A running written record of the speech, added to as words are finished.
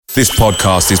This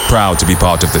podcast is proud to be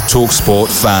part of the TalkSport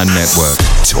Fan Network.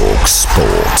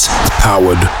 TalkSport.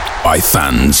 Powered by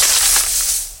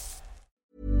fans.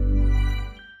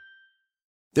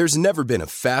 There's never been a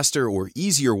faster or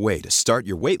easier way to start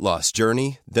your weight loss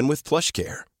journey than with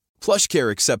PlushCare. PlushCare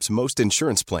accepts most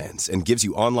insurance plans and gives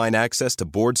you online access to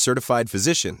board-certified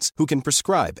physicians who can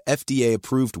prescribe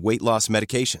FDA-approved weight loss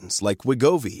medications like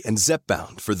Wegovy and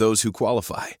Zepbound for those who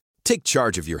qualify. Take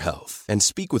charge of your health and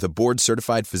speak with a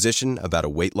board-certified physician about a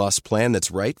weight loss plan that's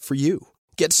right for you.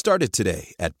 Get started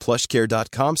today at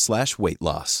plushcare.com/weight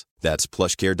loss. That's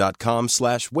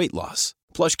plushcare.com/weight loss.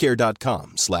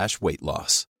 plushcare.com/weight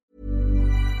loss.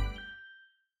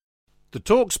 The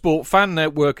TalkSport Fan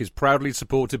Network is proudly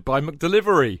supported by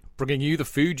McDelivery, bringing you the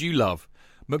food you love.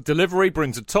 McDelivery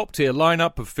brings a top-tier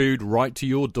lineup of food right to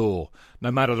your door.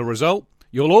 No matter the result,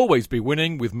 you'll always be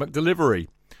winning with McDelivery.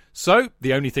 So,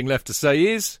 the only thing left to say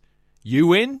is, you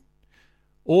win?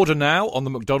 Order now on the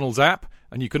McDonald's app,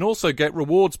 and you can also get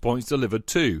rewards points delivered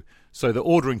too, so that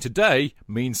ordering today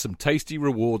means some tasty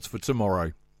rewards for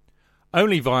tomorrow.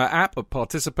 Only via app at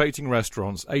participating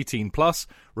restaurants. 18+,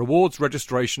 rewards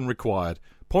registration required.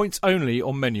 Points only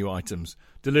on menu items.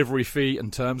 Delivery fee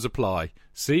and terms apply.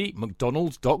 See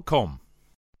mcdonalds.com.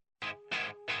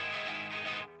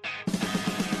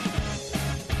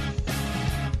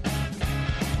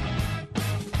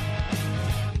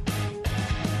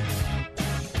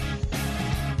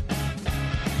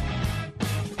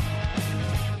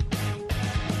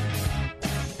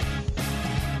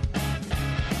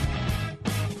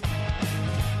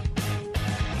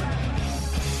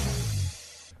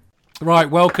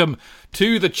 Right, welcome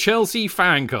to the Chelsea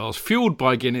Fancast, fueled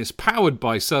by Guinness, powered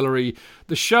by celery,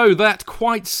 the show that,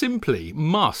 quite simply,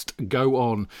 must go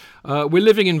on. We're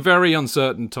living in very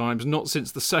uncertain times. Not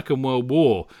since the Second World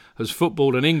War has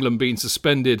football in England been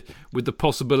suspended, with the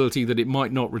possibility that it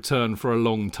might not return for a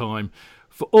long time.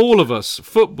 For all of us,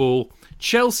 football,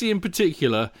 Chelsea in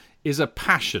particular, is a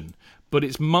passion, but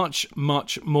it's much,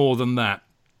 much more than that.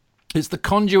 It's the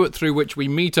conduit through which we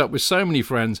meet up with so many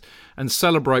friends and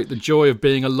celebrate the joy of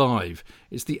being alive.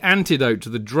 It's the antidote to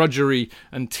the drudgery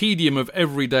and tedium of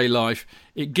everyday life.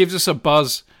 It gives us a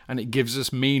buzz and it gives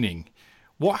us meaning.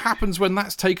 What happens when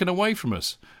that's taken away from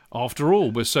us? After all,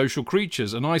 we're social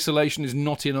creatures and isolation is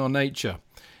not in our nature.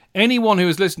 Anyone who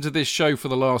has listened to this show for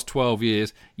the last 12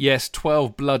 years, yes,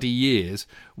 12 bloody years,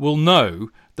 will know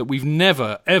that we've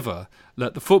never, ever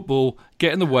let the football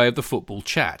get in the way of the football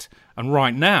chat. And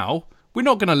right now, we're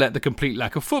not going to let the complete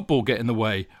lack of football get in the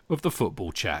way of the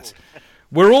football chat.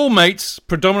 We're all mates,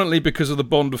 predominantly because of the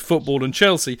bond of football and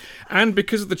Chelsea, and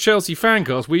because of the Chelsea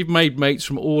Fancast, we've made mates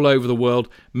from all over the world,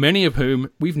 many of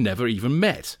whom we've never even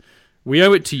met. We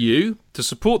owe it to you to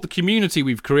support the community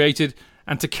we've created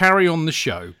and to carry on the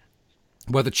show.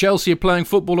 Whether Chelsea are playing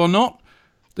football or not,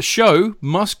 the show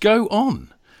must go on.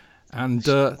 And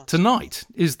tonight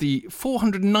is the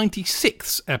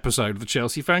 496th episode of the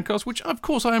Chelsea Fancast, which, of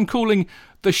course, I am calling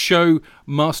The Show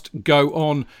Must Go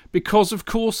On, because, of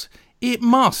course, it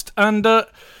must. And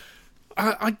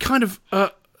I kind of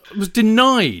was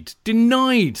denied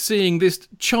seeing this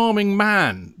charming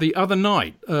man the other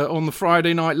night on the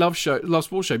Friday Night Love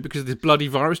Sport show because of this bloody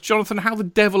virus. Jonathan, how the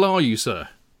devil are you, sir?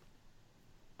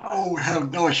 Oh, how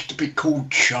nice to be called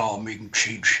charming,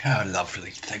 Chidge. How lovely,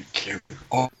 thank you.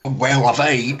 I'm well, I've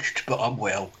aged, but I'm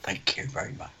well, thank you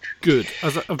very much. Good.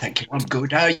 Thank you, I'm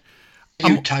good. How are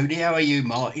you, Tony? How are you,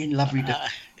 Martin? Lovely to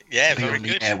be very on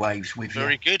good. the airwaves with you.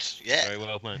 Very good, yeah. Very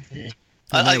well, man. Yeah.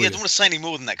 I don't want to say any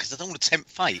more than that because I don't want to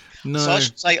tempt fate. No. So I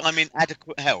should say I'm in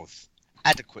adequate health.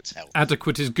 Adequate health.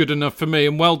 Adequate is good enough for me.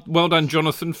 And well done,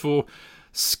 Jonathan, for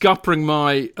scuppering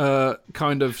my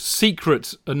kind of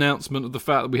secret announcement of the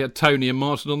fact that we had Tony and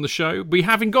Martin on the show. We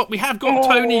have got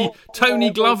Tony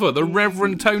Glover, the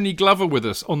Reverend Tony Glover, with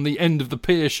us on the End of the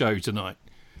Pier show tonight.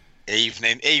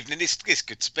 Evening. It's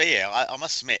good to be here. I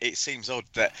must admit, it seems odd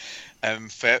that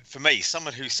for me,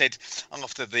 someone who said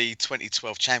after the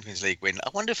 2012 Champions League win, I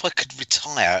wonder if I could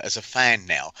retire as a fan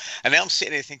now. And now I'm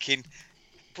sitting here thinking,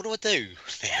 what do I do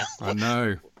now? I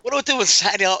know. What do I do on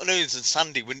Saturday afternoons and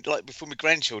Sunday before my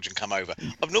grandchildren come over?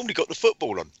 I've normally got the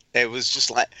football on. It was just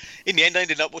like, in the end, I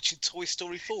ended up watching Toy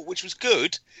Story 4, which was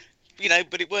good,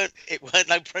 but it weren't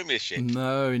no Premiership.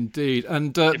 No, indeed,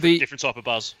 and different type of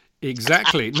buzz.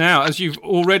 Exactly. Now, as you've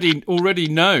already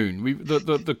known,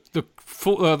 the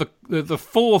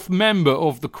fourth member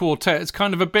of the quartet. It's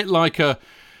kind of a bit like a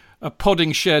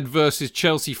Podding Shed versus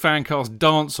Chelsea Fancast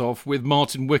dance-off with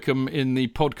Martin Wickham in the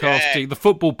podcasting, the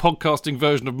football podcasting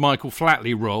version of Michael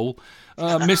Flatley role.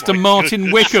 Mr.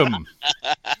 Martin Wickham.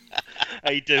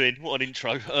 How you doing? What an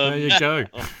intro. There you go.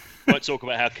 Won't talk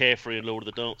about how Carefree and Lord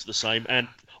of the Dance are the same. And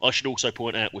I should also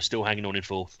point out we're still hanging on in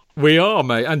fourth. We are,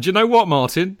 mate. And do you know what,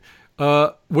 Martin?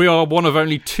 We are one of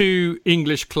only 2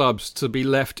 English clubs to be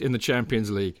left in the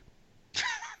Champions League.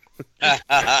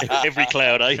 Every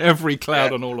cloud, eh? Every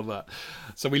cloud on all of that.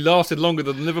 So we lasted longer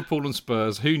than Liverpool and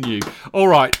Spurs. Who knew? All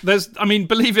right.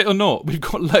 Believe it or not, we've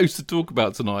got loads to talk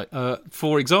about tonight.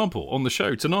 For example, on the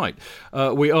show tonight,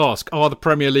 we ask, are the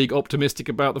Premier League optimistic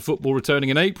about the football returning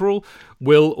in April?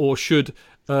 Will or should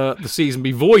the season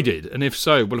be voided? And if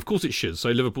so, well, of course it should, so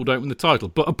Liverpool don't win the title.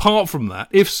 But apart from that,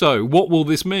 if so, what will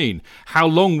this mean? How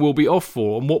long will be off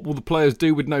for? And what will the players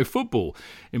do with no football?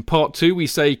 In part 2, we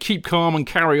say keep calm and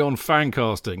carry on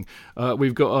fancasting.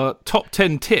 We've got top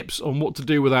 10 tips on what to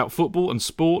do without football and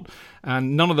sport,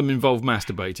 and none of them involve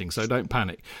masturbating, so don't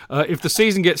panic. If the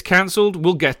season gets cancelled,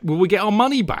 will we get our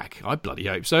money back? I bloody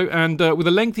hope so. And with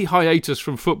a lengthy hiatus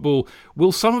from football,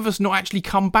 will some of us not actually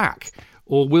come back?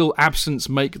 Or will absence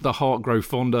make the heart grow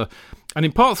fonder? And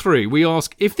in part 3, we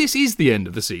ask, if this is the end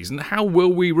of the season, how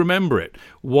will we remember it?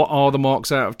 What are the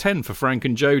marks out of 10 for Frank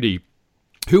and Jody?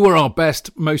 Who are our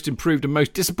best, most improved and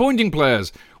most disappointing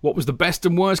players? What was the best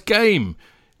and worst game?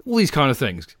 All these kind of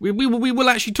things. We will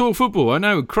actually talk football. I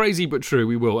know, crazy but true,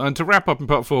 we will. And to wrap up in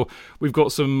part 4, we've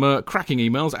got some cracking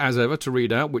emails, as ever, to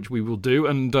read out, which we will do.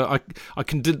 And I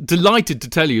can delighted to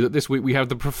tell you that this week we have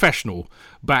the professional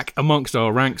back amongst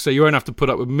our ranks, so you won't have to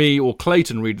put up with me or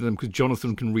Clayton reading them, because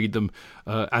Jonathan can read them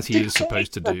as he is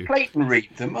supposed to do. Clayton read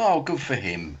them? Oh, good for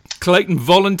him. Clayton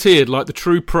volunteered like the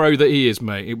true pro that he is,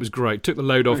 mate. It was great. Took the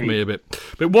load off me a bit.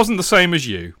 But it wasn't the same as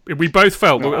you. We both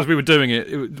felt that as we were doing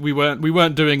it, we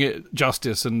weren't doing it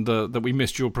justice, and that we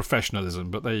missed your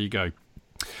professionalism. But there you go.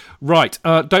 Right,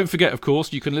 don't forget, of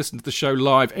course, you can listen to the show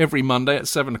live every Monday at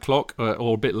 7 o'clock,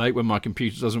 or a bit late when my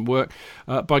computer doesn't work,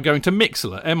 by going to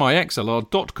Mixlr,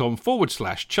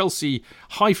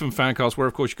 mixlr.com/Chelsea-Fancast, where,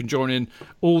 of course, you can join in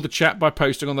all the chat by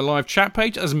posting on the live chat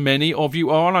page, as many of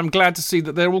you are, and I'm glad to see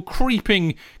that they're all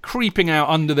creeping out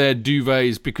under their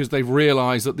duvets because they've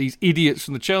realised that these idiots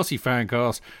from the Chelsea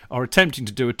Fancast are attempting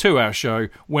to do a 2-hour show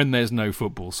when there's no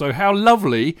football. So how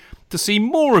lovely to see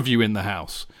more of you in the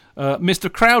house. Mr.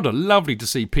 Crowder, lovely to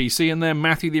see PC in there.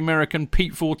 Matthew the American,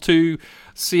 Pete42,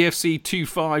 CFC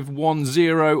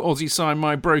 2510, Aussie Sign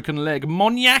My Broken Leg.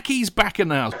 Monyaki's back in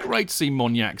the house. Great to see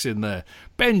Monyaks in there.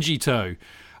 Benji Toe,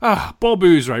 Bob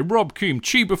Ouzray, Rob Coombe,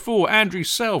 Tuba4, Andrew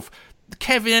Self,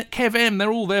 Kev M,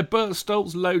 they're all there. Bert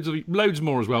Stoltz, loads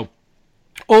more as well.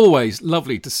 Always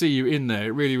lovely to see you in there.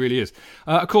 It really, really is.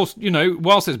 Of course,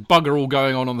 whilst there's bugger all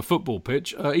going on the football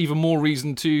pitch, even more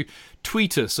reason to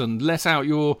tweet us and let out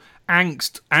your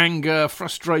angst, anger,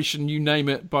 frustration, you name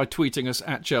it, by tweeting us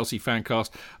at Chelsea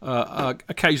Fancast.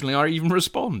 Occasionally I even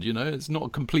respond, It's not a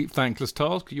complete thankless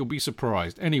task. You'll be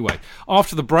surprised. Anyway,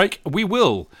 after the break, we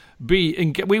will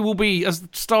be, as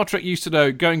Star Trek used to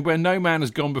know, going where no man has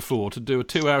gone before to do a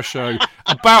 2-hour show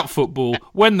about football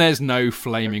when there's no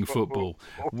flaming football.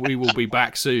 We will be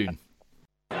back soon.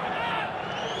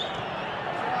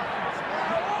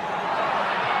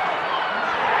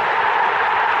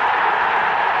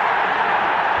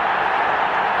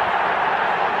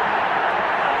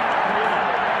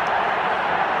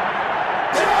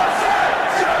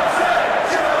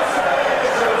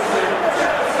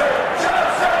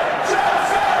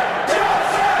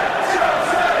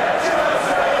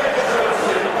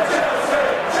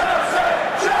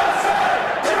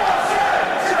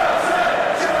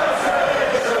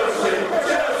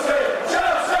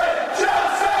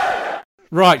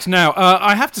 Right, now,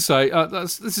 I have to say, I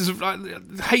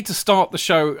hate to start the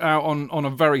show out on a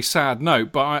very sad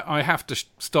note, but I have to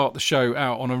start the show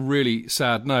out on a really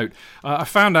sad note. I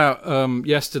found out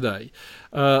yesterday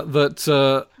that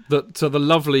the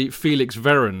lovely Felix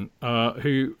Veron,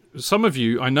 who some of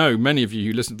you, I know, many of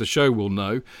you who listen to the show will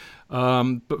know,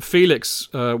 but Felix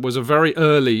was a very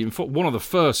early, in fact, one of the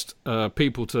first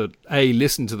people to A,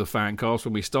 listen to the Fancast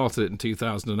when we started it in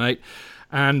 2008,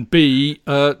 and B,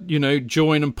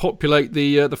 join and populate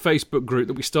the Facebook group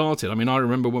that we started. I mean, I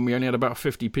remember when we only had about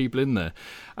 50 people in there.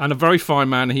 And a very fine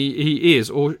man he is,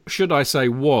 or should I say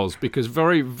was, because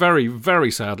very, very,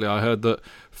 very sadly I heard that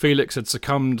Felix had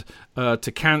succumbed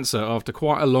to cancer after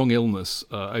quite a long illness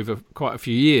over quite a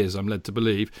few years, I'm led to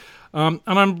believe. And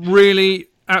I'm really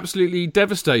absolutely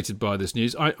devastated by this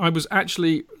news. I was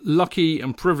actually lucky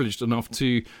and privileged enough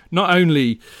to not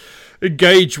only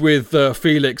engage with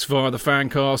Felix via the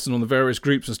Fancast and on the various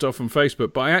groups and stuff on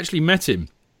Facebook, but I actually met him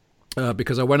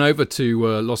because I went over to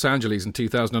Los Angeles in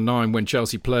 2009 when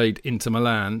Chelsea played Inter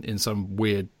Milan in some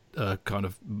weird kind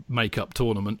of make-up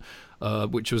tournament,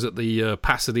 which was at the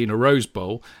Pasadena Rose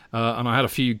Bowl, and I had a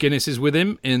few Guinnesses with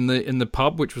him in the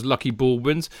pub, which was Lucky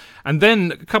Baldwin's. And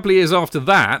then a couple of years after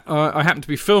that, I happened to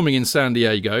be filming in San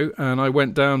Diego, and I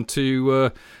went down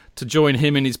to join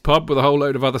him in his pub with a whole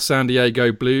load of other San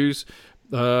Diego blues.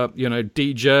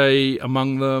 DJ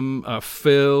among them,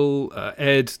 Phil,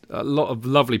 Ed, a lot of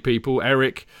lovely people,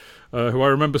 Eric, who I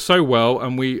remember so well,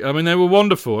 and they were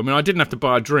wonderful. I mean, I didn't have to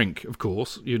buy a drink, of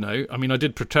course, I mean, I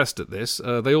did protest at this.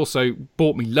 They also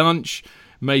bought me lunch,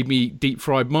 made me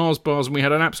deep-fried Mars bars, and we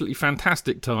had an absolutely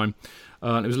fantastic time.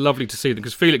 And it was lovely to see them,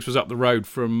 because Felix was up the road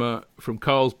from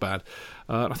Carlsbad.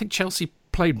 I think Chelsea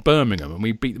played Birmingham, and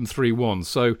we beat them 3-1,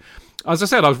 so... As I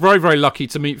said, I was very, very lucky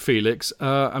to meet Felix,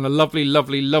 and a lovely,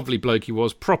 lovely, lovely bloke he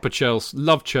was. Proper Chelsea,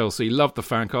 loved the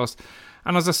Fancast.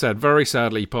 And as I said, very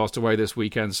sadly, he passed away this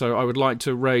weekend. So I would like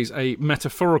to raise a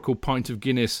metaphorical pint of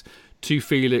Guinness to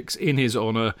Felix in his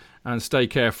honour, and stay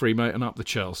carefree, mate, and up the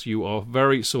Chelsea. You are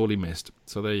very sorely missed.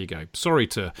 So there you go. Sorry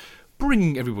to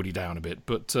bring everybody down a bit,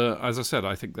 but as I said,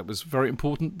 I think that was very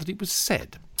important that it was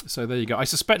said. So there you go. I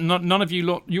suspect none of you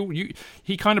lot.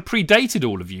 He kind of predated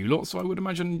all of you lot, so I would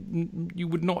imagine you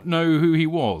would not know who he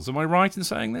was. Am I right in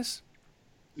saying this?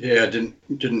 Yeah, I didn't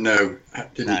know.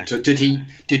 No. So did he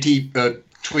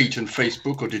tweet on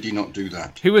Facebook, or did he not do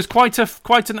that? He was quite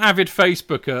an avid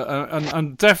Facebooker,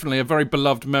 and definitely a very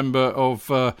beloved member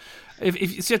of.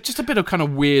 It's just a bit of kind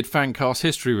of weird Fancast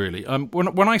history, really.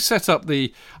 When I set up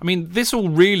this all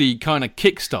really kind of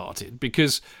kick-started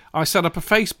because I set up a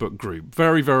Facebook group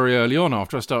very, very early on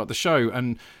after I started the show,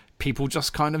 and people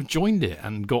just kind of joined it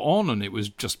and got on, and it was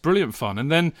just brilliant fun.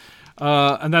 And then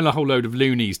a whole load of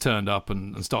loonies turned up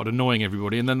and started annoying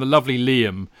everybody, and then the lovely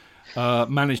Liam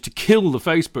managed to kill the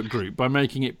Facebook group by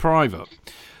making it private.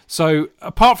 So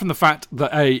apart from the fact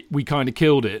that A, we kind of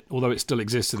killed it, although it still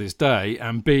exists to this day,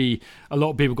 and B, a lot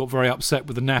of people got very upset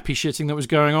with the nappy shitting that was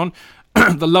going on,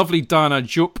 the lovely Diana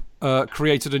Jupp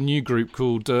created a new group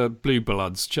called Blue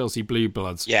Bloods, Chelsea Blue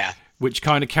Bloods. Yeah. Which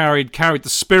kind of carried the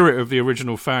spirit of the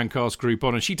original Fancast group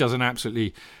on, and she does an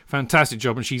absolutely fantastic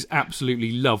job, and she's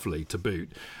absolutely lovely to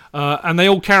boot. And they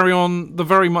all carry on the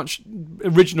very much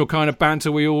original kind of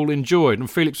banter we all enjoyed,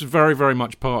 and Felix was very, very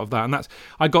much part of that. And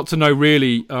I got to know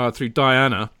really through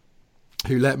Diana,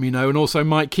 who let me know, and also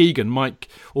Mike Keegan,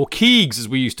 or Keegs as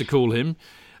we used to call him.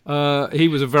 He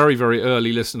was a very, very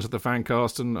early listener to the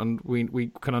Fancast, and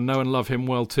we kind of know and love him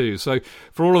well too. So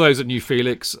for all of those that knew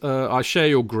Felix, I share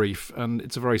your grief, and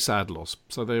it's a very sad loss.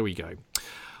 So there we go.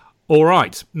 All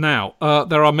right. Now,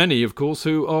 there are many, of course,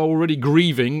 who are already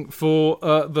grieving for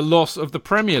the loss of the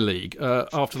Premier League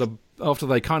after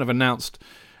they kind of announced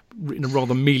in a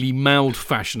rather mealy-mouthed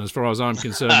fashion, as far as I'm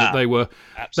concerned, that they were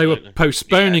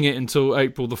postponing it until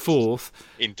April the 4th.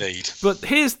 Indeed. But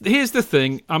here's the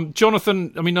thing,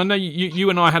 Jonathan. I mean, I know you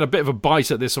and I had a bit of a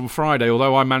bite at this on Friday,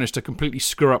 although I managed to completely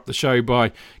screw up the show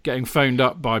by getting phoned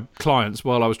up by clients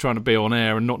while I was trying to be on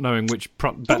air and not knowing which.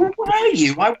 Where were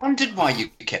you? I wondered why you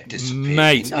kept disappearing.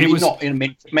 Mate, not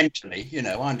mentally,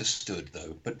 I understood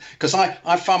though, but because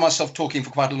I found myself talking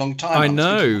for quite a long time. I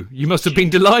know. You must have been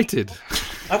delighted.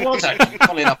 I was actually,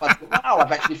 funny enough. I thought, wow,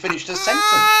 I've actually finished a sentence.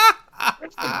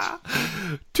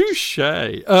 Touche.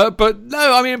 But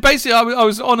no, I mean, basically, I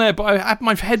was on air, but I had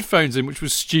my headphones in, which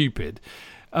was stupid.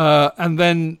 And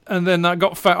then I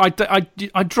got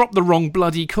I dropped the wrong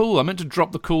bloody call. I meant to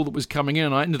drop the call that was coming in,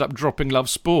 and I ended up dropping Love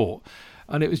Sport.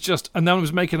 And it was and then I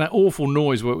was making that awful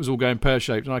noise where it was all going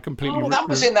pear-shaped, and I completely... Oh, that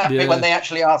was in that bit when they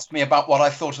actually asked me about what I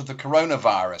thought of the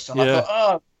coronavirus, and I thought,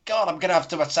 oh, God, I'm going to have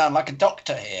to sound like a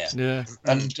doctor here. Yeah.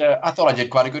 And I thought I did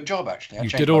quite a good job, actually. You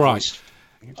did all right.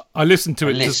 I listened to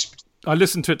it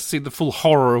to see the full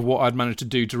horror of what I'd managed to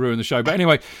do to ruin the show. But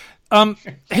anyway,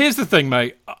 here's the thing,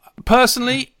 mate.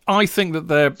 Personally, I think that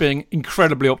they're being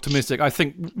incredibly optimistic. I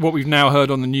think what we've now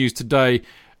heard on the news today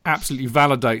absolutely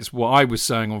validates what I was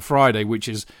saying on Friday, which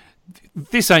is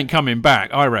this ain't coming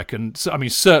back, I reckon. I mean,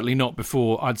 certainly not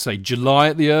before, I'd say, July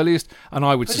at the earliest, and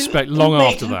I would suspect long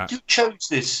after that. Who chose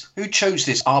this? Who chose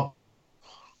this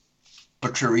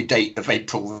arbitrary date of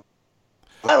April? What's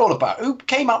that all about? Who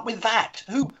came up with that?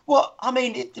 Who? What? I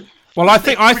mean, well, I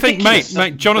think,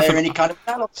 mate, Jonathan. Any kind of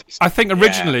analysis? I think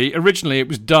originally it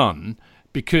was done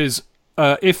because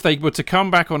if they were to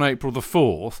come back on April the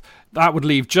 4th, that would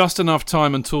leave just enough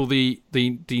time until the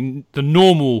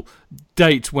normal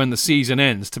date when the season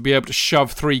ends to be able to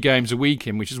shove 3 games a week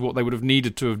in, which is what they would have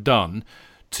needed to have done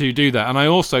to do that. And I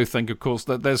also think, of course,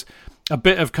 that there's a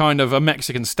bit of kind of a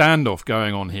Mexican standoff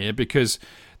going on here because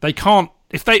they can't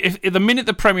if the minute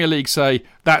the Premier League say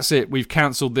that's it, we've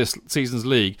cancelled this season's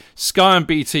league, Sky and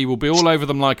BT will be all over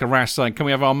them like a rash, saying, "Can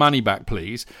we have our money back,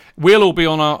 please?" We'll all be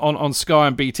on Sky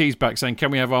and BT's back saying,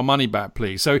 "Can we have our money back,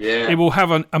 please?" So it will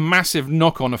have a massive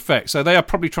knock-on effect. So they are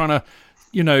probably trying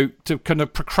to, to kind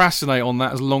of procrastinate on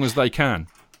that as long as they can,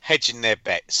 hedging their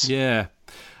bets. Yeah,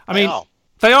 I mean,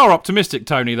 they are optimistic,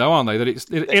 Tony, though, aren't they? That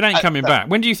it ain't coming back.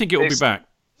 When do you think it will be back?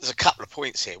 There's a couple of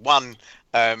points here. One.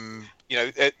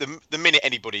 The minute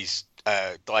anybody's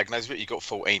diagnosed with it, you've got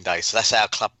 14 days. So that's our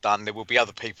club done. There will be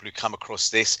other people who come across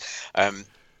this.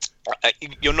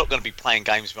 You're not going to be playing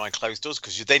games behind closed doors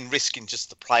because you're then risking just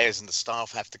the players and the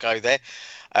staff have to go there.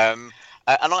 And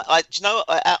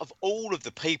out of all of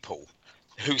the people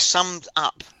who summed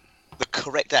up the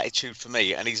correct attitude for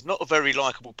me, and he's not a very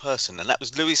likeable person, and that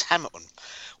was Lewis Hamilton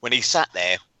when he sat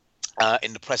there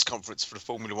in the press conference for the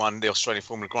Formula One, the Australian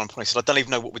Formula Grand Prix. He said, "I don't even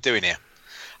know what we're doing here."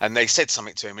 And they said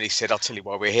something to him, and he said, "I'll tell you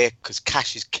why we're here, because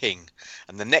cash is king."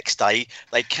 And the next day,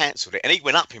 they cancelled it. And he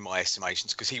went up in my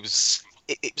estimations because it was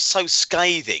so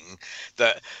scathing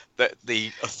that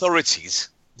the authorities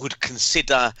would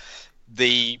consider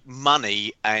the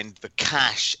money and the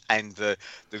cash and the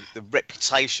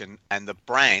reputation and the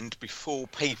brand before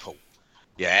people.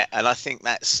 Yeah, and I think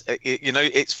that's,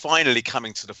 it's finally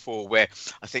coming to the fore where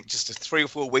I think just 3 or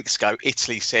 4 weeks ago,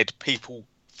 Italy said people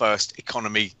first,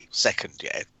 economy second.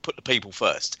 Yeah, put the people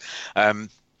first. And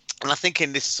I think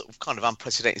in this sort of kind of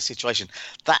unprecedented situation,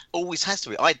 that always has to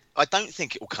be. I don't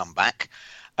think it will come back.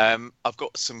 I've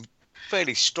got some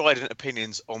fairly strident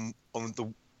opinions on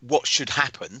what should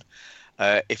happen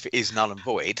if it is null and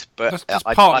void. But let's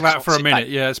park that for a minute.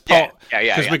 Yeah, it's park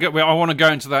because I want to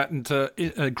go into that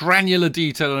into granular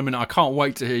detail in a minute. I can't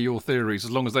wait to hear your theories,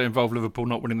 as long as they involve Liverpool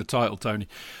not winning the title, Tony.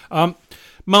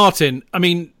 Martin, I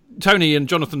mean, Tony and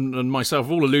Jonathan and myself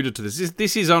have all alluded to this.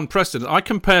 This is unprecedented. I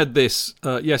compared this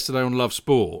yesterday on Love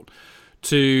Sport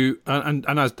to, and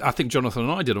as I think Jonathan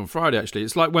and I did on Friday, actually.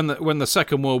 It's like when the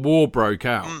Second World War broke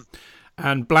out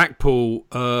and Blackpool,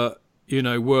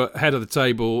 were head of the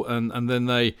table and then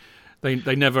they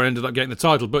never ended up getting the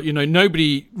title. But,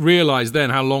 nobody realised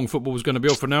then how long football was going to be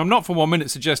off for. Now, I'm not for 1 minute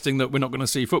suggesting that we're not going to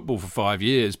see football for 5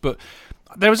 years, but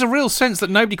there is a real sense that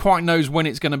nobody quite knows when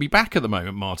it's going to be back at the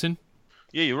moment, Martin.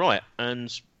 Yeah, you're right. And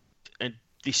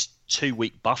this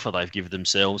 2-week buffer they've given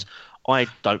themselves, I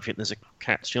don't think there's a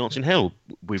cat's chance in hell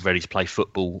we're ready to play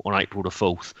football on April the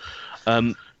 4th.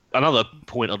 Another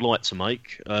point I'd like to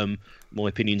make, my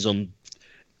opinions on...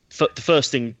 The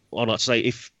first thing I'd like to say,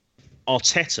 if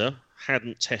Arteta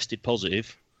hadn't tested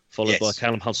positive, followed by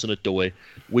Callum Hudson-Odoi,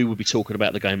 we would be talking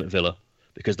about the game at Villa,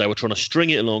 because they were trying to string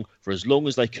it along for as long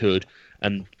as they could.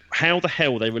 And how the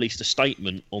hell they released a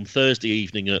statement on Thursday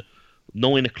evening at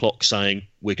 9 o'clock saying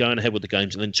we're going ahead with the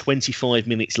games, and then 25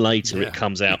 minutes later it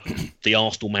comes out the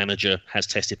Arsenal manager has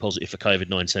tested positive for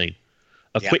COVID-19.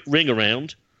 Quick ring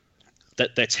around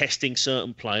that they're testing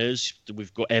certain players.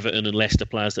 We've got Everton and Leicester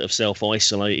players that have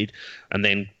self-isolated, and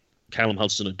then Callum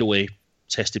Hudson-Odoi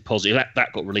tested positive.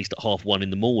 That got released at 1:30 in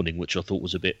the morning, which I thought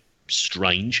was a bit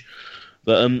strange.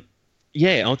 But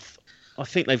I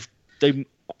think they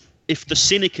if the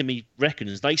cynic in me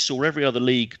reckons they saw every other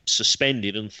league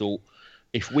suspended and thought,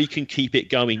 if we can keep it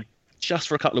going just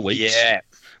for a couple of weeks,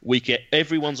 we get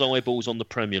everyone's eyeballs on the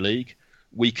Premier League,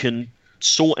 we can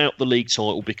sort out the league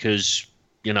title because,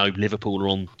 Liverpool are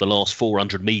on the last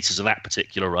 400 metres of that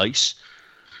particular race.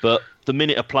 But the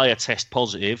minute a player tests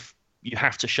positive, you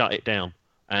have to shut it down.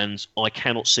 And I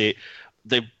cannot see it.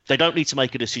 They don't need to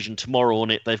make a decision tomorrow on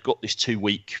it. They've got this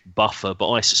 2-week buffer, but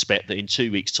I suspect that in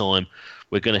 2 weeks' time,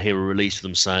 we're going to hear a release of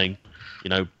them saying,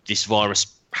 this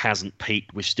virus hasn't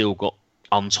peaked. We've still got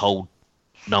untold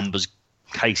numbers,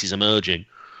 cases emerging,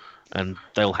 and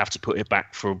they'll have to put it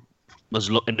back for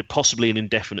and possibly an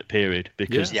indefinite period,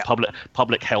 because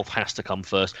public health has to come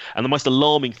first. And the most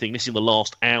alarming thing, this is in the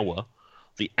last hour,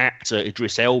 the actor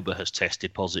Idris Elba has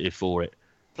tested positive for it.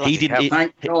 Thank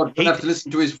God, I don't have to listen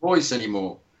to his voice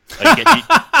anymore.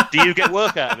 Do you get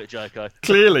work out of it, Joko?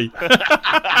 Clearly.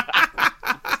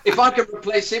 If I can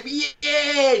replace him,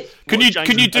 yes. Can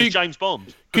you do James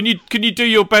Bond? Can you do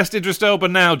your best Idris Elba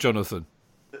now, Jonathan?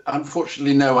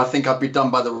 Unfortunately, no. I think I'd be done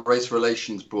by the Race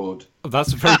Relations Board.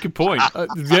 That's a very good point.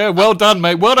 Well done,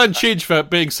 mate. Well done, Chidge, for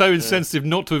being so insensitive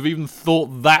not to have even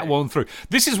thought that one through.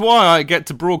 This is why I get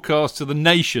to broadcast to the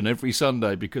nation every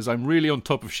Sunday, because I'm really on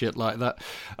top of shit like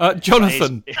that.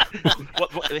 Jonathan.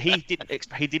 He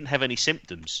didn't have any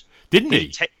symptoms. Didn't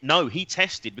he? No, he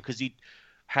tested because he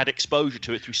had exposure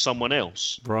to it through someone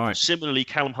else. Right. Similarly,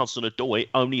 Callum Hudson-Odoi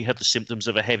only had the symptoms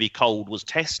of a heavy cold, was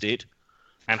tested,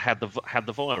 and had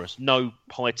the virus. No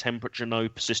high temperature, no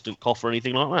persistent cough or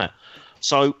anything like that.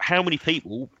 So how many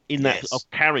people in that Yes. are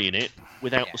carrying it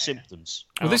without the symptoms?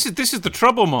 Well, this is the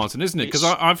trouble, Martin, isn't it? Because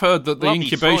It's I've heard that the bloody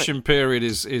incubation period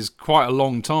is quite a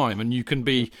long time, and you can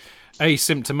be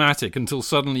asymptomatic until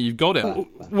suddenly you've got it.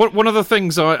 One of the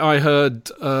things I heard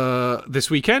this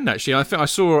weekend, actually, I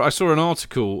saw an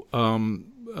article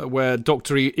where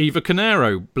Dr. Eva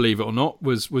Canero, believe it or not,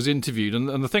 was interviewed,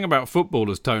 and the thing about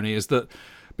footballers, Tony, is that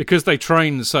because they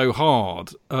train so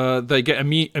hard, they get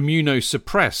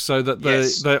immunosuppressed, so that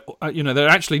they're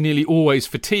actually nearly always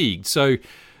fatigued. So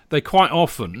they quite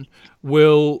often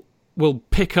will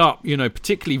pick up,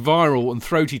 particularly viral and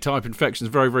throaty type infections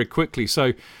very, very quickly.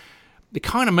 So it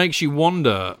kind of makes you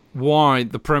wonder why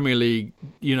the Premier League,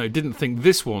 didn't think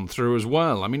this one through as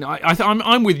well. I mean,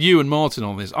 I'm with you and Martin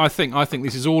on this. I think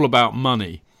this is all about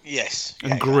money. Yes,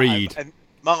 and greed. And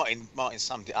Martin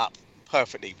summed it up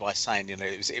perfectly by saying,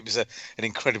 it was an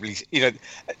incredibly,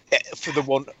 for the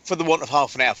want of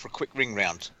half an hour for a quick ring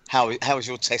round. How is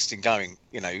your testing going?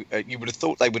 You would have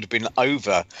thought they would have been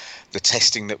over the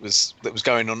testing that was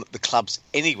going on at the clubs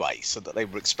anyway, so that they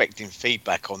were expecting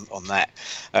feedback on that.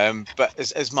 But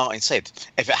as Martin said,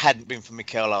 if it hadn't been for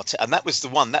Mikel Arteta, and that was the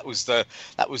one, that was the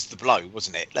blow,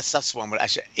 wasn't it? That's the one where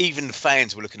actually even the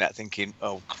fans were looking at it thinking,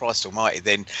 oh Christ Almighty,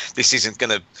 then this isn't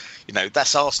going to,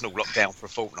 that's Arsenal locked down for a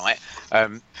fortnight.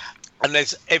 And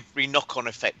there's every knock-on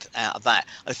effect out of that.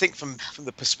 I think from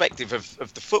the perspective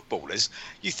of the footballers,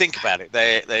 you think about it.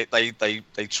 They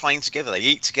train together, they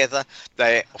eat together,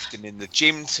 they're often in the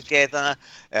gym together.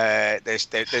 They're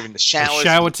in the showers. They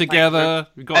shower together.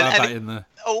 We've got to have that in there.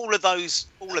 All of those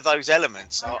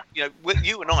elements are, when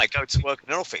you and I go to work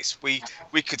in an office, we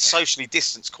could socially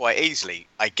distance quite easily,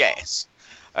 I guess.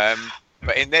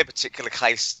 But in their particular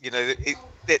case,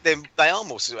 they are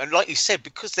more, and like you said,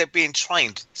 because they're being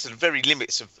trained to the very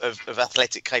limits of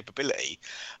athletic capability.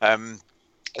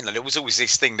 There was always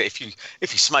this thing that if you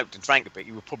smoked and drank a bit,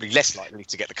 you were probably less likely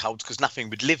to get the colds because nothing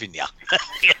would live in you.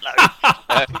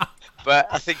 But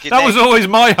I think that was always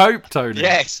my hope, Tony.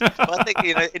 Yes, but I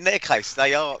think in their case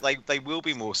they will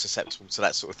be more susceptible to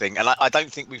that sort of thing, and I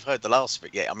don't think we've heard the last of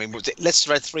it yet. I mean,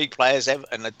 Leicester had 3 players and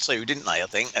had 2, didn't they? I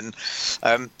think, and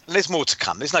there's more to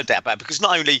come. There's no doubt about it, because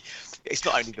it's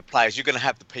not only the players. You're going to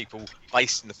have the people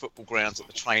based in the football grounds, at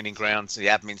the training grounds, the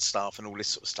admin staff, and all this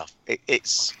sort of stuff.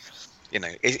 It's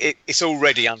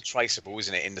already untraceable,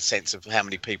 isn't it, in the sense of how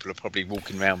many people are probably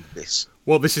walking around with this.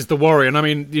 Well, this is the worry. And I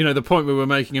mean, the point we were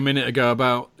making a minute ago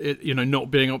about it, not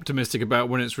being optimistic about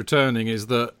when it's returning, is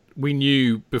that we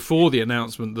knew before the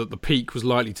announcement that the peak was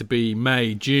likely to be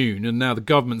May, June, and now the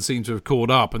government seems to have caught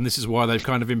up, and this is why they've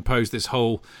kind of imposed this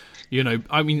whole,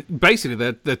 basically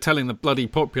they're telling the bloody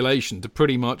population to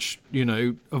pretty much,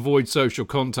 avoid social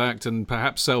contact and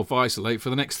perhaps self-isolate for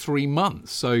the next 3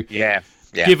 months. So yeah.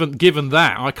 Given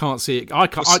that, I can't see it.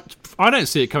 I don't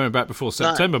see it coming back before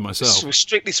September myself. Well,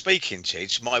 strictly speaking,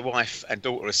 Chidge, my wife and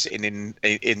daughter are sitting in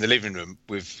the living room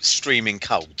with streaming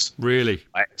colds. Really?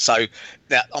 Right? So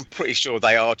now I'm pretty sure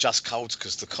they are just colds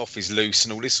because the cough is loose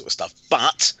and all this sort of stuff.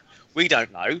 But we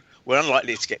don't know. We're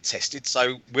unlikely to get tested,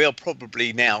 so we're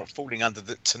probably now falling under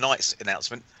tonight's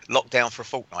announcement, locked down for a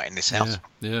fortnight in this house.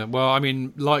 Yeah. Well, I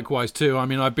mean, likewise too. I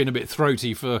mean, I've been a bit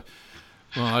throaty for,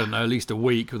 I don't know, at least a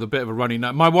week with a bit of a runny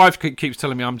nose. My wife keeps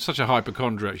telling me I'm such a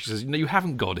hypochondriac. She says, "No, you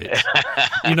haven't got it."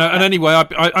 And anyway,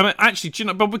 I'm actually,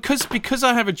 but because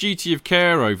I have a duty of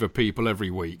care over people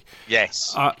every week.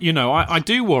 Yes. I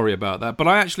do worry about that. But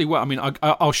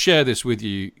I'll share this with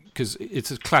you because it's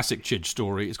a classic Chidge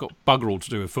story. It's got bugger all to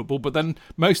do with football, but then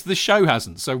most of the show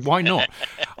hasn't. So why not?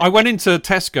 I went into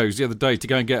Tesco's the other day to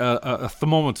go and get a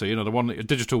thermometer. A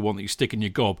digital one that you stick in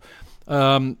your gob.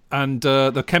 And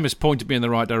the chemist pointed me in the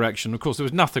right direction. Of course, there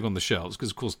was nothing on the shelves because,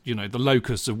 of course, the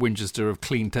locusts of Winchester have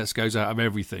cleaned Tesco's out of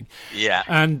everything. Yeah.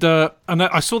 And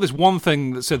I saw this one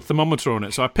thing that said thermometer on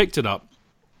it, so I picked it up.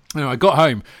 I got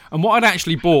home, and what I'd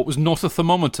actually bought was not a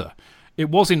thermometer. It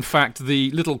was, in fact,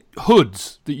 the little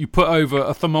hoods that you put over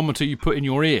a thermometer you put in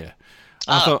your ear.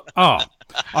 I thought,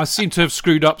 I seem to have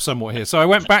screwed up somewhat here. So I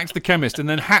went back to the chemist and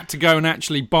then had to go and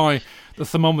actually buy the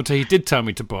thermometer he did tell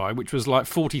me to buy, which was like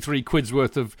 43 quid's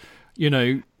worth of,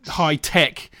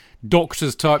 high-tech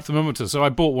doctor's type thermometer. So I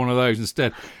bought one of those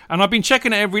instead. And I've been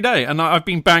checking it every day, and I've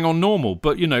been bang on normal.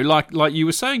 But, like you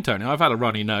were saying, Tony, I've had a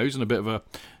runny nose and a bit of a...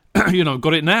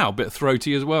 got it now, a bit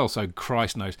throaty as well, so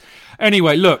Christ knows.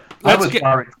 Anyway, look, let's get...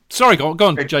 Sorry, go on,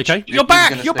 JK. You're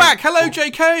back! Hello,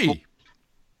 JK!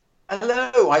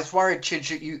 Hello, I was worried,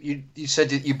 Chidge, you said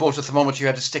that you bought a thermometer you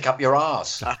had to stick up your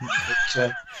arse.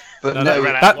 But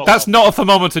that's not a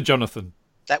thermometer, Jonathan.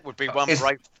 That would be one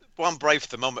one brave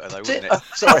thermometer, though, wouldn't it? Oh,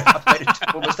 sorry, I made a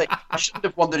terrible mistake. I shouldn't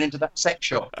have wandered into that sex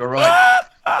shop. You're right.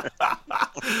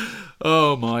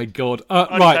 Oh my God!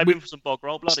 Right, for some bog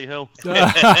roll, bloody hell.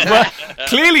 Well,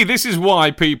 clearly, this is why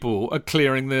people are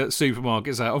clearing the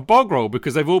supermarkets out of bog roll,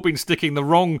 because they've all been sticking the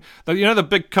wrong. The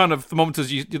big kind of thermometers,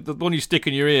 the one you stick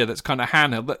in your ear, that's kind of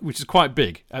handheld, which is quite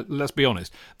big. Let's be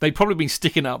honest, they've probably been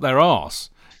sticking it up their arse.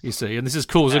 You see, and this is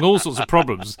causing all sorts of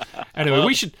problems. Anyway,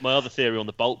 we should. My other theory on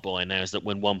the bulk buy now is that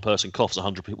when one person coughs,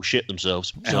 100 people shit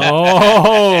themselves.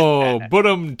 Oh,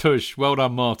 tush. Well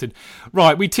done, Martin.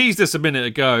 Right, we teased this a minute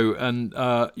ago, and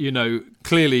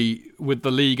clearly with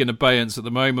the league in abeyance at the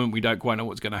moment, we don't quite know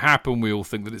what's going to happen. We all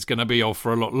think that it's going to be off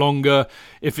for a lot longer.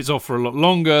 If it's off for a lot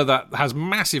longer, that has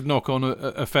massive knock-on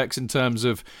effects in terms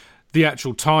of the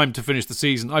actual time to finish the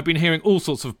season. I've been hearing all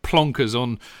sorts of plonkers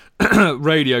on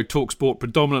radio, TalkSport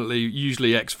predominantly,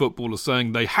 usually ex-footballers,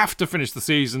 saying they have to finish the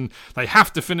season, they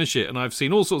have to finish it. And I've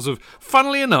seen all sorts of,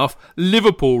 funnily enough,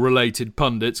 Liverpool-related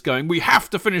pundits going, we have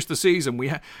to finish the season.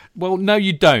 Well, no,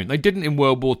 you don't. They didn't in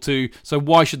World War II, so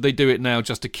why should they do it now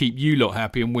just to keep you lot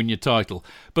happy and win your title?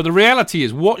 But the reality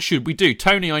is, what should we do?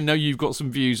 Tony, I know you've got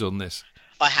some views on this.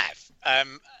 I have.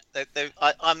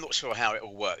 I'm not sure how it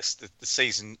all works. The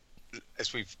season,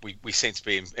 as we seem to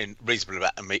be in reasonable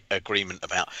agreement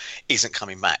about, isn't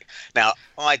coming back. Now,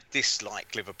 I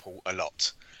dislike Liverpool a lot.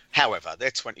 However,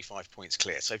 they're 25 points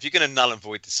clear. So if you're going to null and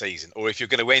void the season, or if you're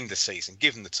going to end the season,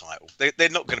 give them the title. They're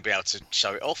not going to be able to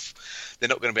show it off. They're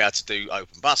not going to be able to do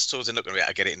open bus tours. They're not going to be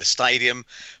able to get it in the stadium.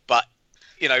 But,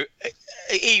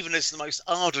 even as the most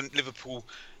ardent Liverpool,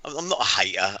 I'm not a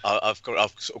hater. I've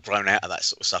sort of grown out of that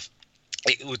sort of stuff.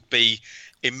 It would be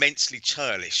immensely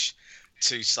churlish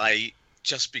to say,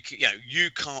 just because you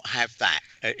can't have that.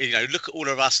 Look at all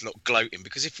of us lot gloating,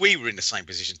 because if we were in the same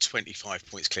position, 25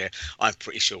 points clear, I'm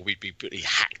pretty sure we'd be pretty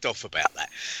hacked off about that.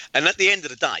 And at the end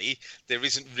of the day, there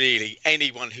isn't really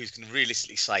anyone who's going to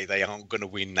realistically say they aren't going to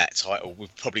win that title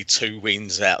with probably 2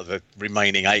 wins out of the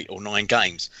remaining 8 or 9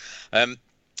 games.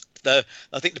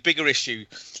 I think the bigger issue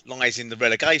lies in the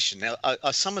relegation. Now,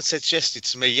 someone suggested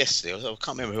to me yesterday, I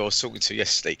can't remember who I was talking to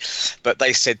yesterday, but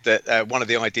they said that one of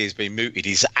the ideas being mooted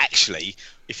is actually,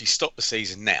 if you stop the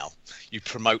season now, you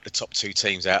promote the top 2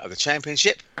 teams out of the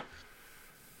Championship,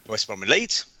 West Brom and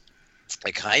Leeds.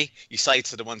 Okay, you say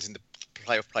to the ones in the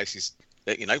playoff places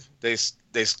that,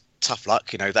 there's tough luck,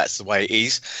 that's the way it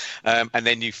is, and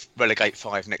then you relegate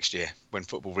 5 next year when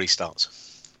football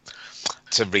restarts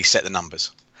to reset the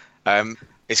numbers.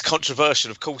 It's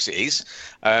controversial, of course it is.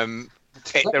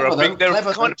 There are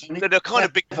kind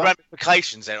of big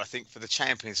ramifications there, I think, for the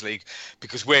Champions League,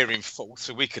 because we're in 4th,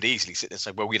 so we could easily sit there and say,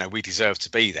 well, we deserve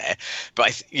to be there.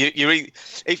 But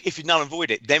if you null and void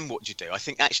it, then what do you do? I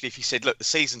think actually, if you said, look, the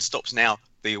season stops now,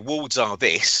 the awards are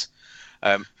this,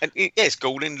 and yes,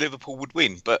 Galling, Liverpool would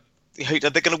win, but they're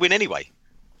going to win anyway.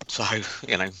 So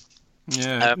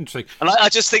Yeah, interesting. And I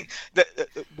just think that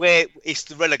where it's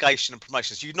the relegation and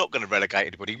promotions, you're not going to relegate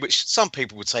anybody, which some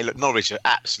people would say, look, Norwich are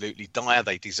absolutely dire,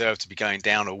 they deserve to be going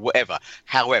down or whatever.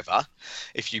 However,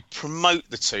 if you promote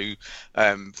the 2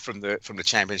 from the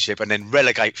Championship and then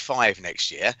relegate 5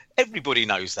 next year, everybody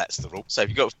knows that's the rule. So if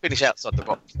you've got to finish outside the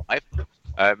bottom 5,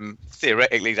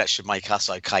 theoretically that should make us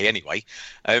okay anyway.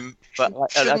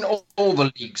 Shouldn't all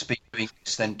the leagues be doing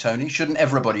this then, Tony? Shouldn't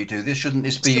everybody do this? Shouldn't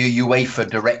this be a UEFA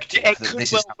directive that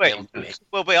this is how they'll do it?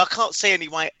 Well, I can't see any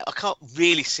way. I can't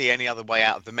really see any other way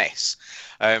out of the mess.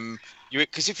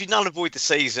 Because if you null and avoid the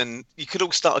season, you could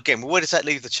all start again. Well, where does that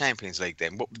leave the Champions League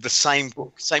then? What, the same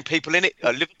people in it?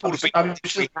 Liverpool.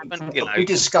 We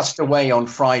discussed a way on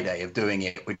Friday of doing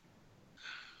it with.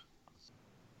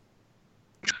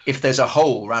 If there's a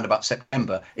hole around about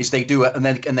September, is they do it and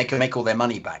they can make all their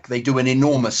money back. They do an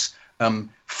enormous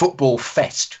football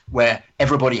fest where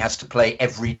everybody has to play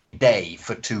every day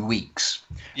for 2 weeks.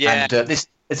 Yeah. And there's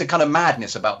a kind of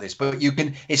madness about this, but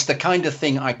it's the kind of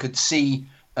thing I could see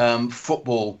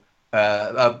football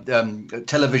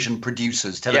television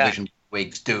producers,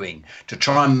 wigs doing to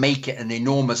try and make it an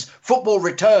enormous football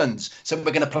returns. So we're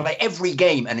going to play every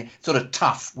game, and it's sort of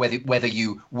tough whether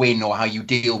you win or how you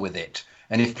deal with it.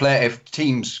 And if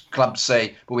clubs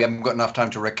say, but we haven't got enough time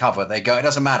to recover, they go, it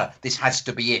doesn't matter. This has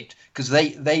to be it, because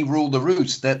they rule the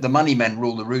roost. The money men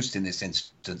rule the roost in this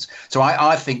instance. So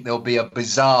I think there'll be a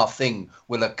bizarre thing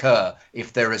will occur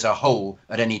if there is a hole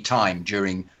at any time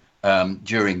during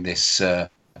this the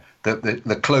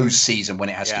closed season when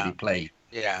it has to be played.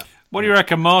 Yeah. What do you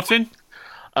reckon, Martin?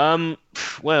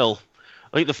 Well,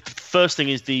 I think the first thing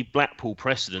is the Blackpool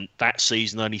precedent. That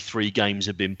season, only 3 games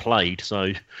have been played, so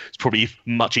it's probably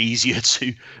much easier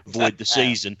to void the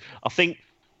season. I think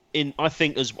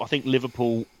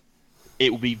Liverpool,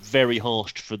 it would be very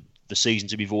harsh for the season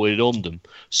to be voided on them.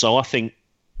 So I think,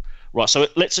 right, so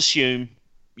let's assume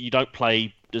you don't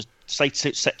play, say,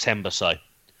 September, say,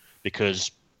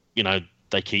 because, you know,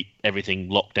 they keep everything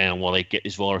locked down while they get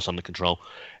this virus under control.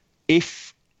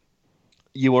 If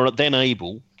you are then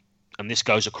able, and this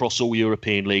goes across all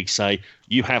European leagues, say,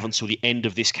 you have until the end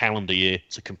of this calendar year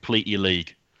to complete your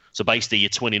league. So basically your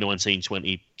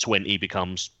 2019-2020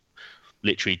 becomes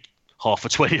literally half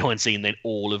of 2019, then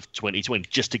all of 2020,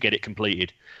 just to get it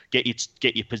completed. Get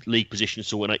your league position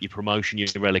sorted out, your promotion, your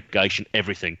relegation,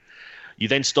 everything. You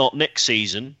then start next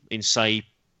season in, say,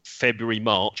 February,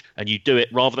 March, and you do it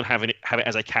rather than have it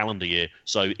as a calendar year.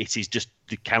 So it is just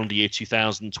the calendar year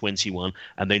 2021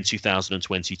 and then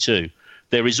 2022.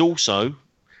 There is also,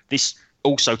 this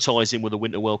also ties in with the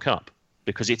Winter World Cup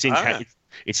because it's in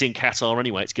Qatar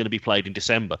anyway. It's going to be played in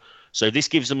December. So this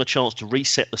gives them a chance to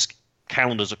reset the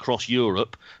calendars across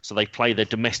Europe, so they play their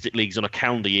domestic leagues on a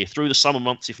calendar year through the summer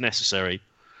months if necessary.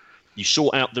 You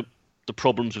sort out the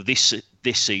problems with this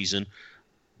season,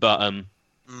 but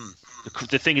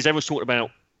the thing is, everyone's talking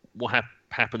about what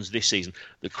happens this season.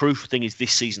 The crucial thing is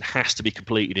this season has to be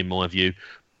completed, in my view.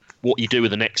 What you do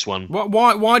with the next one.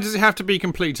 Why does it have to be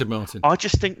completed, Martin? I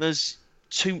just think there's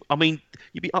too. I mean,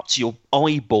 you'd be up to your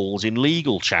eyeballs in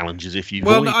legal challenges if you.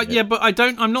 Well, yeah, but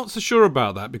I'm not so sure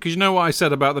about that, because you know what I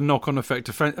said about the knock-on effect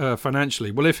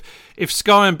financially. Well, if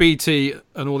Sky and BT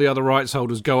and all the other rights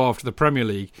holders go after the Premier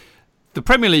League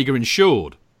are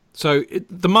insured, so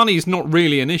the money is not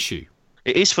really an issue.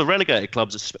 It is for relegated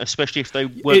clubs, especially if they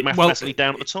weren't mathematically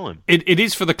down at the time. It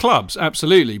is for the clubs,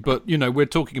 absolutely. But, you know, we're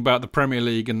talking about the Premier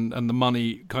League and the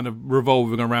money kind of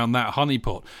revolving around that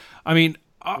honeypot. I mean,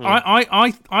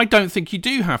 I don't think you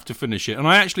do have to finish it. And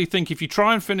I actually think if you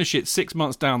try and finish it 6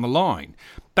 months down the line,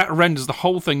 that renders the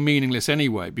whole thing meaningless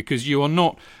anyway, because you are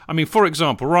not... I mean, for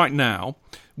example, right now,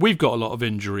 we've got a lot of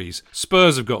injuries.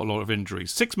 Spurs have got a lot of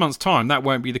injuries. 6 months' time, that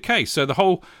won't be the case. So the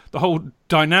whole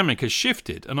dynamic has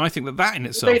shifted, and I think that in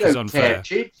itself is unfair.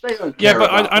 They don't care.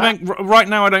 But I don't. Right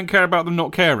now, I don't care about them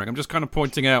not caring. I'm just kind of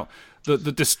pointing out the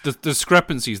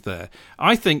discrepancies there.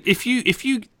 I think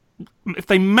if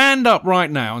they manned up right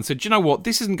now and said, "Do you know what,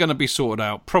 this isn't going to be sorted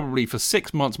out probably for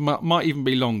 6 months, might even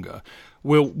be longer.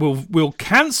 We'll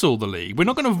cancel the league. We're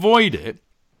not going to void it.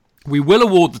 We will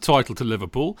award the title to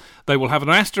Liverpool. They will have an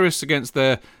asterisk against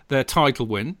their title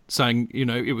win, saying, you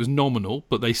know, it was nominal,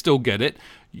 but they still get it.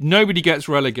 Nobody gets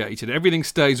relegated. Everything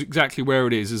stays exactly where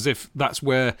it is, as if that's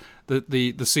where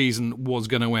the season was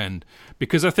going to end.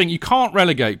 Because I think you can't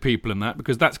relegate people in that,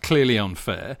 because that's clearly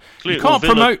unfair. You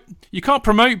can't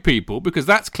promote people, because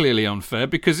that's clearly unfair.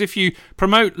 Because if you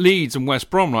promote Leeds and West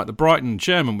Brom, like the Brighton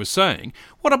chairman was saying,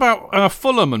 what about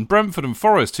Fulham and Brentford and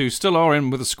Forest, who still are in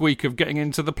with a squeak of getting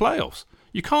into the playoffs?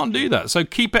 You can't do that. So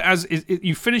keep it as is.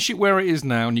 You finish it where it is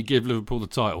now, and you give Liverpool the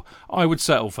title. I would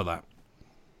settle for that.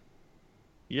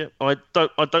 Yeah, I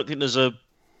don't think there's a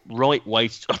right way.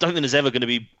 I don't think there's ever going to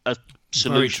be a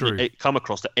solution that come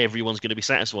across that everyone's going to be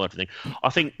satisfied with. I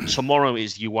think tomorrow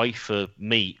is UEFA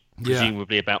meet,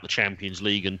 presumably about the Champions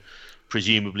League and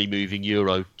presumably moving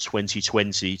Euro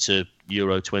 2020 to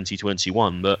Euro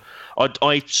 2021. But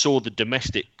I saw the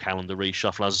domestic calendar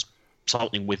reshuffle as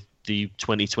something with the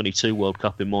 2022 World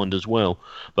Cup in mind as well.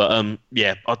 But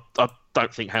I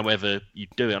don't think, however you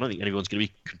do it, I don't think anyone's going to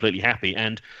be completely happy.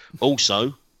 And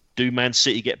also, do Man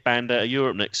City get banned out of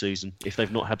Europe next season if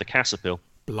they've not had the CAS appeal?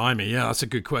 Blimey, yeah, that's a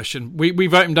good question.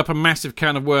 We've opened up a massive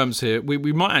can of worms here.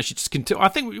 We might actually just continue. I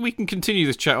think we can continue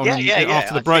this chat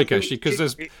after the break, actually,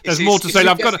 because there's more to say.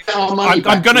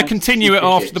 I'm going to continue it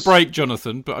after the break,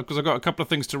 Jonathan, but because I've got a couple of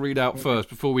things to read out first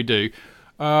before we do.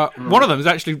 One of them is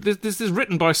actually, this is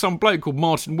written by some bloke called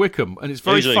Martin Wickham, and it's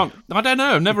very fun. I don't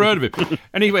know, I've never heard of him.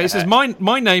 Anyway, it says,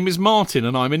 my name is Martin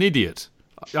and I'm an idiot.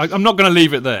 I'm not going to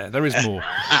leave it there. There is more.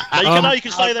 You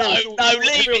can say that. No,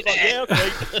 leave it there.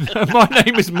 Okay. My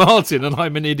name is Martin and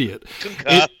I'm an idiot.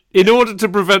 In order to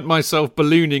prevent myself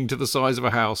ballooning to the size of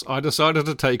a house, I decided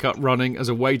to take up running as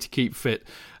a way to keep fit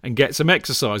and get some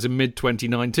exercise in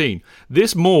mid-2019.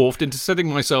 This morphed into setting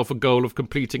myself a goal of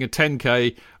completing a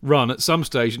 10k run at some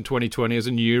stage in 2020 as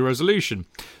a New Year resolution.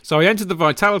 So I entered the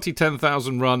Vitality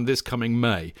 10,000 run this coming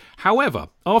May. However,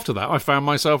 after that I found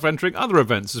myself entering other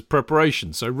events as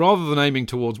preparation. So rather than aiming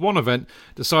towards one event,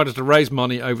 decided to raise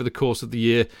money over the course of the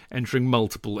year, entering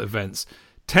multiple events.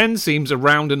 10 seems a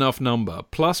round enough number,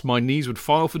 plus my knees would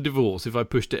file for divorce if I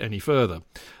pushed it any further.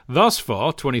 Thus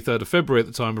far, 23rd of February at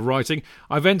the time of writing,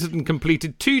 I've entered and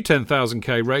completed two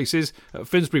 10,000k races at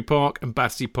Finsbury Park and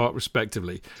Battersea Park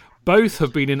respectively. Both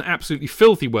have been in absolutely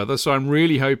filthy weather, so I'm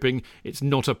really hoping it's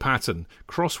not a pattern.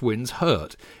 Crosswinds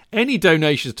hurt. Any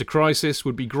donations to Crisis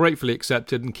would be gratefully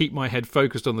accepted and keep my head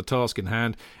focused on the task in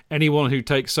hand. Anyone who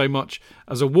takes so much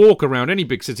as a walk around any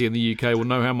big city in the UK will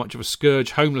know how much of a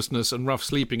scourge homelessness and rough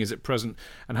sleeping is at present,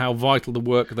 and how vital the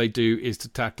work they do is to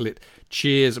tackle it.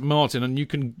 Cheers, Martin. And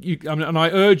and I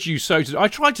urge you so to. I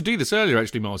tried to do this earlier,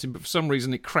 actually, Martin, but for some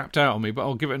reason it crapped out on me. But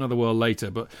I'll give it another whirl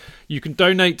later. But you can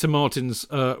donate to Martin's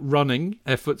running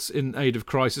efforts in aid of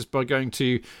Crisis by going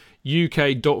to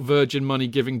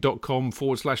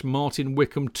uk.virginmoneygiving.com/Martin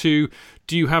Wickham 2.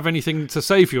 Do you have anything to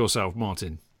say for yourself,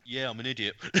 Martin? Yeah, I'm an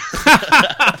idiot.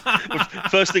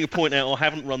 First thing to point out, I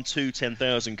haven't run 2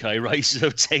 10,000k races or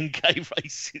 10k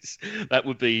races. That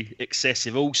would be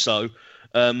excessive. Also,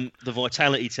 the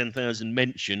Vitality 10,000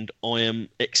 mentioned, I am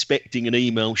expecting an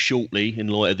email shortly in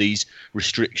light of these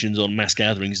restrictions on mass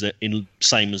gatherings that,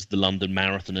 same as the London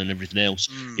Marathon and everything else,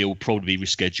 it will probably be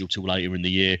rescheduled till later in the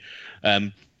year.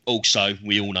 Also,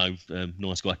 we all know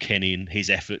nice guy Kenny and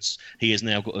his efforts. He has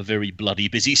now got a very bloody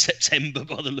busy September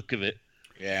by the look of it.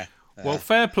 Yeah. Well,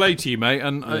 fair play to you, mate.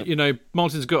 And,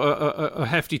 Martin's got a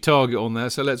hefty target on there,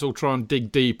 so let's all try and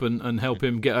dig deep and help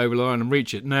him get over the line and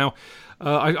reach it. Now,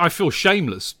 I feel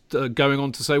shameless going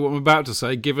on to say what I'm about to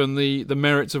say, given the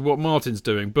merits of what Martin's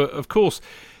doing. But, of course,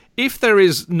 if there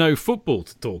is no football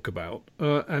to talk about,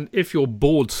 and if you're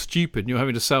bored stupid and you're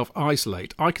having to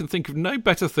self-isolate, I can think of no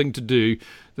better thing to do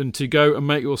than to go and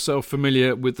make yourself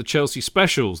familiar with the Chelsea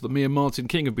specials that me and Martin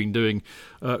King have been doing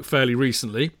fairly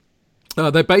recently.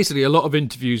 They're basically a lot of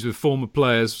interviews with former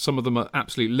players. Some of them are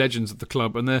absolute legends of the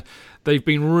club, and they've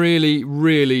been really,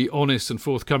 really honest and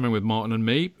forthcoming with Martin and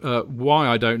me. Why,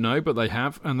 I don't know, but they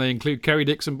have. And they include Kerry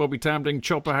Dixon, Bobby Tambling,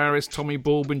 Chopper Harris, Tommy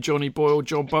Baldwin, Johnny Boyle,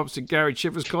 John Bumstead, Gary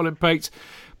Chivers, Colin Pates,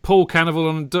 Paul Cannavale,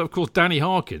 and of course Danny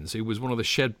Harkins, who was one of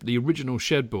the original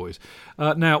Shed Boys.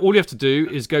 Now, all you have to do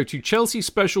is go to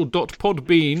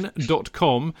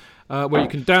chelseaspecial.podbean.com, where you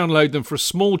can download them for a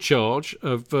small charge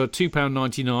of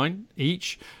 £2.99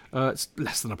 each. It's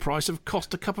less than the price of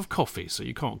cost a cup of coffee, so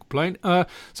you can't complain.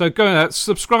 So go ahead,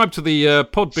 subscribe to the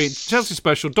Podbean,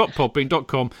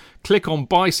 chelseaspecial.podbean.com, click on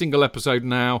buy single episode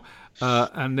now,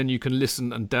 and then you can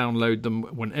listen and download them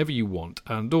whenever you want.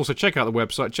 And also check out the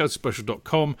website,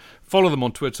 chelseaspecial.com. Follow them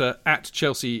on Twitter at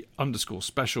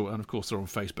Chelsea_special, and of course they're on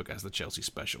Facebook as the Chelsea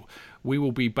Special. We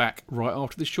will be back right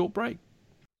after this short break.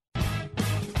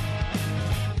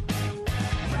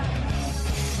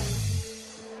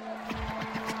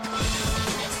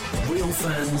 Real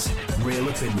fans, real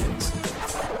opinions.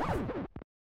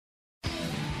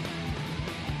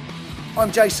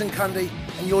 I'm Jason Cundy,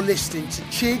 and you're listening to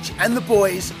Chidge and the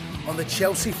boys on the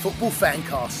Chelsea Football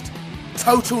Fancast.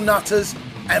 Total nutters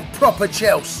and proper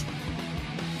Chelsea.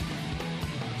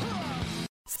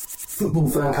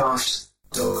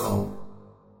 Footballfancast.com.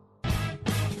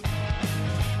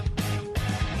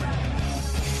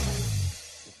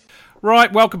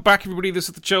 Right, welcome back, everybody. This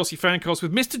is the Chelsea Fancast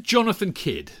with Mr. Jonathan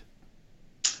Kidd.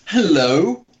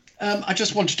 Hello. I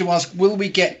just wanted to ask, will we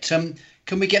get?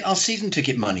 Can we get our season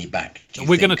ticket money back?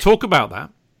 We're going to talk about that.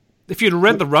 If you'd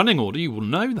read the running order, you will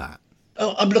know that.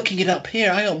 Oh, I'm looking it up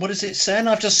here. Hang on, what does it say? And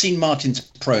I've just seen Martin's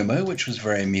promo, which was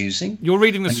very amusing. You're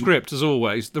reading the script, as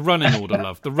always. The running order,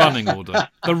 love. The running order.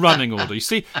 The running order. You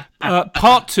see,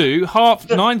 part 2,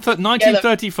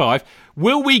 1935.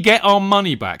 Will we get our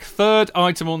money back? Third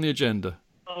item on the agenda.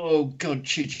 Oh, God,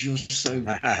 Chidge, you're so...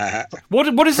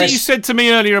 What is it you said to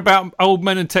me earlier about old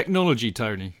men and technology,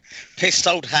 Tony? Pissed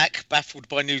old hack, baffled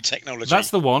by new technology. That's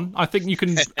the one. I think you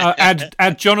can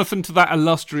add Jonathan to that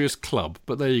illustrious club.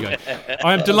 But there you go.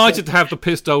 I am delighted to have the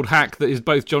pissed old hack that is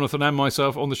both Jonathan and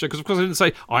myself on the show. Because, of course, I didn't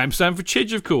say I am Sam for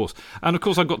Chidge, of course. And, of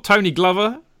course, I've got Tony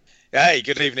Glover. Hey,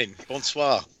 good evening.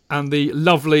 Bonsoir. And the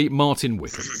lovely Martin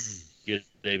Wickham. Good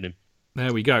evening.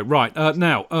 There we go. Right.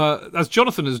 Now, as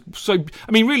Jonathan is so...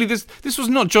 I mean, really, this was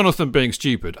not Jonathan being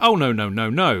stupid. Oh,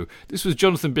 no. This was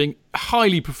Jonathan being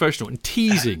highly professional and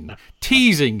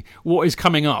teasing what is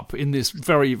coming up in this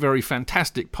very, very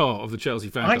fantastic part of the Chelsea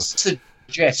Fancast. I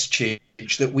suggest,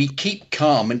 Chidge, that we keep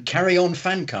calm and carry on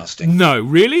fancasting. No,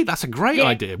 really? That's a great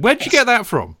idea. Where did you get that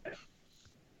from?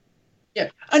 Yeah,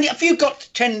 and have you got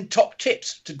 10 top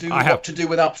tips to do what to do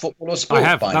without football or sport? I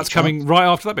have. That's coming right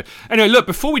after that bit. Anyway, look,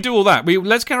 before we do all that,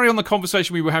 let's carry on the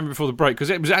conversation we were having before the break, because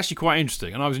it was actually quite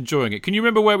interesting and I was enjoying it. Can you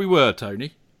remember where we were,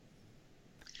 Tony?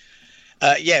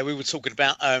 Yeah, we were talking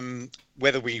about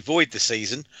whether we void the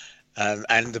season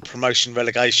and the promotion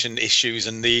relegation issues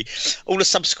and all the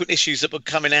subsequent issues that were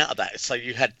coming out of that. So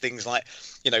you had things like,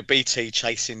 BT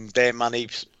chasing their money,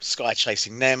 Sky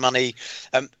chasing their money.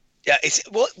 Yeah, it's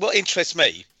what interests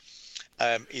me,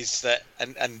 is that,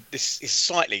 and this is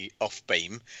slightly off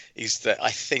beam, is that I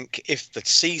think if the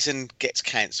season gets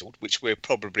cancelled, which we're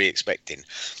probably expecting,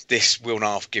 this will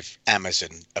now give Amazon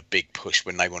a big push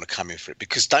when they want to come in for it.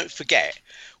 Because don't forget,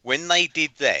 when they did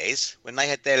theirs, when they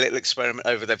had their little experiment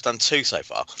over, they've done 2 so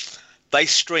far, they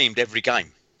streamed every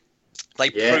game. They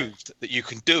proved that you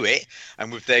can do it,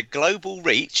 and with their global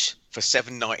reach for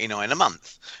 $7.99 a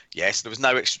month. Yes, there was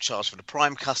no extra charge for the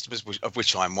Prime customers, of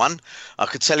which I'm one. I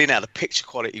could tell you now the picture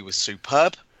quality was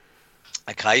superb.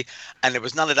 Okay, and there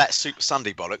was none of that Super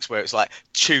Sunday bollocks where it's like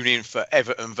tune in for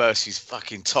Everton versus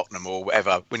fucking Tottenham or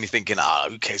whatever when you're thinking,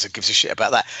 who cares, who gives a shit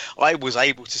about that. I was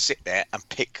able to sit there and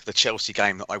pick the Chelsea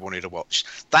game that I wanted to watch.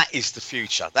 That is the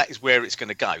future. That is where it's going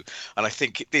to go. And I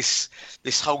think this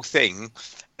whole thing,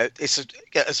 it's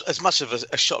as much of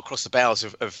a shot across the bows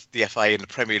of the FA and the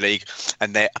Premier League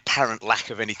and their apparent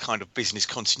lack of any kind of business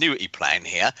continuity plan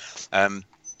here.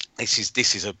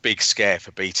 This is a big scare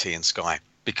for BT and Sky.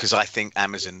 Because I think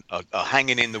Amazon are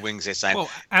hanging in the wings. They're saying,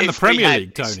 and the Premier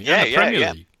League, Tony.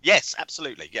 Yeah. Yes,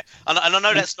 absolutely. Yeah, and I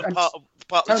know that's not part of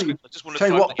the script. I just want to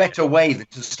tell you what better way than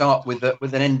to start with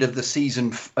an end of the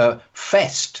season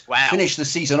fest. Wow. Finish the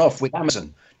season off with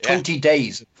Amazon. 20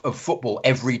 days of football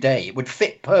every day. It would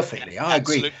fit perfectly. I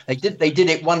agree. They did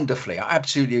it wonderfully. I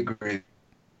absolutely agree.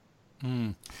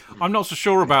 I'm not so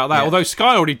sure about that. Although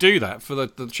Sky already do that for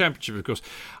the Championship, of course.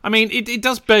 I mean, it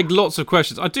does beg lots of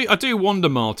questions. I do wonder,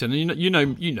 Martin. And you know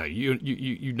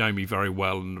me very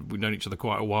well, and we've known each other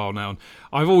quite a while now. And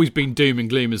I've always been doom and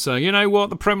gloom and saying, you know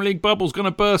what, the Premier League bubble's going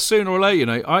to burst sooner or later. You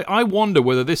know, I wonder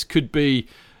whether this could be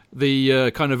the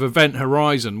kind of event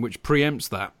horizon which preempts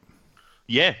that.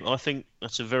 Yeah, I think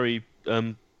that's a very,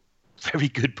 very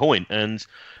good point. And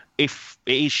if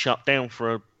it is shut down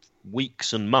for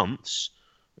weeks and months,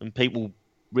 and people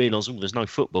realise, there's no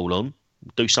football on,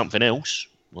 do something else,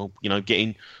 or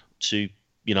getting to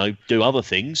do other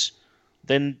things,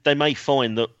 then they may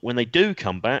find that when they do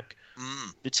come back,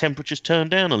 the temperatures turn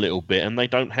down a little bit, and they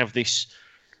don't have this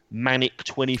manic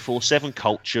 24/7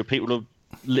 culture. People are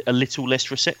a little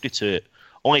less receptive to it.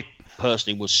 I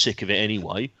personally was sick of it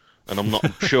anyway. And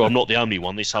I'm sure I'm not the only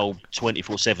one. This whole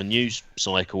 24/7 news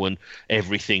cycle and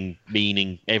everything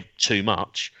meaning too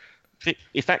much.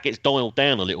 If that gets dialed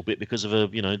down a little bit because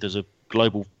of there's a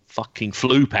global fucking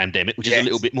flu pandemic, which is a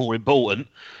little bit more important,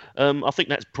 I think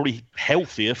that's probably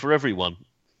healthier for everyone.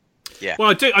 Yeah. Well,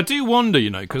 I do wonder,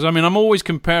 because I'm always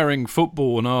comparing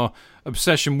football and our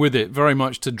obsession with it very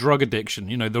much to drug addiction.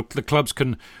 The clubs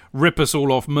can rip us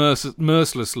all off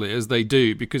mercilessly as they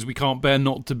do because we can't bear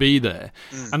not to be there.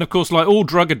 And of course, like all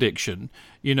drug addiction,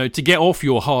 to get off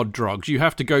your hard drugs, you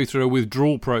have to go through a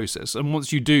withdrawal process. And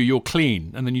once you do, you're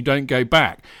clean and then you don't go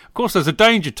back. Of course, there's a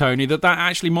danger, Tony, that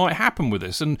actually might happen with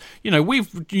this. And,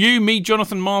 me,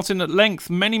 Jonathan Martin, at length,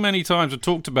 many, many times have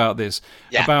talked about this,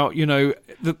 about,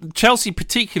 the Chelsea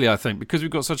particularly, I think, because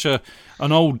we've got such an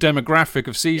old demographic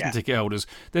of season ticket holders,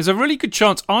 there's a really good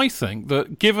chance, I think,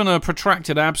 that given a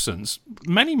protracted absence,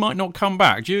 many might not come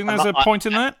back. Do you think there's a point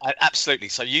in that? Absolutely.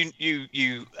 So you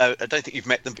I don't think you've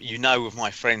met them, but you know of my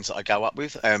friends that I go up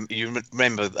with. You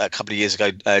remember a couple of years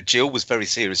ago, Jill was very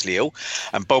seriously ill,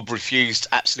 and Bob refused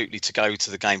absolutely to go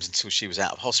to the games until she was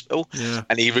out of hospital. Yeah.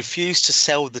 And he refused to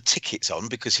sell the tickets on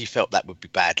because he felt that would be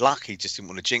bad luck. He just didn't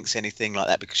want to jinx anything like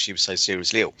that because she was so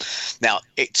seriously ill. Now,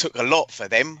 it took a lot for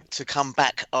them to come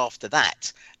back after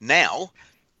that. Now,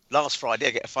 last Friday,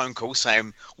 I get a phone call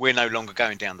saying we're no longer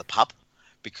going down the pub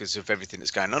because of everything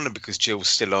that's going on and because Jill's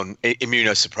still on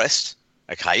immunosuppressed.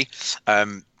 Okay.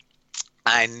 And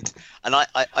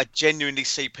I genuinely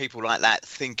see people like that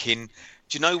thinking,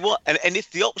 do you know what? And if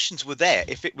the options were there,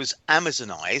 if it was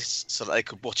Amazonized so that they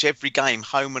could watch every game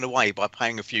home and away by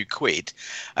paying a few quid,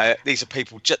 these are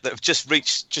people that have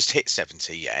just hit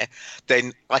 70,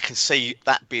 then I can see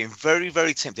that being very,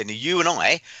 very tempting. And you and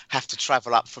I have to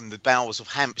travel up from the bowels of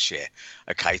Hampshire,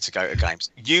 okay, to go to games.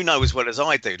 You know as well as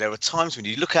I do, there are times when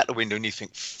you look out the window and you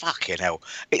think, fucking hell,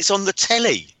 it's on the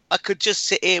telly. I could just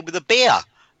sit here with a beer,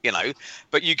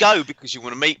 but you go because you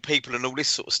want to meet people and all this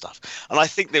sort of stuff. And I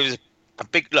think there is a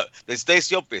big look. There's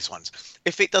the obvious ones.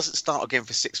 If it doesn't start again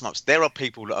for 6 months, there are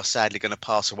people that are sadly going to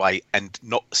pass away and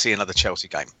not see another Chelsea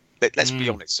game. Let's be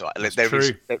honest, right? There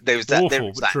is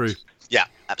that. True. Yeah,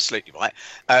 absolutely right.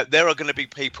 There are going to be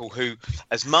people who,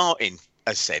 as Martin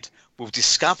has said, will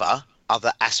discover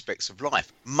other aspects of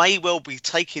life. May well be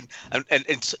taking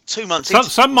and 2 months.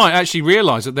 Some might actually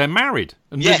realise that they're married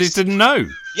and they just didn't know.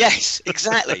 Yes,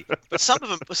 exactly. But some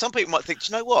people might think,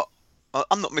 do you know what?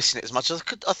 I'm not missing it as much as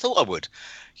I thought I would.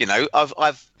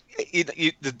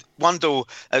 the one door,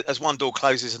 as one door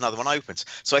closes, another one opens.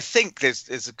 So I think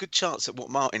there's a good chance that what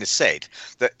Martin has said,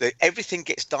 that everything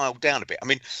gets dialed down a bit. I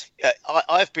mean,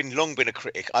 I've long been a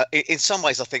critic. In some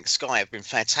ways, I think Sky have been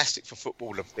fantastic for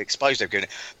football, the exposure they've given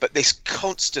it. But this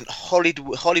constant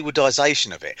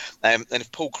Hollywoodization of it, and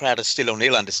if Paul Crowder's still on,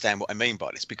 he'll understand what I mean by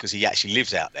this, because he actually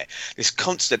lives out there. This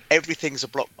constant, everything's a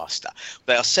blockbuster.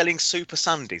 They are selling Super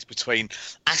Sundays between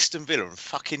Aston Villa and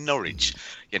fucking Norwich.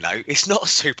 You know, it's not a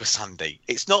Super Sunday.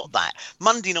 It's not that.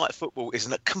 Monday Night Football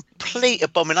is a complete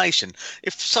abomination.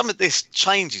 If some of this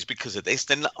changes because of this,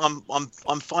 then I'm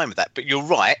fine with that. But you're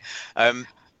right.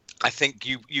 I think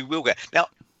you will get now.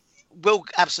 Will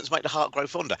absence make the heart grow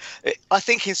fonder? I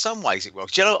think in some ways it will.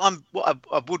 Do you know,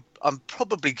 I'm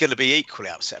probably going to be equally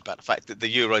upset about the fact that the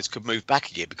Euros could move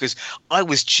back a year, because I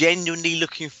was genuinely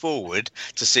looking forward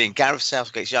to seeing Gareth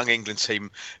Southgate's young England team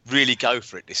really go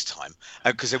for it this time,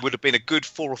 because there would have been a good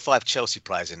 4 or 5 Chelsea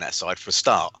players in that side for a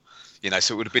start. You know,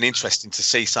 so it would have been interesting to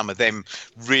see some of them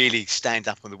really stand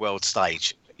up on the world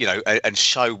stage, you know, and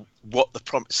show what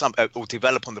or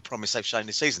develop on the promise they've shown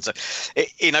this season. So,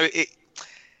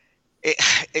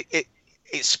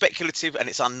 it's speculative and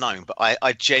it's unknown, but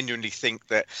I genuinely think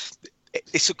that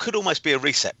it could almost be a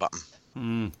reset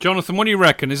button. Jonathan, what do you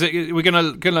reckon? Is it we're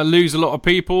going to lose a lot of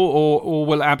people, or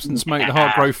will absence make the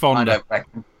heart grow fonder?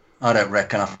 I don't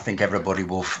reckon. I think everybody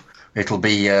will. It'll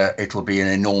be an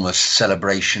enormous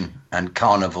celebration and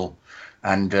carnival,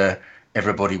 and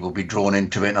everybody will be drawn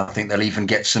into it. And I think they'll even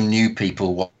get some new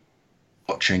people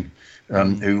watching.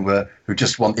 Who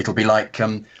just want, it'll be like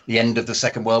the end of the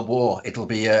Second World War. It'll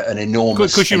be an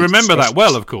enormous... Because you remember that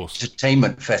well, of course.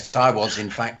 Entertainment fest. I was, in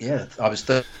fact, I was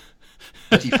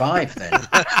 35 then.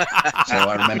 So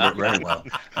I remember it very well.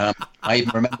 I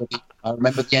even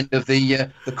remember the end of the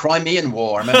Crimean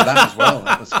War. I remember that as well.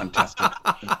 That was fantastic.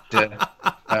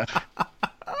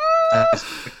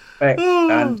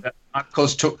 And I, of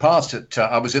course, took part at.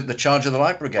 I was at the charge of the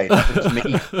Light Brigade. That was me.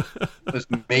 It was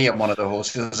me on one of the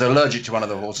horses. I was allergic to one of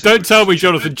the horses. Don't tell me,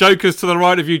 Jonathan. Jokers to the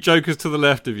right of you, jokers to the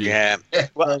left of you. Yeah.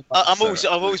 Well, I've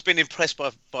always been impressed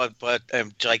by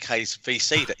JK's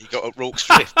VC that he got at Rorke's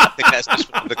Drift. I think that's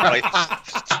just one of the great.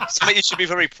 Something you should be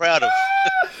very proud of.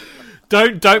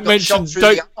 Don't mention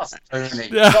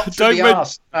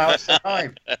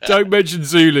don't mention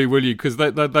Zulu, will you? Because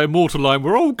their mortal line,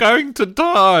 "We're all going to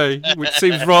die," which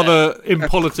seems rather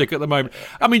impolitic at the moment.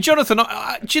 I mean, Jonathan,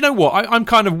 do you know what? I'm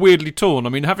kind of weirdly torn. I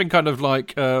mean, having kind of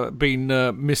like been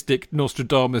mystic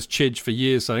Nostradamus Chidge for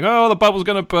years, saying, "Oh, the bubble's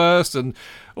going to burst," and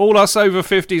all us over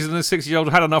 50s and the 60-year-olds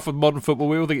had enough of modern football.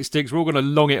 We all think it stinks. We're all going to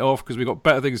long it off because we've got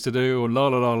better things to do. Or la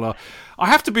la la la. I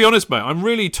have to be honest, mate. I'm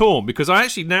really torn because I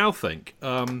actually now think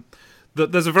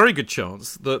that there's a very good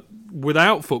chance that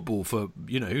without football for,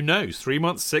 who knows, 3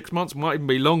 months, 6 months, might even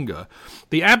be longer,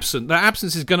 that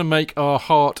absence is going to make our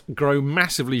heart grow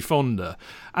massively fonder.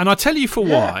 And I tell you for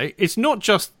why. It's not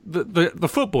just the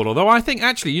football, although I think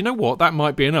actually, you know what, that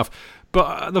might be enough.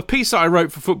 But the piece that I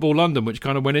wrote for Football London, which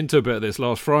kind of went into a bit of this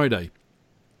last Friday,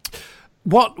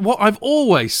 what I've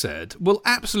always said will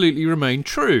absolutely remain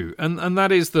true, and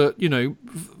that is that,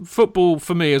 football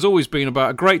for me has always been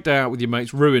about a great day out with your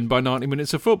mates ruined by 90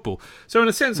 minutes of football. So in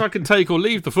a sense I can take or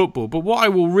leave the football, but what I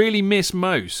will really miss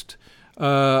most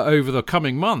over the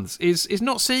coming months is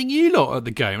not seeing you lot at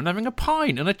the game and having a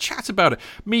pint and a chat about it.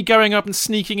 Me going up and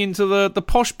sneaking into the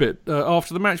posh bit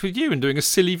after the match with you and doing a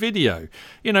silly video.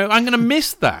 I'm going to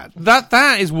miss that.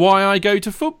 That is why I go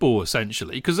to football,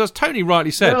 essentially, because as Tony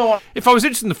rightly said, if I was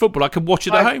interested in the football, I could watch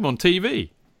it at home on TV.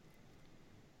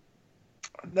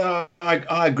 No,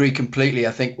 I agree completely.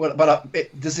 I think,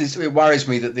 it worries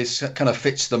me that this kind of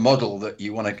fits the model that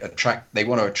you want to attract. They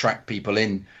want to attract people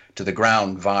in to the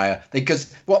ground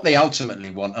because what they ultimately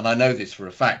want, and I know this for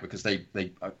a fact because they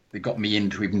got me in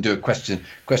to even do a question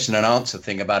and answer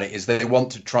thing about it, is they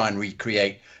want to try and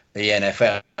recreate the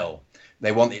NFL.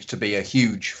 They want it to be a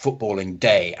huge footballing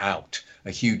day out,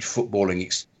 a huge footballing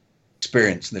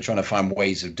experience, and they're trying to find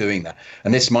ways of doing that.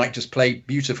 And this might just play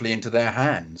beautifully into their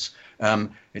hands.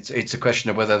 It's a question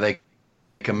of whether they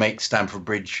can make Stamford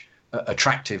Bridge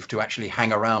attractive to actually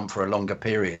hang around for a longer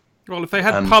period. Well, if they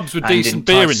had pubs with decent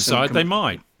beer inside, they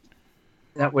might.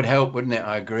 That would help, wouldn't it?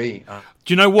 I agree.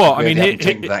 Do you know what? I mean,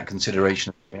 take that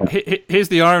consideration. Here's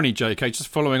the irony, JK, just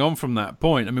following on from that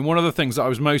point. I mean, one of the things that I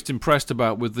was most impressed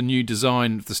about with the new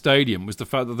design of the stadium was the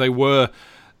fact that there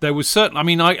was certain. I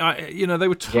mean, they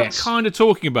were kind of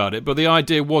talking about it, but the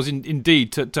idea was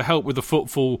indeed to help with the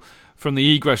footfall from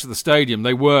the egress of the stadium.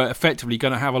 They were effectively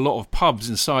going to have a lot of pubs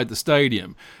inside the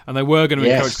stadium, and they were going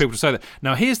to encourage people to say that.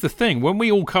 Now, here's the thing. When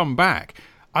we all come back,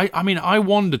 I mean, I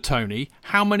wonder, Tony,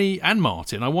 how many, and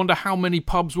Martin, I wonder how many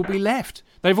pubs will be left.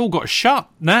 They've all got shut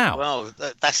now. Well,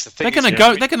 that's the thing. They're going to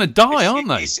go. They're going to die, aren't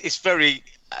they? It's very.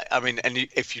 I mean, and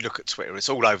if you look at Twitter, it's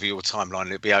all over your timeline.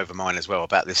 It'll be over mine as well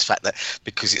about this fact that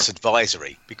because it's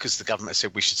advisory, because the government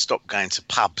said we should stop going to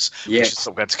pubs, we should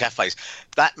stop going to cafes.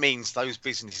 That means those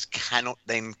businesses cannot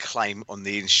then claim on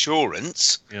the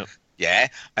insurance. Yep. Yeah,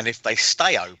 and if they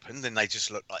stay open, then they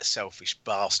just look like selfish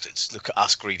bastards. Look at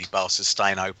us greedy bastards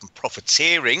staying open,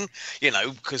 profiteering,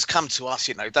 because come to us,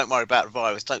 don't worry about the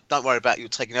virus, don't worry about you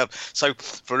taking over. So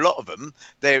for a lot of them,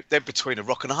 they're between a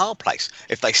rock and a hard place.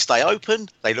 If they stay open,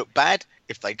 they look bad.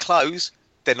 If they close,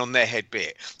 then on their head be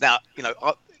it. Now,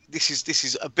 this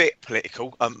is a bit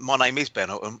political. My name is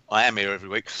Ben. I am here every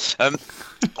week.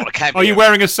 Are you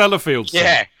wearing a Sellafield?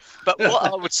 Yeah. But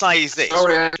what I would say is this.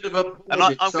 Sorry, I should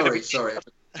have sorry.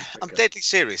 I'm deadly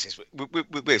serious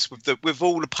with this, with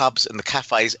all the pubs and the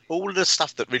cafes, all of the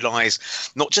stuff that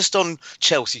relies not just on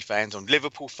Chelsea fans, on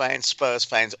Liverpool fans, Spurs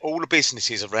fans, all the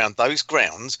businesses around those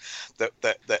grounds that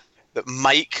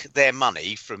make their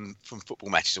money from football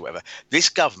matches or whatever. This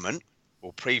government,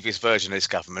 or previous version of this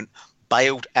government,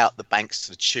 bailed out the banks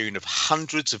to the tune of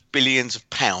hundreds of billions of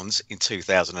pounds in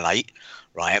 2008,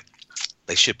 right?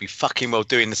 They should be fucking well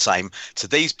doing the same to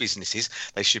these businesses.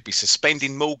 They should be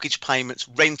suspending mortgage payments,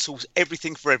 rentals,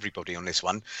 everything for everybody on this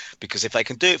one. Because if they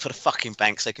can do it for the fucking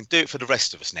banks, they can do it for the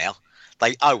rest of us now.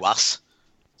 They owe us.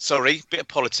 Sorry, bit of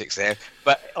politics there.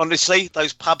 But honestly,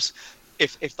 those pubs,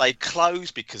 if they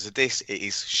close because of this, it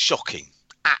is shocking.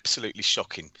 Absolutely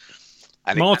shocking.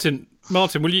 And Martin,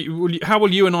 how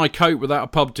will you and I cope without a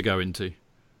pub to go into?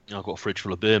 I've got a fridge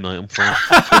full of beer, mate. I'm fine.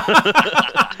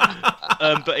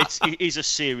 But it is a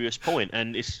serious point,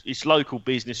 and it's local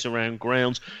business around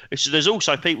grounds. There's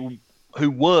also people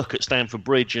who work at Stamford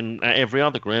Bridge and at every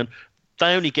other ground.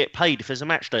 They only get paid if there's a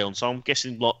match day on. So I'm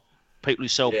guessing like people who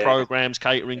sell programmes,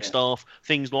 catering staff,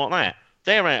 things like that.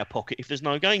 They're out of pocket if there's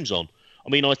no games on. I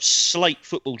mean, I slate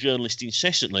football journalists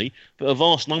incessantly, but a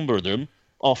vast number of them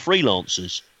are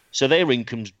freelancers, so their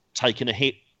income's taken a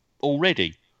hit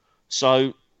already.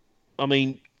 So, I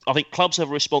mean, I think clubs have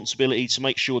a responsibility to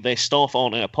make sure their staff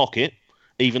aren't out of pocket,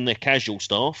 even their casual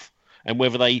staff, and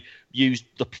whether they use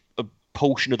a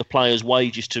portion of the players'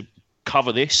 wages to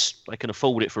cover this, they can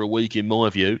afford it for a week, in my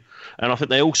view. And I think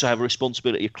they also have a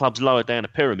responsibility of clubs lower down the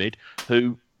pyramid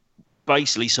who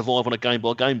basically survive on a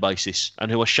game-by-game basis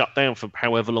and who are shut down for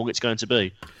however long it's going to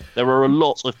be. There are a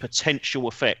lot of potential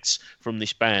effects from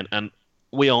this ban, and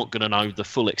we aren't going to know the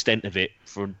full extent of it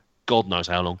for God knows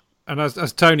how long. And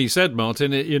as Tony said,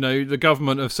 Martin, the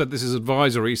government have said this is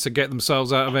advisory to get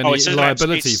themselves out of any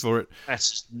liability for it.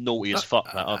 That's naughty as fuck.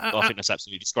 I think that's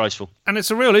absolutely disgraceful. And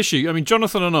it's a real issue. I mean,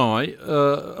 Jonathan and I,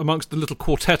 amongst the little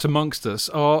quartet amongst us,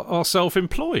 are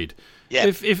self-employed. Yeah.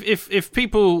 If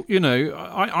people,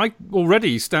 I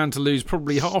already stand to lose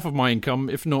probably half of my income,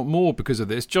 if not more, because of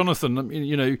this.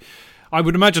 Jonathan, I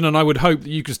would imagine and I would hope that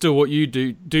you can still do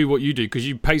what you do, because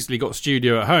you've basically got a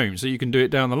studio at home, so you can do it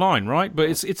down the line, right? But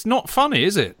it's not funny,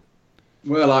 is it?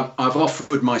 Well, I've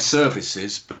offered my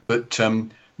services, but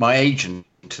my agent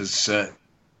has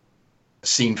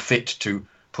seen fit to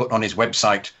put on his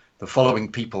website the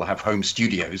following people have home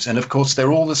studios, and of course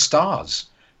they're all the stars,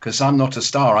 because I'm not a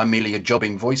star, I'm merely a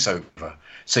jobbing voiceover.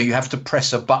 So you have to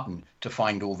press a button to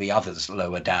find all the others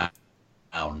lower down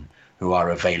who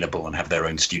are available and have their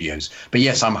own studios. But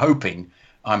yes, I'm hoping.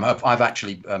 I've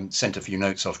actually sent a few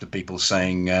notes off to people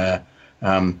saying,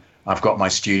 I've got my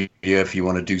studio. If you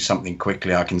want to do something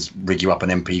quickly, I can rig you up an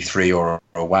MP3 or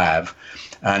a WAV.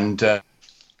 And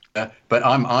but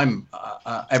I'm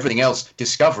everything else.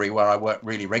 Discovery, where I work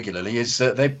really regularly, is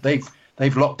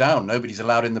they've locked down. Nobody's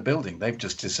allowed in the building. They've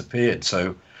just disappeared.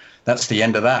 So that's the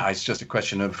end of that. It's just a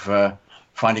question of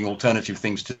finding alternative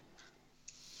things to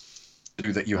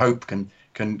do that you hope can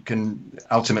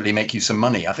ultimately make you some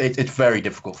money. It's very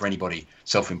difficult for anybody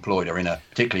self-employed or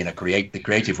particularly in the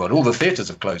creative world. All the theatres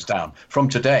have closed down from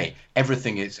today.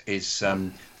 Everything is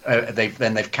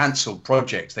they've cancelled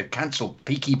projects. They've cancelled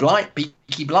Peaky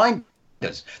Blinders.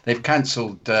 They've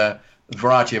cancelled a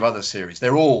variety of other series.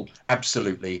 They're all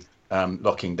absolutely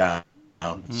locking down.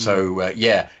 So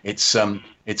it's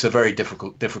a very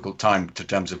difficult time in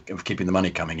terms of keeping the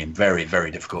money coming in. Very, very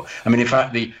difficult. I mean, in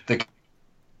fact, the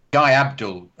Guy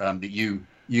Abdul that you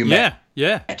met,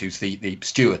 who's the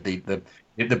steward,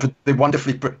 the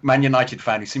wonderfully Man United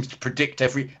fan who seems to predict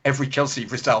every Chelsea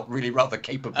result really rather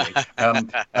capably.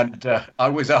 And I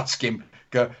always ask him,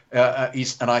 and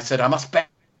I said, I must bet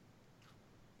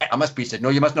I must be. He said, no,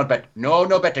 you must not bet.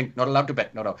 No betting. Not allowed to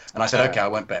bet. No. And I said, okay, I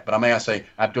won't bet. But may I say,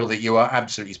 Abdul, that you are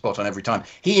absolutely spot on every time.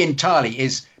 He entirely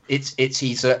is.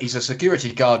 He's a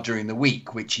security guard during the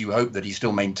week, which you hope that he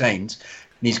still maintains.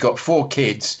 And he's got 4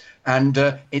 kids, and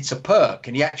it's a perk.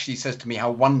 And he actually says to me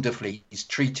how wonderfully he's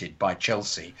treated by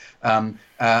Chelsea,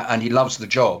 and he loves the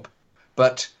job.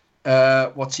 But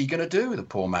what's he going to do, the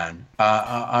poor man?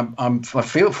 I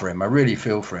feel for him. I really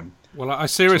feel for him. Well, I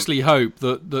seriously hope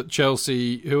that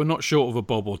Chelsea, who are not short of a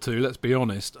bob or two, let's be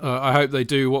honest, I hope they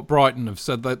do what Brighton have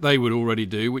said that they would already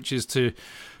do, which is to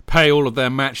pay all of their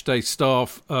matchday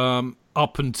staff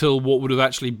up until what would have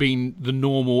actually been the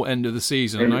normal end of the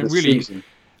season. And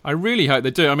I really hope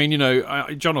they do. I mean,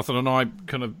 Jonathan and I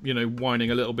kind of, whining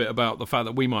a little bit about the fact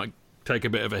that we might take a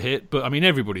bit of a hit, but I mean,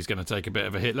 everybody's going to take a bit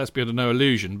of a hit. Let's be under no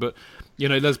illusion. But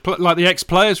there's like the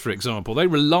ex-players, for example, they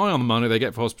rely on the money they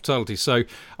get for hospitality. So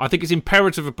I think it's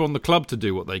imperative upon the club to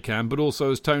do what they can. But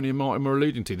also, as Tony and Martin were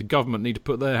alluding to, the government need to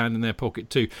put their hand in their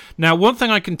pocket too. Now, one thing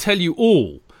I can tell you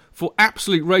all, for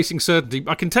absolute racing certainty,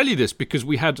 I can tell you this because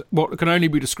we had what can only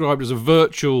be described as a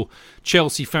virtual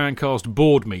Chelsea Fancast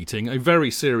board meeting, a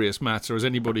very serious matter, as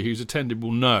anybody who's attended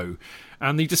will know.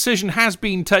 And the decision has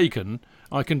been taken.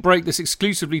 I can break this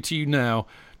exclusively to you now,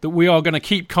 that we are going to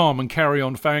keep calm and carry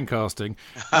on fancasting.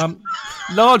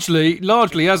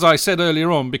 Largely, as I said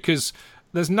earlier on, because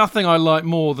there's nothing I like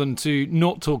more than to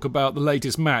not talk about the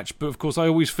latest match. But of course, I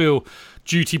always feel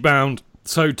duty-bound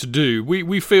so to do.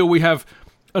 We feel we have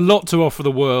a lot to offer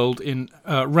the world in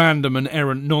random and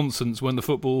errant nonsense when the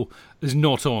football is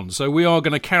not on. So we are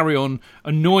going to carry on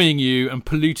annoying you and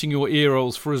polluting your ear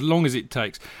holes for as long as it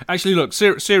takes. Actually, look,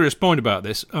 serious point about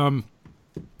this.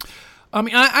 I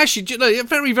mean, a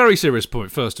very, very serious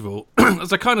point, first of all.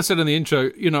 As I kind of said in the intro,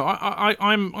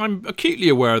 I'm acutely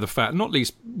aware of the fact, not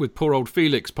least with poor old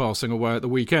Felix passing away at the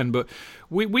weekend, but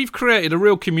we've created a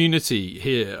real community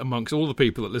here amongst all the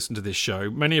people that listen to this show,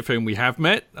 many of whom we have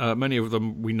met, many of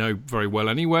them we know very well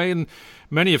anyway, and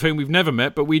many of whom we've never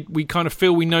met, but we kind of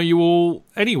feel we know you all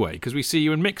anyway, because we see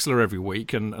you in Mixlr every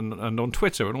week and on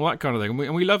Twitter and all that kind of thing,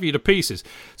 and we love you to pieces.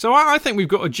 So I think we've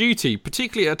got a duty,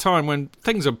 particularly at a time when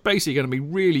things are basically going to be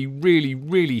really, really,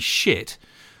 really shit,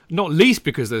 not least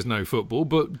because there's no football,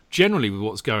 but generally with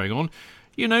what's going on.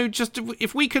 Just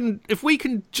if we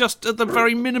can just at the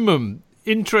very minimum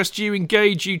interest you,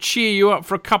 engage you, cheer you up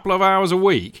for a couple of hours a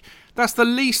week, that's the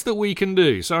least that we can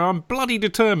do. So I'm bloody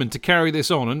determined to carry this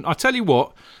on. And I tell you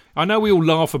what, I know we all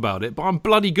laugh about it, but I'm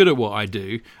bloody good at what I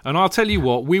do. And I'll tell you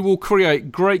what, we will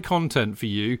create great content for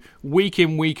you week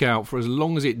in, week out for as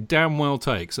long as it damn well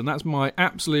takes. And that's my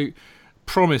absolute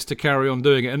promise to carry on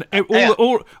doing it. And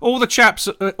all the chaps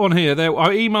on here,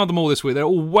 I emailed them all this week, they're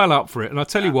all well up for it. And I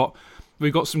tell you what,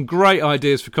 we've got some great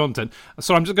ideas for content.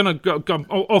 So I'm just going to go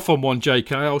off on one,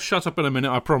 JK. I'll shut up in a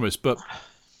minute, I promise. But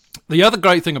the other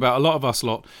great thing about a lot of us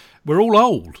lot, we're all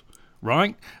old,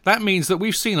 right? That means that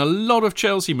we've seen a lot of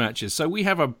Chelsea matches. So we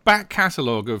have a back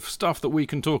catalogue of stuff that we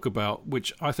can talk about,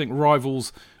 which I think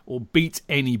rivals or beats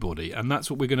anybody. And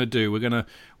that's what we're going to do.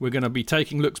 We're going to be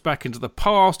taking looks back into the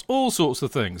past, all sorts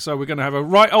of things. So we're going to have a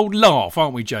right old laugh,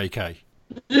 aren't we, JK?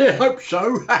 Yeah, hope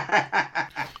so. I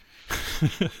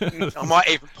might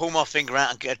even pull my finger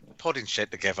out and get a podding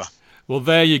shed together. Well,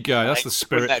 there you go. That's the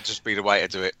spirit. Wouldn't that just be the way to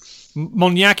do it?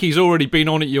 Moniaki's already been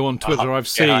on at you on Twitter. I've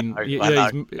seen.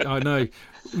 I know.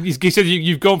 He said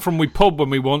you've gone from we pod when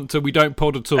we want to we don't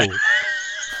pod at all.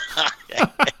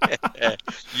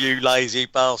 You lazy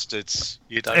bastards!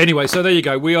 You don't. Anyway, so there you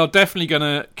go. We are definitely going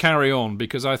to carry on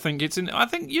because I think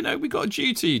we've got a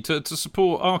duty to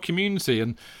support our community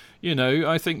and.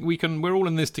 I think we're all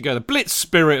in this together. Blitz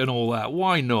spirit and all that.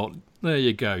 Why not? There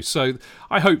you go. So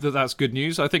I hope that that's good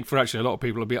news. I think for actually a lot of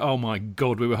people it'll be, oh my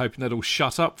God, we were hoping they'd all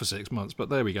shut up for 6 months, but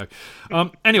there we go.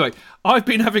 Anyway, I've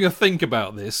been having a think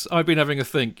about this. a bit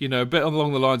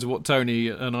along the lines of what Tony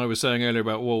and I were saying earlier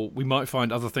about, well, we might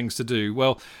find other things to do.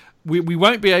 Well, we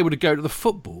won't be able to go to the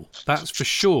football, that's for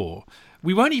sure.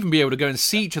 We won't even be able to go and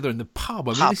see each other in the pub.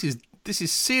 I mean, this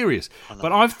is serious.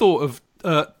 But I've thought of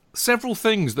several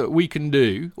things that we can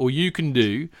do, or you can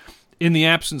do, in the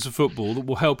absence of football that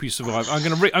will help you survive. I'm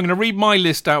going to read my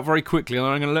list out very quickly, and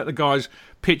I'm going to let the guys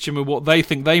pitch in with what they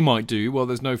think they might do while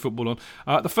there's no football on.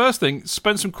 The first thing,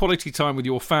 spend some quality time with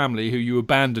your family who you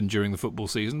abandoned during the football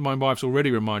season. My wife's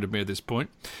already reminded me of this point.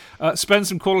 Spend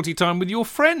some quality time with your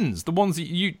friends, the ones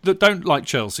that don't like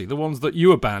Chelsea, the ones that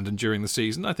you abandoned during the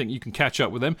season. I think you can catch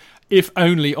up with them, if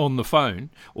only on the phone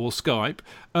or Skype.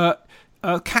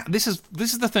 This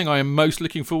is the thing I am most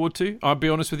looking forward to. I'll be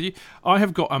honest with you. I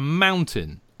have got a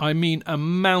mountain I mean a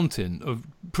mountain of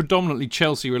predominantly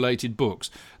Chelsea-related books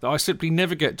that I simply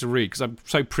never get to read because I'm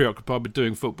so preoccupied with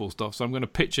doing football stuff. So I'm going to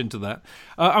pitch into that.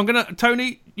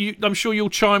 Tony, I'm sure you'll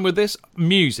chime with this.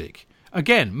 Music.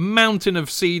 Again, mountain of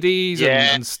CDs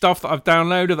and stuff that I've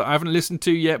downloaded that I haven't listened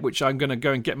to yet, which I'm going to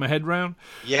go and get my head round.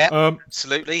 Yeah,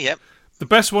 absolutely, yep. The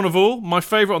best one of all, my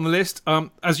favourite on the list,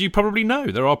 as you probably know,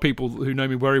 there are people who know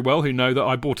me very well who know that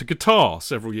I bought a guitar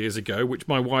several years ago, which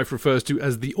my wife refers to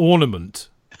as the ornament.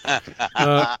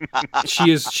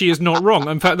 She is not wrong.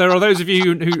 In fact, there are those of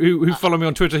you who follow me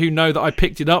on Twitter who know that I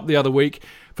picked it up the other week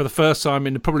for the first time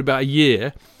in probably about a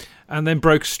year, and then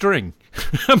broke a string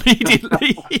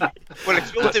immediately. Well,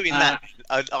 if you're doing that,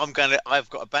 I've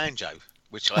got a banjo.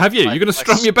 Which have you? You're going to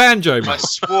strum your banjo,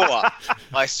 mate?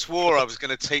 I swore I was going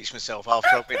to teach myself after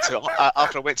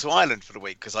I went to Ireland for the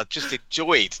week because I just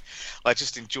enjoyed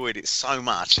it so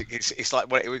much. It's like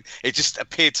it just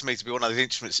appeared to me to be one of those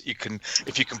instruments that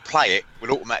if you can play it,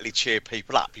 will automatically cheer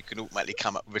people up. You can automatically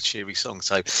come up with a cheery song.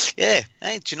 So yeah,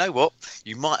 hey, do you know what?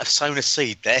 You might have sown a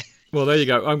seed there. Well, there you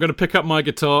go. I'm going to pick up my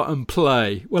guitar and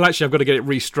play. Well, actually, I've got to get it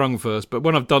restrung first. But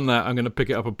when I've done that, I'm going to pick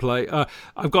it up and play.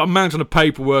 I've got a mountain of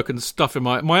paperwork and stuff in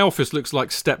my office. Looks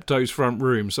like Steptoe's front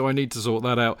room, so I need to sort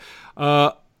that out.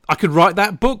 I could write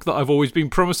that book that I've always been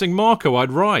promising Marco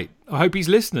I'd write. I hope he's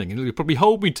listening, and he'll probably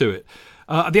hold me to it.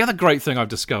 The other great thing I've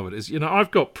discovered is,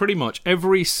 I've got pretty much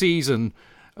every season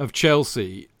of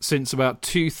Chelsea since about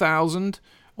 2000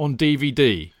 on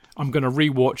DVD. I'm going to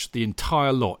rewatch the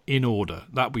entire lot in order.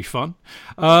 That'll be fun.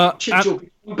 You'll be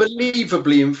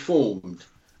unbelievably informed.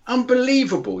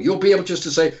 Unbelievable. You'll be able just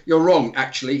to say, you're wrong,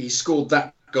 actually. He scored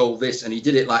that goal, this, and he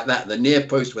did it like that, the near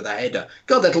post with a header.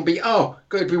 God, it'll be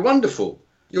wonderful.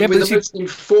 You'll be the most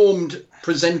informed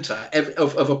presenter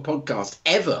of a podcast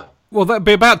ever. Well, that'd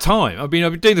be about time. I've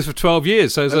been doing this for 12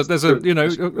 years, so there's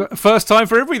a first time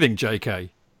for everything, JK.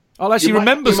 I'll actually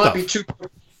remember stuff. You might be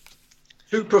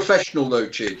too professional, though,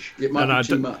 Chidge. It might be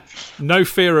too much. No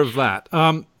fear of that.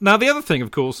 Now, the other thing,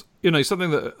 of course,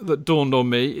 something that dawned on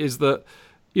me is that,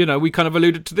 we kind of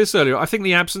alluded to this earlier. I think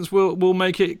the absence will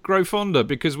make it grow fonder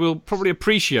because we'll probably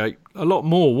appreciate a lot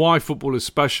more why football is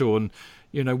special and,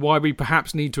 why we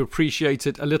perhaps need to appreciate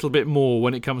it a little bit more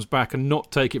when it comes back and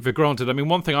not take it for granted. I mean,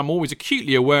 one thing I'm always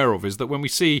acutely aware of is that when we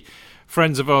see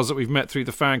friends of ours that we've met through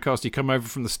the Fancast, you come over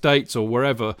from the States or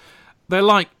wherever, they're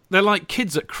like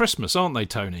kids at Christmas, aren't they,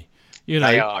 Tony?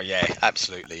 They are, yeah,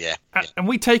 absolutely, yeah. And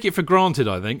we take it for granted,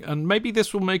 I think, and maybe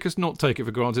this will make us not take it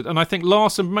for granted. And I think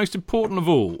last and most important of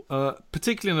all,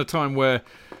 particularly in a time where,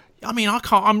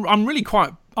 I'm really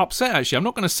quite upset, actually. I'm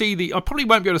not going to I probably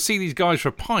won't be able to see these guys for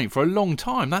a pint for a long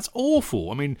time. That's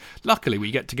awful. I mean, luckily we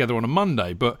get together on a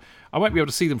Monday, but I won't be able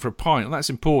to see them for a pint, and that's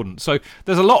important. So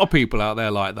there's a lot of people out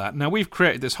there like that. Now, we've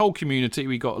created this whole community.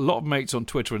 We've got a lot of mates on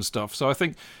Twitter and stuff. So I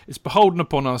think it's beholden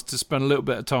upon us to spend a little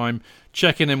bit of time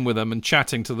checking in with them and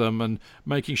chatting to them and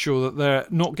making sure that they're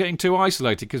not getting too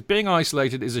isolated, because being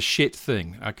isolated is a shit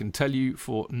thing. I can tell you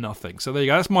for nothing. So there you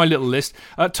go. That's my little list.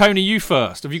 Tony, you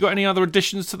first. Have you got any other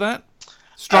additions to that?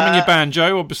 Strumming your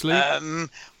banjo, obviously.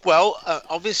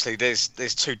 Obviously, there's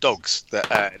two dogs that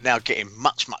are now getting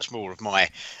much, much more of my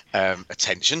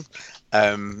attention.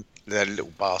 The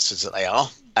little bastards that they are.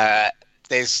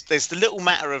 There's the little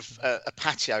matter of a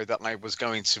patio that I was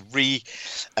going to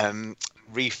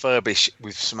refurbish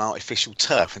with some artificial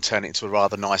turf and turn it into a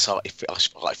rather nice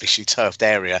artificially turfed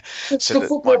area. So the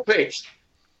football pitch.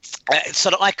 So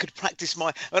that I could practice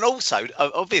and also,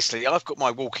 obviously, I've got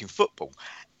my walking football.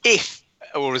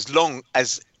 As long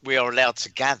as we are allowed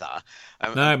to gather.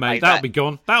 No, mate, that'll be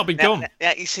gone. That'll be gone.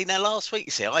 Yeah, you see, now last week,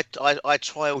 I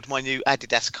trialled my new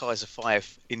Adidas Kaiser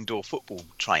 5 indoor football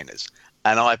trainers,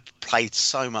 and I played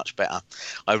so much better.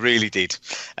 I really did,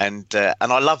 and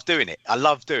I love doing it.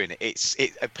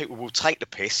 People will take the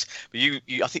piss, but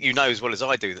I think you know as well as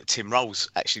I do that Tim Rolls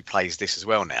actually plays this as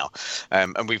well now,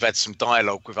 and we've had some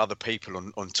dialogue with other people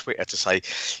on Twitter to say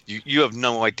you have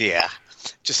no idea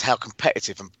just how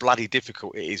competitive and bloody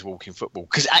difficult it is walking football,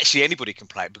 because actually anybody can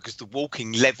play it because the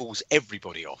walking levels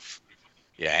everybody off.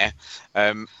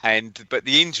 But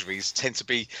the injuries tend to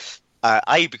be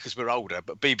A, because we're older,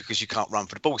 but B, because you can't run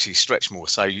for the ball, so you stretch more,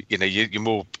 so you're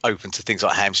more open to things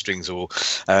like hamstrings or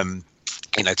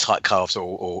tight calves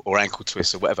or ankle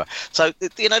twists or whatever. So,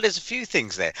 there's a few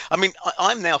things there. I mean,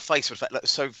 I'm now faced with that.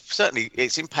 So certainly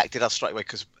it's impacted us straight away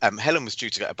because Helen was due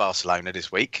to go to Barcelona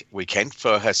this weekend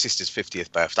for her sister's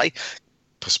 50th birthday.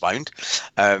 postponed.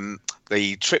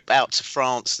 The trip out to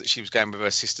France that she was going with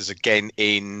her sisters again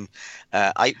in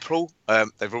April.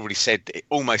 They've already said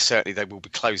almost certainly they will be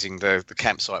closing the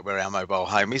campsite where our mobile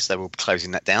home is. They will be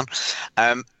closing that down.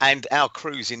 And our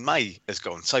cruise in May has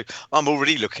gone. So I'm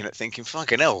already looking at thinking,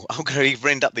 fucking hell, I'm going to either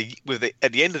end up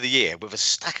at the end of the year with a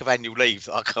stack of annual leave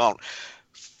that I can't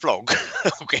flog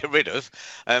or get rid of,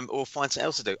 or find something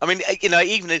else to do. I mean,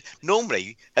 even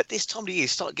normally at this time of the year,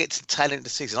 start getting to the tail end of the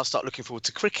season, I start looking forward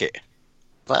to cricket.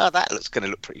 Well, that looks going to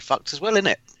look pretty fucked as well, isn't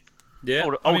it? Yeah.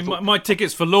 I mean, my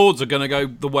tickets for Lords are going to go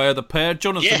the way of the pair.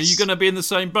 Jonathan, yes. Are you going to be in the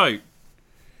same boat?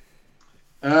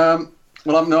 Well,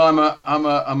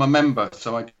 I'm a member,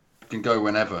 so I can go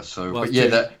whenever. So, well, but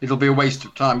yeah, it'll be a waste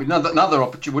of time. Another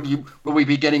opportunity. Will we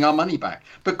be getting our money back?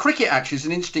 But cricket actually is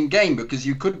an interesting game because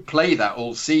you could play that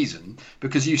all season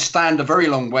because you stand a very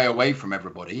long way away from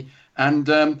everybody,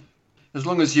 and as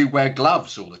long as you wear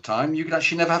gloves all the time, you could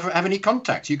actually never have any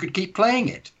contact. You could keep playing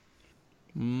it.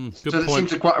 So that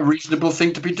seems quite a reasonable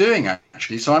thing to be doing,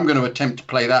 actually. So I'm going to attempt to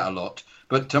play that a lot.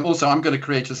 But also, I'm going to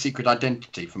create a secret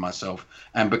identity for myself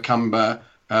and become a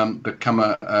not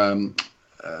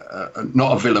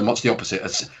a villain. What's the opposite?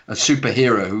 A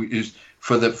superhero who is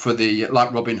for the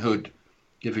like Robin Hood,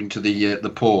 giving to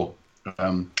the poor.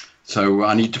 So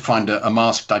I need to find a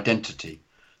masked identity.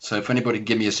 So if anybody can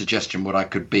give me a suggestion what I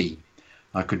could be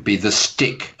the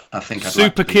Stick. I think I'd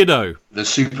Super Kiddo. The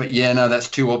super. Yeah, no, that's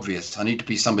too obvious. I need to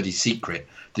be somebody secret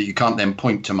that you can't then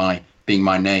point to being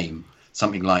my name.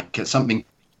 Something like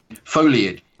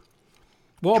foliage.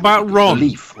 What about Ron? The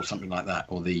leaf or something like that,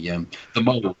 or the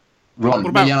mole. Ron. What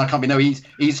about... Yeah, I can't be. No,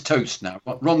 he's toast now.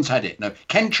 Ron's had it. No,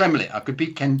 Ken Tremlett. I could be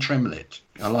Ken Tremlett.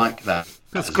 I like that.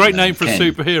 That's a great name for Ken.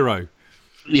 a superhero.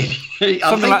 Yeah,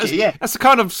 yeah. That's the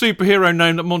kind of superhero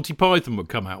name that Monty Python would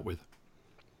come out with.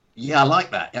 Yeah, I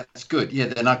like that. Yeah, that's good. Yeah,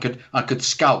 then I could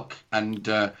skulk and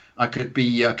I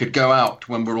could go out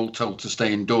when we're all told to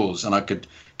stay indoors, and I could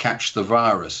catch the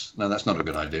virus. No, that's not a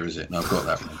good idea, is it? No, I've got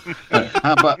that one.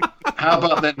 How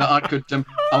about then I could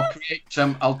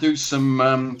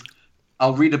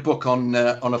I'll read a book on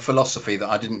a philosophy that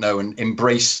I didn't know and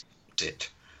embrace it.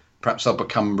 Perhaps I'll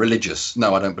become religious.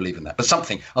 No, I don't believe in that. But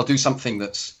I'll do something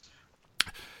that's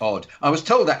odd. I was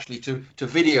told actually to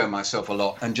video myself a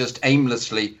lot and just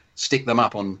aimlessly stick them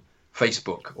up on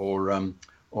Facebook or on.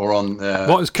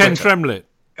 What is Ken Twitter. Tremlett?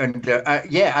 And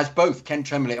as both Ken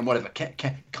Tremlett and whatever. I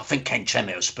think Ken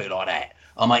Tremlett will speak like that.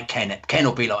 I might Ken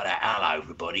will be like that. Hello,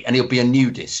 everybody, and he'll be a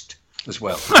nudist as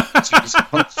well. So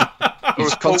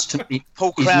he's constantly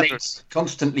Paul Crowder's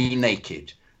constantly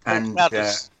naked. And who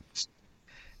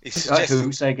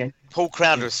say again? Paul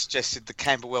Crowder has suggested the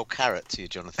Camberwell carrot to you,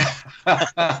 Jonathan.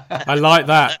 I like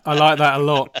that. I like that a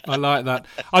lot. I like that.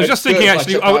 I was just thinking,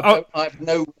 actually. I've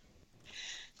no.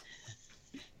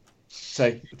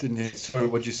 Didn't hear. Sorry,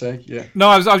 what'd you say? Yeah. No,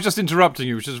 I was just interrupting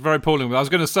you, which is very appalling. I was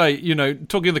going to say,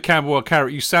 talking of the Camberwell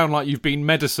carrot, you sound like you've been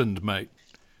medicined, mate.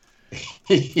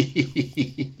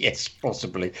 Yes,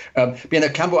 possibly.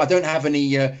 Camberwell. I don't have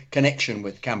any connection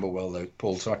with Camberwell though,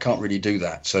 Paul, so I can't really do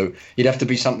that. So it'd have to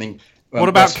be something. What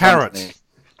about carrots?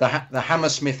 The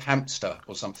Hammersmith hamster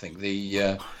or something.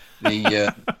 The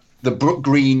Brook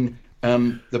Green.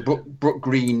 The Brook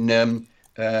Green.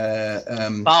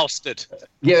 Bastard.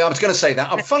 Yeah, I was going to say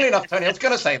that. Funnily enough, Tony, I was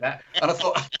going to say that, and I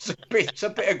thought it's a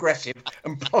bit aggressive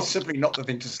and possibly not the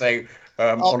thing to say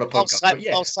on a podcast.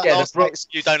 I'll say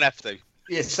you don't have to.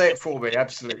 Yeah, say it for me.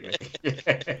 Absolutely.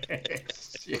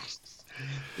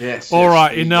 Yes. All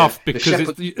right, enough.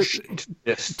 Because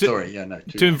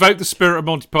to invoke the spirit of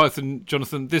Monty Python,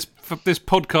 Jonathan, this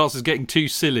podcast is getting too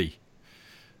silly.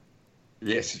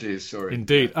 Yes, it is. Sorry.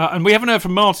 Indeed. And we haven't heard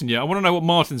from Martin yet. I want to know what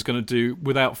Martin's going to do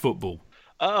without football.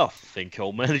 Oh, I think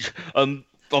I'll manage.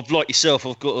 I've like yourself.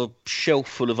 I've got a shelf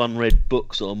full of unread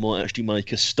books that I might actually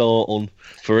make a start on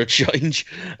for a change.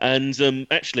 And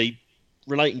actually,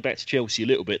 relating back to Chelsea a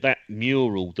little bit, that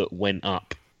mural that went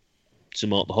up to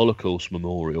mark the Holocaust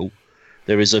Memorial,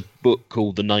 there is a book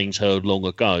called The Names Heard Long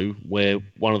Ago, where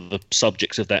one of the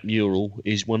subjects of that mural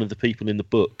is one of the people in the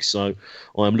book. So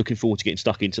I'm looking forward to getting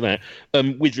stuck into that.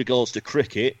 With regards to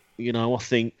cricket, I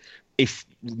think if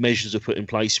measures are put in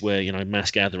place where,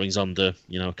 mass gatherings under,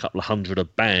 a couple of hundred are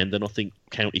banned, then I think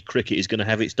county cricket is going to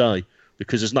have its day.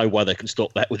 Because there's no way they can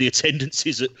stop that with the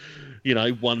attendances at,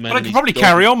 one man. Well, they can probably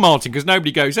carry on, Martin, because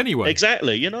nobody goes anyway.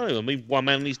 Exactly, one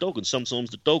man and his dog, and sometimes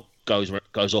the dog goes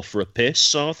off for a piss,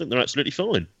 so I think they're absolutely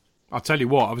fine. I'll tell you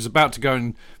what, I was about to go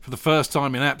and, for the first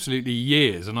time in absolutely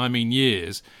years, and I mean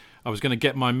years, I was going to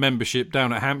get my membership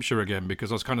down at Hampshire again,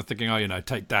 because I was kind of thinking,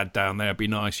 take Dad down there, it'd be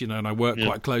nice, and I work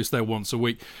quite close there once a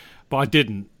week. But I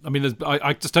didn't. I mean,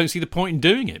 I just don't see the point in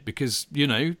doing it because,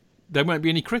 there won't be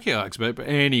any cricket, I expect. But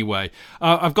anyway,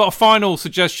 I've got a final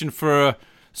suggestion for a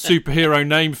superhero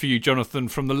name for you, Jonathan,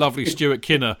 from the lovely Stuart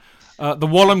Kinner. The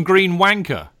Walham Green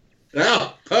Wanker.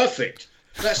 Ah, perfect.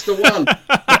 That's the one.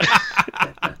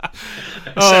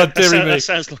 That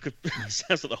sounds like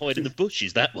the hide in the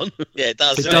bushes, that one. Yeah, it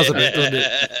does. It does a bit, doesn't it?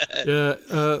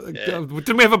 Yeah.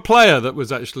 Didn't we have a player that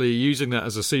was actually using that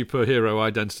as a superhero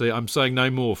identity? I'm saying no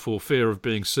more for fear of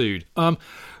being sued. But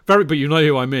you know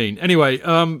who I mean. Anyway,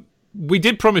 we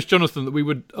did promise Jonathan that we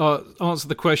would answer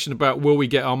the question about will we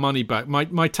get our money back.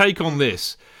 My take on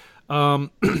this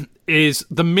is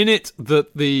the minute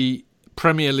that the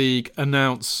Premier League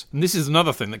announce, and this is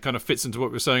another thing that kind of fits into what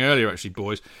we were saying earlier, actually,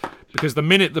 boys, because the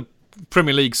minute the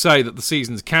Premier League say that the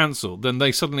season's cancelled, then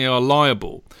they suddenly are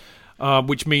liable,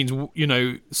 which means,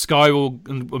 Sky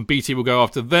and BT will go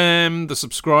after them, the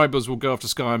subscribers will go after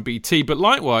Sky and BT, but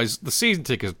likewise, the season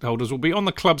ticket holders will be on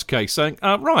the club's case saying,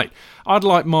 right, I'd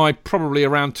like my probably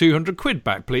around £200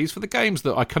 back, please, for the games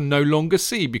that I can no longer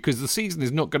see because the season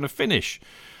is not going to finish.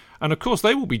 And of course,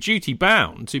 they will be duty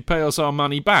bound to pay us our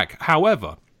money back.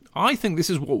 However, I think this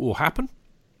is what will happen.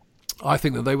 I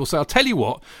think that they will say, I'll tell you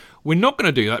what, we're not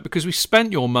going to do that because we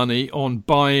spent your money on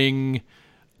buying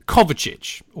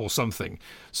Kovacic or something.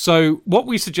 So what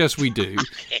we suggest we do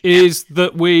is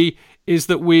that we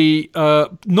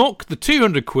knock the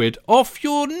 £200 off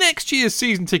your next year's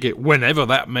season ticket, whenever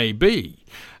that may be.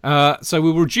 So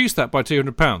we'll reduce that by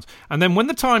 £200. And then when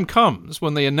the time comes,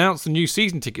 when they announce the new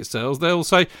season ticket sales, they'll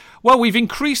say, well, we've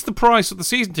increased the price of the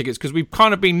season tickets because we've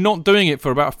kind of been not doing it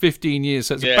for about 15 years.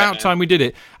 So it's about time we did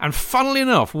it. And funnily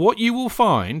enough, what you will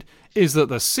find is that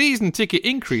the season ticket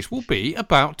increase will be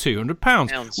about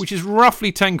 £200, which is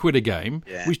roughly £10 a game,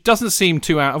 which doesn't seem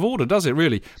too out of order, does it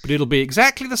really? But it'll be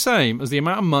exactly the same as the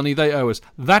amount of money they owe us.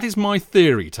 That is my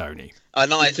theory, Tony. Do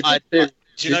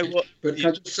you know what? But can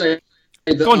I just say...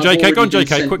 Go on,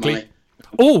 JK, quickly.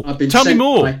 Tell me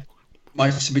more.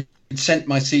 I've been sent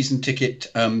my season ticket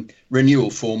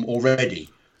renewal form already,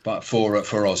 but for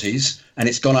Aussies, and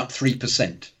it's gone up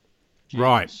 3%.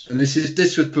 Right. And this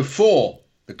was before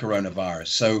the coronavirus.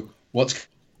 So what's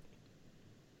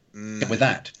with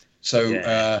that?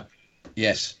 So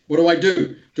yes. What do I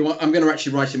do? I'm going to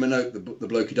actually write him a note. The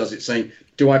bloke who does it, saying,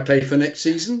 "Do I pay for next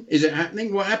season? Is it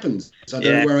happening? What happens? I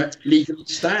don't know where I legally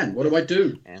stand. What do I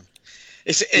do?" Yeah.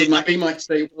 He might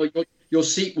say, well, your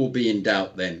seat will be in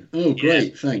doubt then. Oh,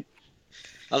 great, thanks.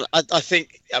 I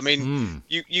think,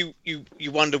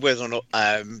 you wonder whether or not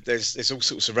there's all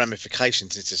sorts of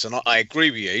ramifications into this, and I agree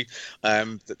with you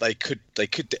that they could, at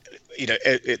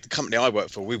the company I work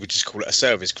for, we would just call it a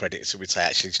service credit. So we'd say,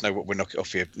 actually, you know what, we'll knock it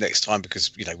off you next time because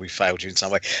we failed you in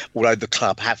some way. Although the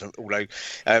club haven't. Although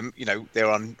they're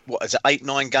on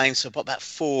 8-9 games, so about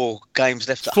 4 games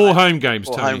left. Four home games,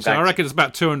 Tony. So I reckon it's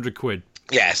about £200.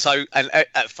 Yeah, so and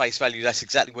at face value, that's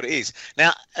exactly what it is.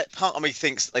 Now, part of me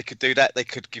thinks they could do that. They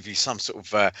could give you some sort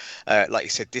of, like you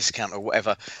said, discount or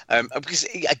whatever. Because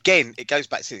again, it goes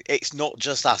back to it's not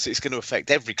just us; it's going to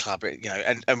affect every club.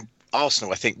 And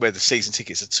Arsenal, I think, where the season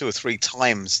tickets are 2 or 3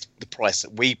 times the price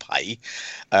that we pay.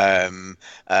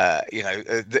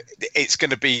 It's going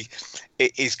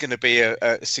to be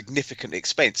a significant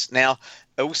expense. Now,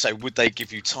 also, would they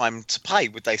give you time to pay?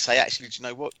 Would they say, actually, do you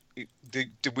know what?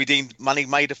 Do we need money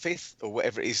May the 5th or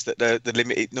whatever it is that the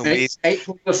limit it normally is?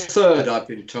 April the 3rd, I've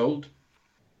been told.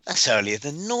 That's earlier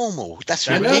than normal. That's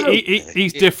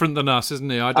he's different than us, isn't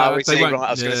he? Right. I was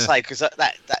going to say because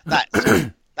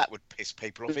that would piss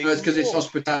people off. No, it's because it's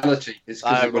hospitality. It's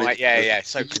right, yeah.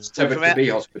 So it's never to be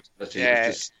hospitality.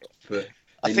 Yeah.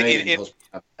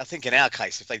 I think in our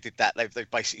case, if they did that, they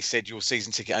basically said your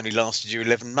season ticket only lasted you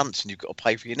 11 months and you've got to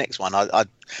pay for your next one.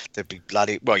 They'd be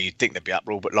bloody. Well, you'd think they'd be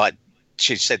uproar, but like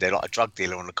she said, they're like a drug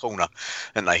dealer on the corner,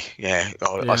 and they. Yeah.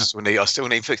 I still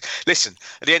need fix. Listen,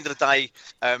 at the end of the day,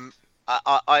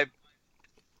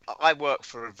 I work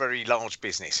for a very large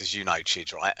business, as you know,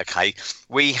 Chidge, right? Okay,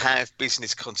 we have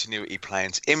business continuity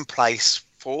plans in place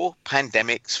for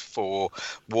pandemics, for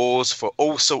wars, for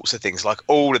all sorts of things, like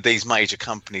all of these major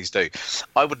companies do.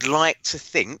 I would like to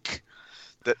think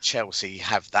that Chelsea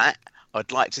have that.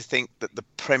 I'd like to think that the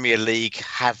Premier League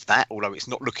have that, although it's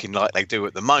not looking like they do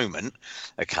at the moment.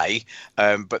 Okay,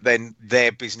 but then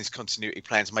their business continuity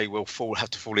plans may well have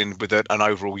to fall in with an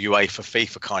overall UEFA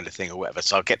FIFA kind of thing or whatever.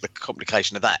 So I get the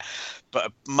complication of that. But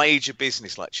a major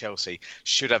business like Chelsea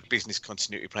should have business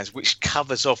continuity plans, which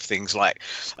covers off things like,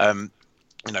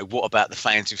 what about the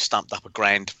fans who've stumped up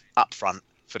 £1,000 up front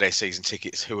for their season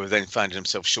tickets who have then found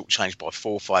themselves shortchanged by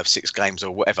 4, 5, 6 games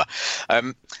or whatever.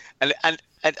 And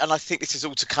I think this is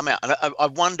all to come out. And I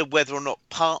wonder whether or not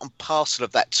part and parcel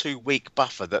of that 2-week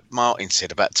buffer that Martin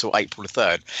said about till April the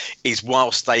 3rd is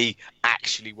whilst they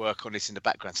actually work on this in the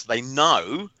background. So they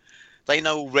know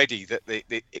already that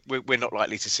we're not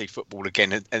likely to see football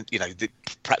again, and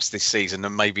perhaps this season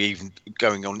and maybe even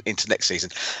going on into next season,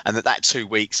 and that 2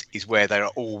 weeks is where they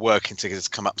are all working together to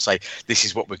come up and say, this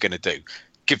is what we're going to do.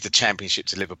 Give the championship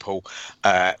to Liverpool.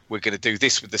 We're going to do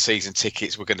this with the season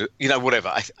tickets. We're going to,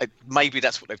 whatever. Maybe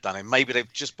that's what they've done, and maybe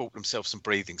they've just bought themselves some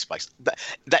breathing space.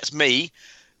 That's me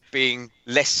being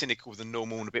less cynical than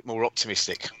normal and a bit more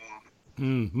optimistic.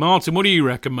 Martin, what do you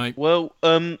reckon, mate? Well,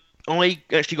 I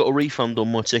actually got a refund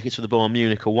on my tickets for the Bayern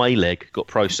Munich away leg. Got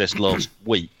processed last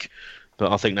week,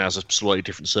 but I think that was a slightly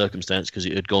different circumstance because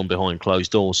it had gone behind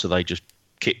closed doors, so they just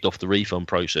kicked off the refund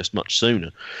process much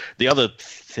sooner. The other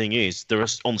thing is,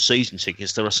 on season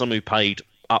tickets, there are some who paid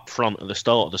up front at the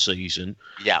start of the season,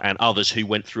 and others who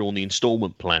went through on the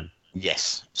instalment plan.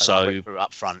 Yes, so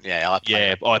up front,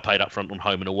 I paid up front on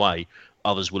home and away.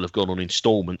 Others will have gone on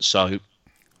instalments. So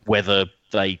whether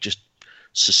they just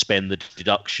suspend the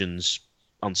deductions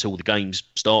until the games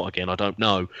start again, I don't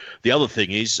know. The other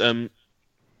thing is,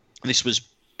 this was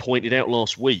pointed out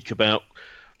last week about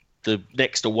the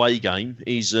next away game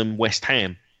is West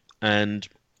Ham, and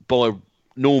by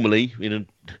normally,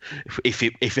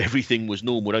 if everything was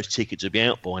normal, those tickets would be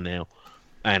out by now.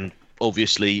 And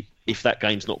obviously, if that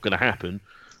game's not going to happen,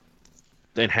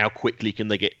 then how quickly can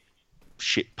they get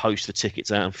post the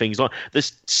tickets out and things like?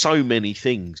 There's so many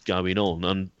things going on,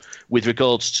 and with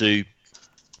regards to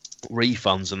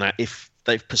refunds and that, if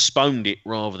they've postponed it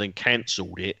rather than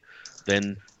cancelled it,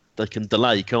 then they can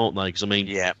delay, can't they?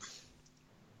 Because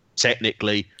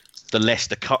technically the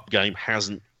Leicester Cup game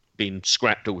hasn't been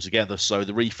scrapped altogether, so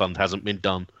the refund hasn't been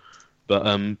done,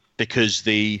 but because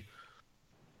the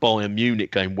Bayern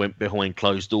Munich game went behind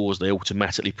closed doors, they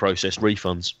automatically processed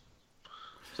refunds.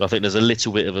 So I think there's a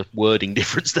little bit of a wording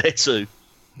difference there too.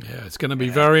 Yeah, it's going to be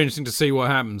very interesting to see what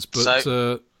happens. But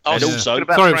and also, sorry,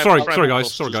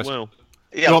 guys. Well.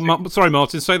 Sorry,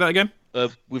 Martin. Say that again.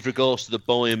 With regards to the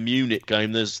Bayern Munich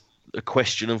game, there's a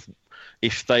question of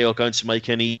if they are going to make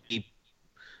any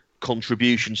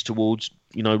contributions towards,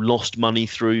 lost money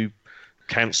through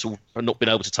cancelled and not been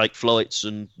able to take flights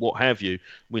and what have you.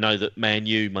 We know that Man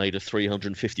U made a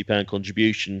 £350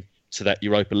 contribution to that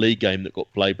Europa League game that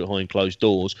got played behind closed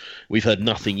doors. We've heard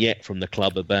nothing yet from the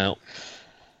club about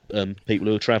people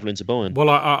who are travelling to Bayern. Well,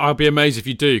 I'll be amazed if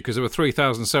you do, because there were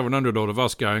 3,700 odd of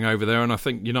us going over there, and I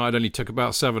think United only took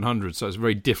about 700, so it's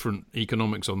very different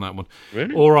economics on that one.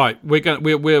 Really? All right,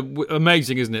 we're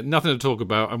amazing, isn't it? Nothing to talk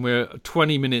about, and we're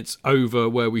 20 minutes over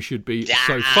where we should be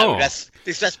so far. That's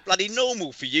bloody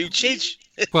normal for you, Chidge.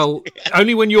 Well,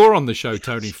 only when you're on the show,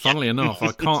 Tony. Funnily enough,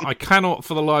 I cannot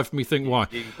for the life of me think why.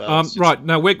 Right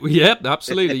now,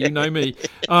 absolutely. You know me.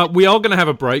 We are going to have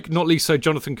a break, not least so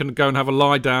Jonathan can go and have a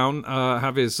lie down,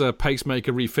 have his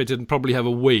pacemaker refitted, and probably have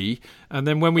a wee. And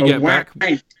then when we get back,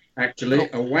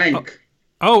 a wank.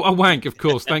 Oh, a wank, of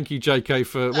course. Thank you, JK,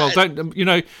 for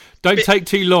don't take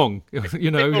too long. I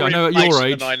know at your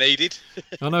age.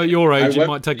 I know at your age it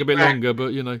might take a bit longer,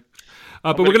 but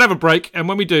but we're going to have a break, and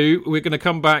when we do, we're going to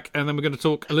come back, and then we're going to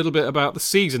talk a little bit about the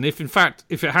season. If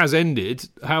it has ended,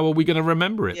 how are we going to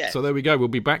remember it? Yeah. So there we go. We'll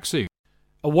be back soon.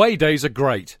 Away days are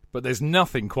great, but there's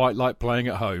nothing quite like playing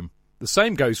at home. The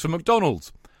same goes for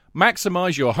McDonald's.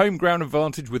 Maximise your home ground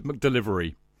advantage with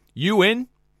McDelivery. You in?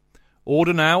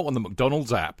 Order now on the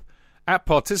McDonald's app. At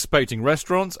participating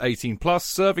restaurants, 18 plus,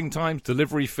 serving times,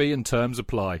 delivery fee and terms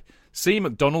apply. See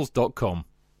mcdonalds.com.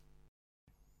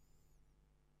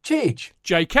 Chidge.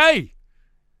 JK,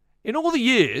 in all the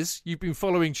years you've been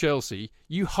following Chelsea,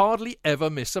 you hardly ever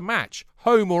miss a match,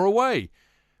 home or away.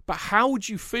 But how would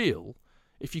you feel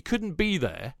if you couldn't be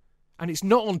there and it's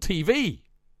not on TV?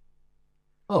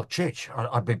 Oh, Chidge,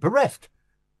 I'd be bereft,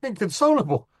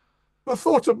 inconsolable. The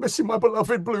thought of missing my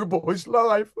beloved Blue Boys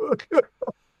live.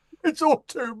 It's all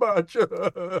too much.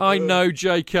 I know,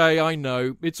 JK, I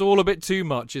know. It's all a bit too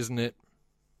much, isn't it?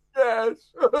 Yes.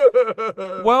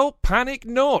 Well, panic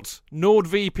not.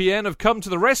 NordVPN have come to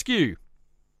the rescue.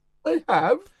 They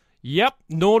have? Yep,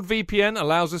 NordVPN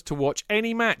allows us to watch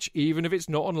any match, even if it's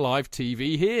not on live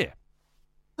TV here.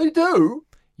 They do?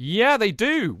 Yeah, they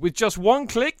do. With just one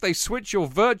click, they switch your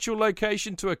virtual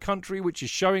location to a country which is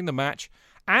showing the match,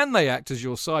 and they act as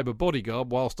your cyber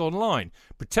bodyguard whilst online,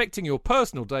 protecting your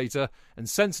personal data and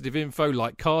sensitive info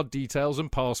like card details and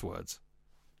passwords.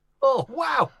 Oh,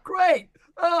 wow, great.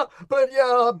 But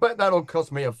yeah, I bet that'll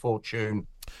cost me a fortune.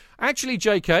 Actually,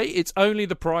 JK, it's only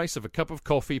the price of a cup of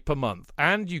coffee per month,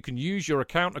 and you can use your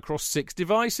account across 6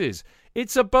 devices.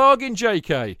 It's a bargain,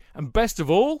 JK, and best of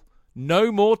all,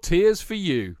 no more tears for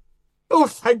you. Oh,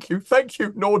 thank you,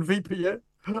 NordVPN.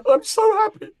 I'm so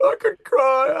happy I could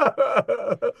cry.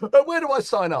 Where do I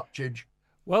sign up, Chidge?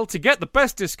 Well, to get the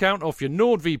best discount off your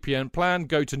NordVPN plan,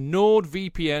 go to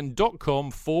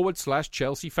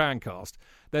nordvpn.com/Chelsea Fancast.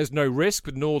 There's no risk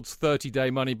with Nord's 30-day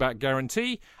money-back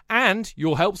guarantee, and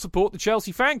you'll help support the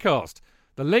Chelsea Fancast.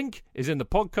 The link is in the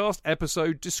podcast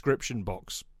episode description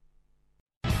box.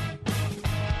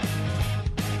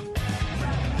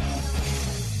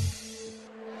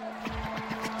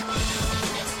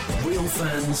 Real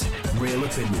fans, real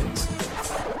opinions.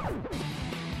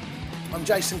 I'm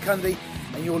Jason Cundy,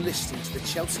 and you're listening to the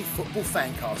Chelsea Football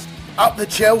Fancast. Up the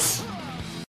Chelsea!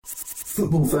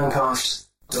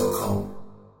 Footballfancast.com.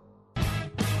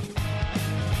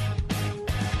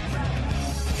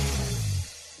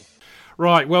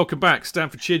 Right, welcome back.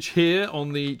 Stanford Chidge here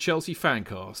on the Chelsea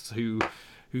Fancast,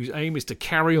 whose aim is to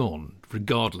carry on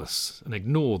regardless and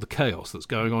ignore the chaos that's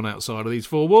going on outside of these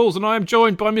four walls. And I am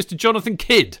joined by Mr. Jonathan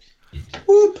Kidd.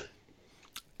 Whoop.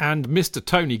 And Mr.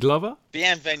 Tony Glover.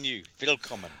 Bienvenue,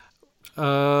 willkommen.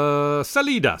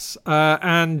 Salidas.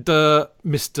 And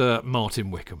Mr.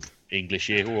 Martin Wickham. English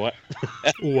here, all right.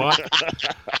 All right.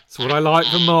 That's what I like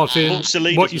from Martin.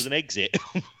 Salidas was an exit.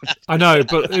 I know,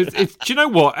 but it's do you know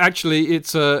what? Actually,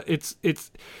 it's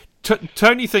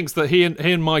Tony thinks that he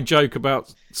and my joke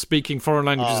about speaking foreign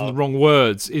languages in the wrong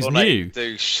words is new.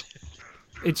 Douche.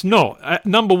 It's not.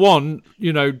 Number one,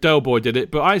 Del Boy did it,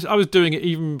 but I was doing it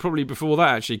even probably before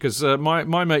that, actually, because my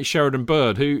mate Sheridan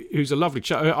Bird, who's a lovely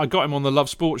chap, I got him on the Love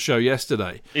Sports show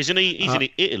yesterday. Isn't he? He's in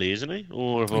Italy, isn't he?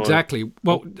 Or exactly.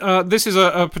 Well, this is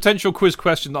a potential quiz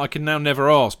question that I can now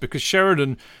never ask, because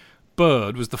Sheridan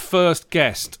Bird was the first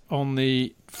guest on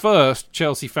the first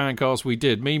Chelsea Fancast we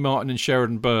did, me, Martin and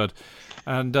Sheridan Bird.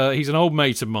 And he's an old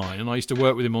mate of mine, and I used to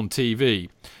work with him on TV.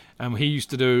 And he used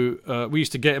to do. We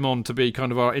used to get him on to be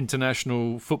kind of our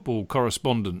international football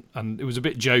correspondent, and it was a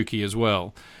bit jokey as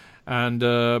well. And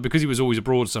because he was always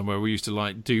abroad somewhere, we used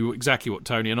to do exactly what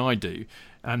Tony and I do.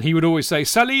 And he would always say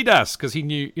 "Salidas" because he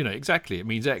knew, exactly it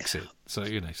means exit. So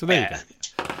so there you go.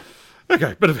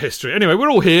 Okay, bit of history. Anyway, we're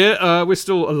all here. We're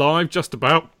still alive, just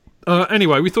about.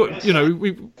 Anyway, we thought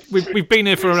we've been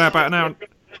here for about an hour.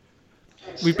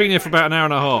 We've been here for about an hour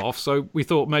and a half, so we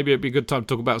thought maybe it'd be a good time to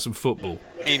talk about some football.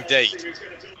 Indeed.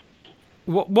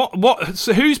 What?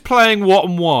 So who's playing what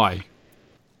and why?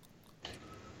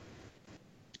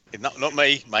 Not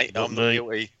me, mate. I'm not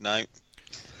guilty. No.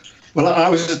 Well, I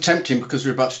was attempting, because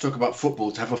we're about to talk about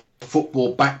football, to have a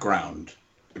football background,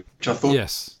 which I thought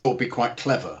would be quite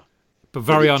clever. But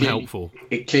very unhelpful.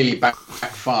 It clearly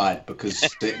backfired because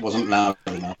it wasn't loud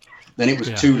enough. Then it was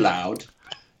too loud.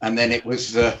 And then it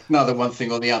was another one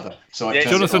thing or the other. So I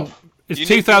turned Jonathan, it off. It's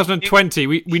 2020.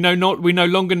 We no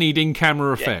longer need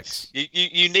in-camera effects.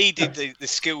 You needed the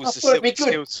skills. I thought it'd be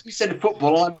good. You said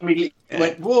football. I immediately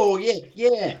went, "Whoa,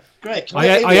 yeah, great."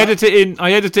 I edit it in.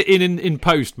 I edit it in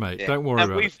post, mate. Don't worry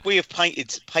about it. We have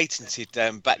patented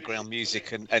background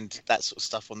music and that sort of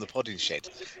stuff on the Podding Shed,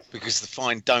 because the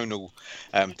fine Donal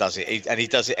does it, and he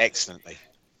does it excellently.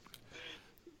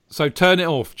 So turn it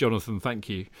off, Jonathan. Thank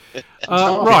you.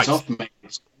 Right. It's off, mate.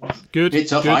 Good.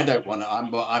 It's off. Good. I don't want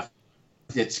to.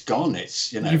 It's gone.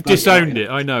 It's You've disowned it.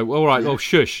 I know. All right. Well,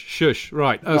 shush.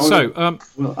 Right.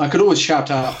 Well, I could always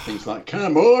shout out things like,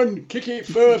 "Come on, kick it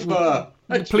further."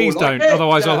 Please don't.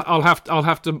 Otherwise, I'll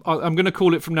have to. I'm going to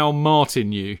call it from now on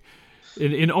Martin. You.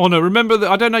 In honour, remember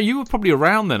that, I don't know, you were probably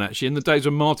around then actually, in the days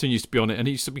when Martin used to be on it, and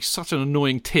he used to be such an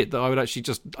annoying tit that I would actually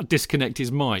just disconnect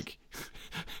his mic.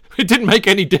 It didn't make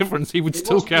any difference. He would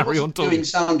still carry on talking. Doing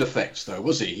sound effects, though,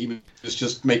 was he? He was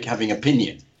just having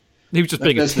opinion. He was just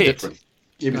being a tit.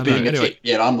 He was being a tit.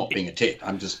 Yeah, I'm not being a tit.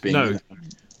 I'm just being. No.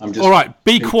 I'm just. All right,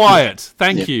 be quiet.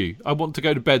 Thank you. I want to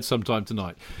go to bed sometime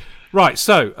tonight. Right,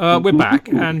 so we're back,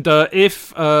 and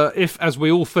if as we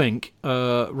all think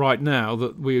right now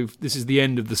that this is the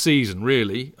end of the season,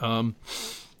 really, I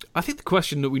think the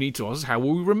question that we need to ask is how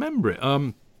will we remember it?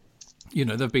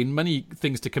 There have been many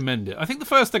things to commend it. I think the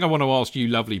first thing I want to ask you,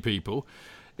 lovely people,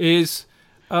 is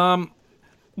what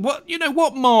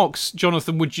marks,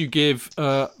 Jonathan, would you give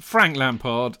Frank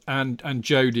Lampard and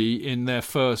Jody in their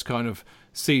first kind of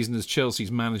season as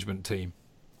Chelsea's management team?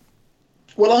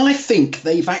 Well, I think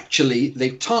they've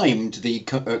timed the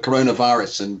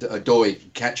coronavirus and Odoi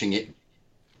catching it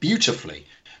beautifully,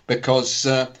 because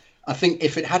I think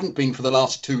if it hadn't been for the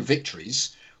last two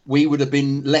victories, we would have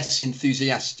been less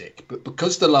enthusiastic. But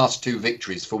because the last two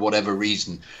victories, for whatever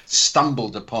reason,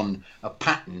 stumbled upon a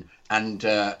pattern and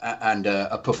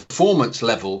a performance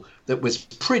level that was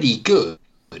pretty good,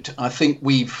 I think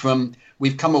we've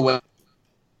come away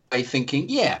thinking,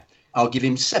 yeah, I'll give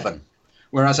him 7.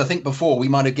 Whereas I think before we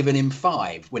might have given him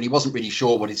 5 when he wasn't really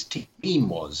sure what his team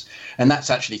was, and that's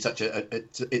actually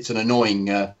it's an annoying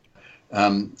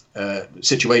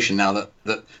situation now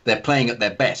that they're playing at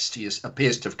their best. He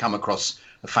appears to have come across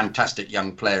a fantastic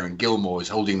young player, and Gilmour is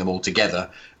holding them all together.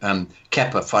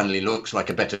 Kepa finally looks like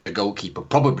a better goalkeeper,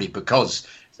 probably because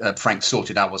Frank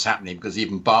sorted out what's happening, because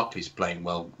even Barkley's playing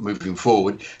well moving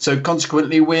forward. So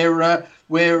consequently,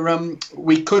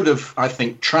 we could have, I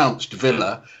think, trounced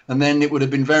Villa, and then it would have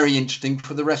been very interesting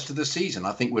for the rest of the season.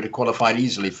 I think we'd have qualified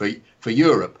easily for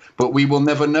Europe, but we will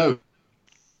never know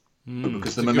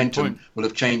because the momentum will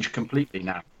have changed completely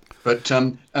now. But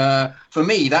for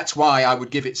me, that's why I would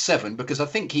give it 7, because I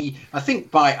think it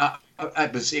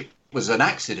was an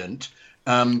accident.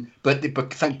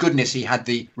 But thank goodness he had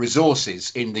the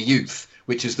resources in the youth,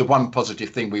 which is the one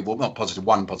positive thing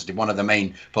one of the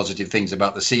main positive things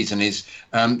about the season is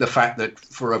the fact that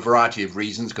for a variety of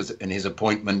reasons, because in his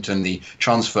appointment and the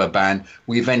transfer ban,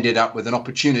 we've ended up with an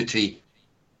opportunity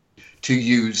to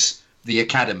use the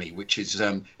academy, which is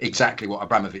exactly what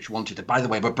Abramovich wanted. By the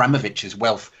way, Abramovich's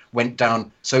wealth went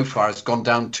down so far, has gone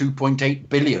down 2.8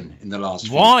 billion in the last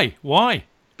few years. Why?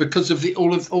 Because of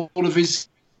all of his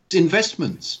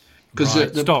investments, because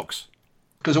stocks,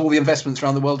 because all the investments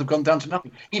around the world have gone down to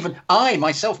nothing. Even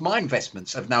my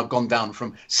investments have now gone down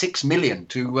from 6 million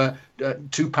to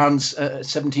 £2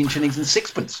 17 shillings and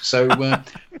sixpence. So I've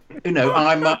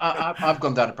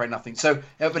gone down to probably nothing. So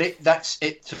that's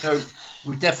it. So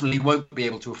we definitely won't be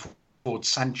able to afford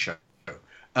Sancho.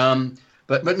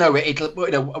 But no,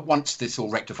 once this all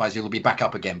rectifies, it'll be back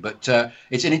up again. But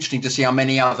it's interesting to see how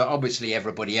many obviously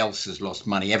everybody else has lost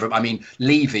money.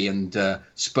 Levy and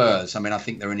Spurs, I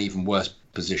think they're in an even worse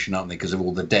position, aren't they, because of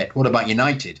all the debt. What about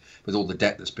United with all the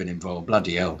debt that's been involved?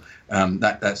 Bloody hell.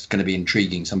 That's going to be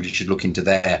intriguing. Somebody should look into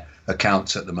their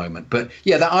accounts at the moment. But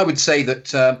yeah, I would say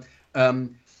that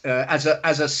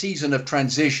as a season of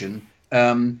transition,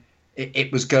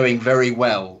 it was going very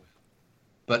well.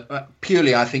 But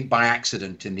purely, I think, by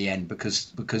accident in the end,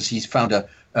 because he's found a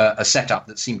setup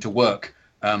that seemed to work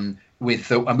and we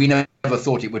never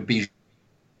thought it would be.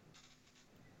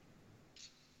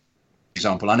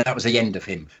 Example, I know that was the end of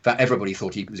him. In fact, everybody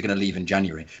thought he was going to leave in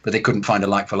January, but they couldn't find a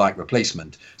like-for-like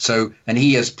replacement. So, and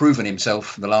he has proven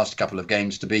himself in the last couple of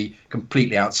games to be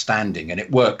completely outstanding, and it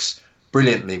works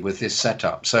brilliantly with this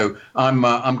setup. So I'm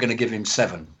going to give him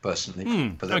 7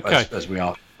 personally, as we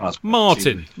are.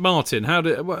 Martin, how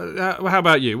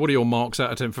about you? What are your marks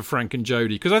out of 10 for Frank and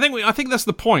Jody? Because I think that's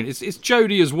the point. It's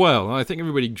Jody as well. I think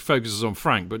everybody focuses on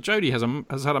Frank, but Jody has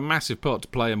had a massive part to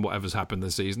play in whatever's happened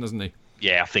this season, hasn't he?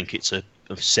 Yeah, I think it's a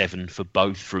 7 for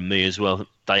both from me as well.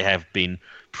 They have been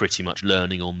pretty much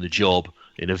learning on the job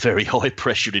in a very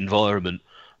high-pressured environment.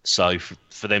 So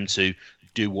for them to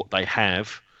do what they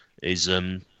have is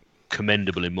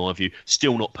commendable in my view.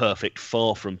 Still not perfect,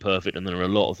 far from perfect, and there are a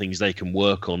lot of things they can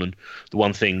work on. And the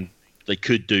one thing they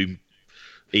could do,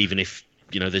 even if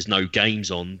there's no games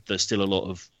on, there's still a lot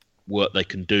of work they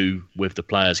can do with the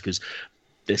players, because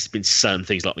there's been certain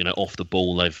things like off the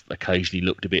ball they've occasionally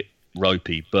looked a bit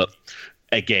ropey, but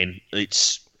again,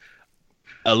 it's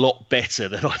a lot better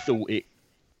than I thought it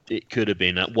could have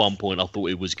been. At one point I thought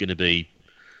it was going to be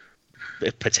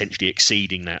potentially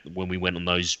exceeding that when we went on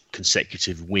those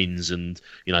consecutive wins and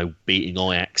beating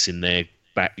Ajax in their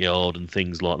backyard and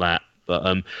things like that.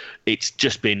 But it's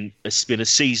been a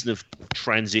season of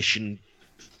transition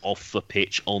off the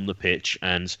pitch, on the pitch,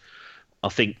 and I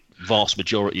think vast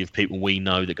majority of people we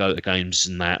know that go to games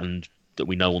and that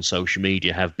we know on social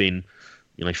media have been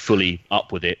fully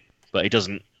up with it. But it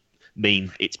doesn't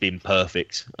mean it's been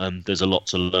perfect. There's a lot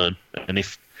to learn, and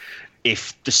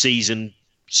if the season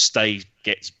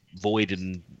gets voided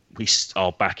and we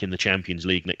are back in the Champions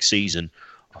League next season,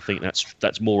 I think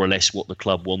that's more or less what the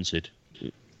club wanted.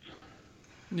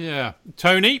 Yeah,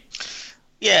 Tony.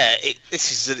 Yeah,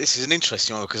 this is an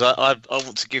interesting one, because I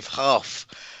want to give half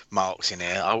marks in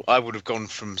here. I would have gone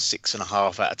from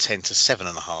 6.5 out of 10 to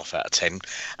 7.5 out of 10,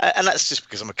 and that's just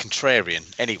because I'm a contrarian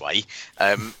anyway.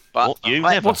 But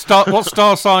what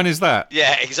star sign is that?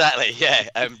 Yeah, exactly. Yeah,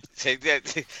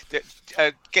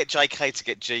 get JK to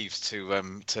get Jeeves to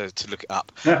look it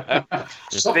up.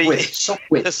 Sopwith.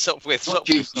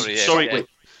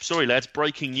 Sorry, lads.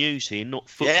 Breaking news here, not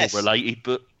football related,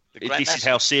 but this is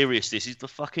how serious this is. The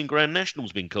fucking Grand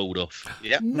National's been called off.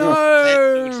 Yeah.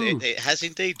 No. It has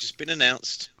indeed just been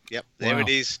announced. Yep, there Wow. it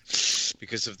is.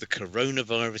 Because of the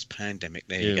coronavirus pandemic.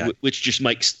 There you go. Which just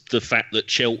makes the fact that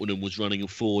Cheltenham was running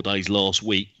 4 days last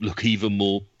week look even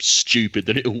more stupid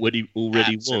than it already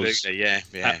Absolutely, was. yeah.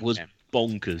 That was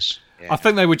bonkers. Yeah. I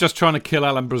think they were just trying to kill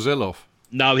Alan Brazil off.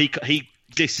 No, he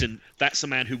listen, that's a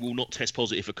man who will not test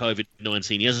positive for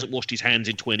COVID-19. He hasn't washed his hands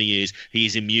in 20 years. He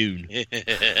is immune.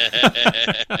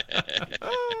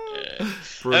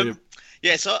 Brilliant.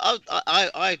 Yeah, so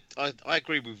I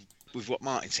agree with what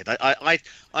Martin said. I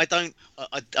kind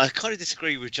of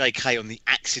disagree with JK on the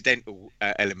accidental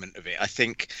element of it. I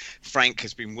think Frank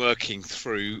and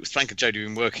Jody have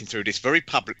been working through this very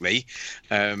publicly,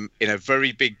 in a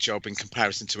very big job in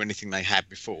comparison to anything they had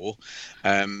before,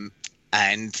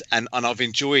 and I've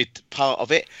enjoyed part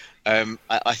of it.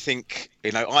 I think,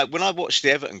 when I watched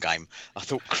the Everton game, I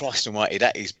thought, Christ almighty,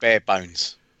 that is bare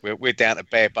bones. We're down to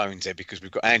bare bones there because we've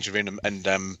got Andrew in and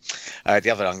the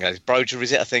other young guy, Broger,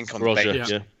 is it? I think on the bench.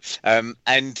 Yeah.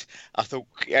 And I thought,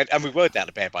 and we were down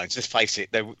to bare bones. Let's face it,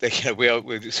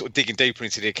 we're sort of digging deeper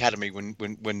into the academy when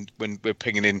we're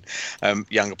pinging in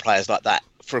younger players like that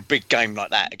for a big game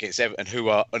like that against Everton, who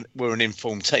were an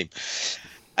informed team.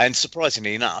 And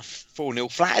surprisingly enough, 4-0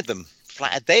 flattered them.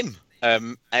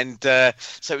 So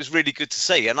it was really good to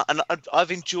see. And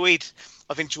I've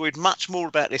enjoyed much more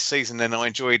about this season than I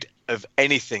enjoyed of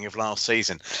anything of last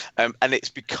season. And it's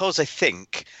because I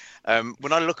think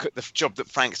when I look at the job that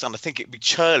Frank's done, I think it'd be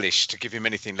churlish to give him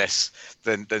anything less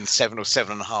than 7 or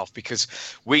 7.5, because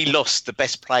we lost the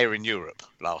best player in Europe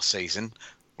last season.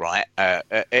 Right,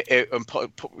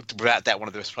 without doubt, one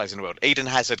of the best players in the world. Eden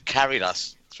Hazard carried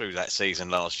us through that season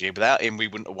last year. Without him, we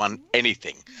wouldn't have won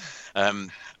anything.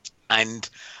 And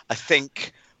I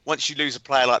think once you lose a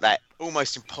player like that,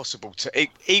 almost impossible to,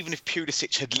 even if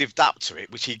Pulisic had lived up to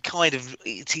it, which he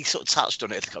sort of touched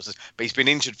on it, but he's been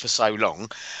injured for so long.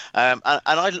 And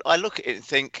I look at it and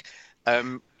think,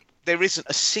 there isn't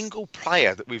a single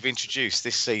player that we've introduced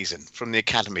this season from the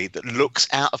academy that looks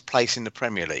out of place in the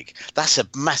Premier League. That's a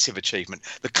massive achievement.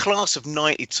 The class of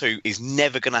 92 is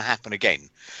never going to happen again.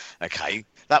 Okay,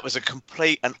 that was a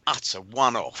complete and utter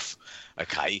one-off.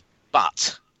 Okay,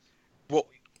 but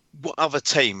what other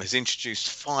team has introduced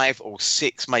 5 or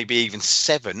 6, maybe even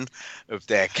 7 of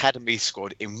their academy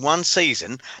squad in one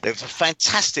season? There was a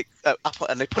fantastic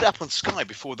and they put it up on Sky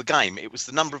before the game. It was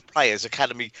the number of players,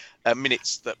 academy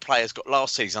minutes that players got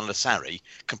last season under Sarri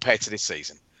compared to this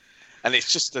season, and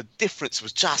it's just the difference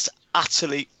was just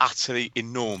utterly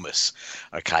enormous.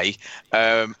 Okay,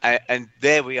 and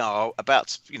there we are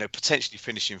about to, potentially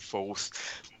finishing 4th.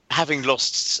 Having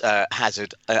lost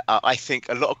Hazard, I think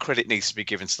a lot of credit needs to be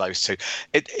given to those two.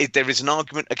 There is an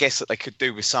argument, I guess, that they could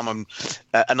do with someone,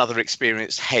 another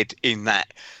experienced head in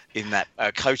that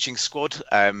coaching squad.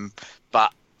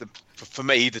 But for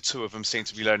me, the two of them seem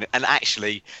to be learning. And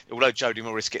actually, although Jody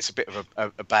Morris gets a bit of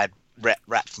a bad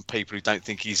rap from people who don't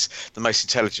think he's the most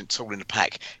intelligent tool in the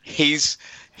pack, his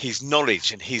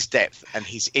knowledge and his depth and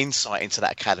his insight into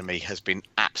that academy has been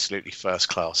absolutely first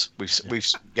class. We've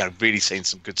really seen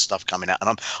some good stuff coming out,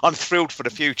 and I'm thrilled for the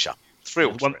future.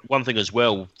 Thrilled. One thing as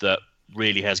well that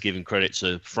really has given credit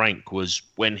to Frank was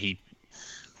when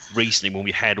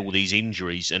we had all these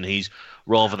injuries, and he's,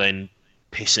 rather than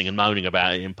pissing and moaning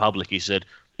about it in public, he said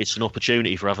it's an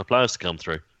opportunity for other players to come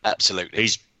through. Absolutely.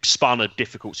 He's spun a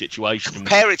difficult situation.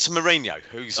 Compare it to Mourinho,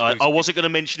 who's I wasn't going to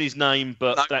mention his name,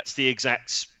 but no. That's the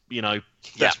exact,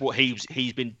 that's what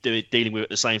he's been dealing with at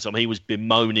the same time. He was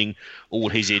bemoaning all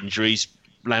his injuries.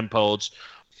 Lampard's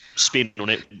spin on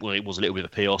it, well, it was a little bit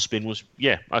of a PR spin, was,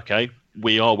 okay,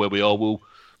 we are where we are. Well,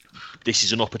 this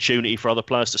is an opportunity for other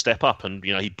players to step up. And,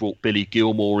 he brought Billy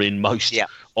Gilmore in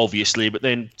obviously, but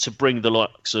then to bring the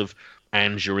likes of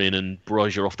Angerin and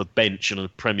Brozier off the bench in a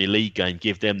Premier League game,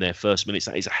 give them their first minutes.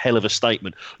 That is a hell of a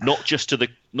statement, not just to the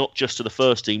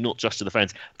first team, not just to the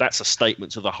fans. That's a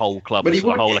statement to the whole club, to the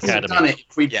whole academy.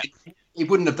 He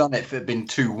wouldn't have done it if it had been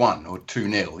 2-1 or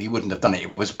 2-0. He wouldn't have done it.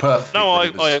 It was perfect. No, I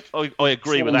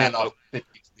agree with that.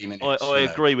 I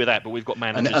agree with that, but we've got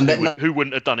managers who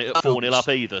wouldn't have done it at 4-0 up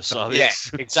either. So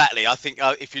exactly. I think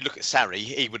if you look at Sarri,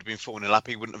 he would have been 4-0 up.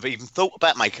 He wouldn't have even thought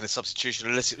about making a substitution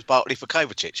unless it was Bartley for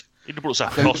Kovacic. He'd have brought Sam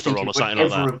Foster on or something like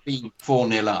that. Never have been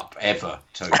 4-0 up ever,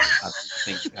 Tony. I don't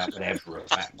think that would ever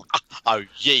have happened. Oh,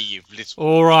 you little.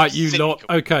 All right, you lot.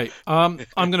 Okay, I'm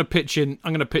going to pitch in.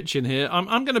 Here. I'm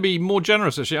going to be more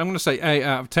generous actually. I'm going to say 8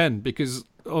 out of 10 because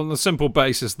on the simple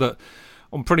basis that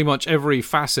on pretty much every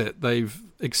facet they've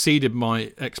exceeded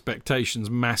my expectations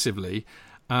massively,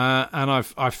 and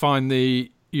I find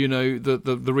the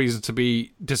reason to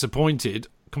be disappointed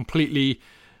completely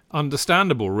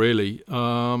understandable, really.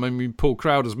 I mean, Paul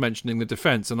Crowder's mentioning the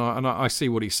defence, and I see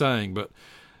what he's saying, but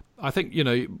I think,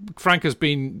 Frank has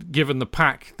been given the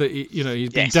pack that, he's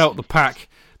been dealt the pack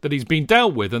that he's been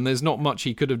dealt with, and there's not much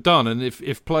he could have done. And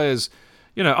if players,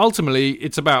 ultimately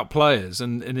it's about players,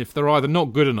 and if they're either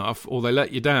not good enough or they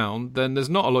let you down, then there's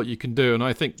not a lot you can do. And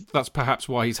I think that's perhaps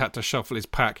why he's had to shuffle his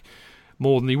pack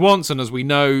more than he wants. And as we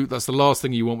know, that's the last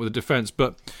thing you want with a defence.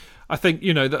 But I think,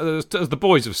 as the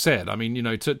boys have said, I mean,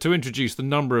 to introduce the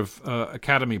number of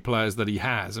academy players that he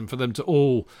has, and for them to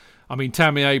all, I mean,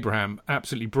 Tammy Abraham,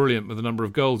 absolutely brilliant with the number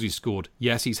of goals he's scored.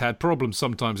 Yes, he's had problems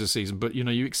sometimes this season, but,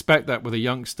 you expect that with a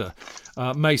youngster.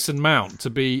 Mason Mount to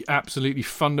be absolutely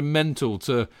fundamental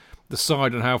to the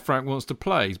side and how Frank wants to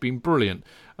play. He's been brilliant.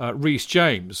 Reece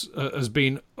James has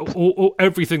been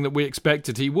everything that we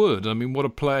expected he would. I mean, what a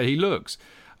player he looks.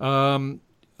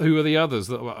 Who are the others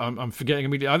that I'm forgetting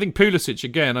immediately? I think Pulisic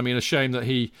again. I mean, a shame that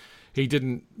he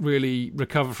didn't really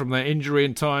recover from that injury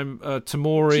in time.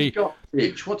 Tamori.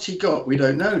 What's he got? We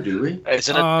don't know, do we?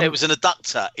 It was an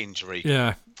adductor injury.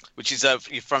 Yeah. Which is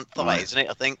your front thigh, isn't it?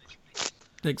 I think.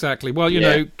 Exactly. Well,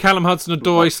 Callum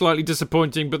Hudson-Odoi slightly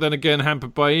disappointing, but then again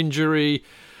hampered by injury.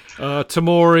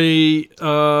 Tamori,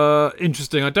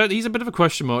 interesting. He's a bit of a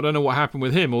question mark. I don't know what happened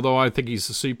with him, although I think he's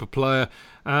a super player.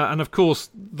 And of course,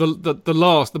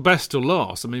 the best till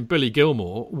last. I mean, Billy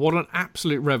Gilmore, what an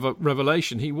absolute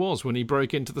revelation he was when he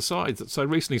broke into the side so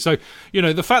recently. So,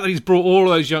 the fact that he's brought all of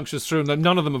those youngsters through and that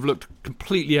none of them have looked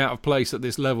completely out of place at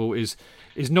this level is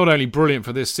not only brilliant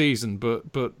for this season,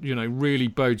 but really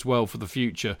bodes well for the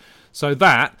future. So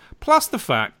that, plus the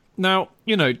fact, now,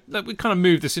 we kind of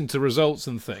move this into results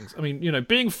and things. I mean,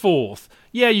 being fourth,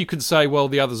 you can say, well,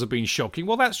 the others have been shocking.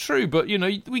 Well, that's true, but,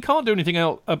 we can't do anything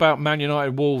else about Man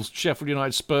United, Wolves, Sheffield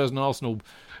United, Spurs and Arsenal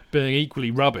being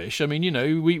equally rubbish. I mean,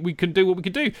 we can do what we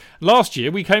can do. Last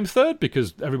year, we came third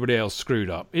because everybody else screwed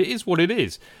up. It is what it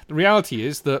is. The reality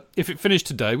is that if it finished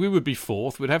today, we would be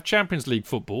fourth. We'd have Champions League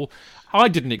football. I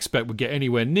didn't expect we'd get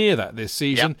anywhere near that this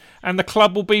season. Yep. And the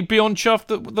club will be beyond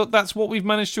chuffed that's what we've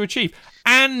managed to achieve.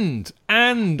 And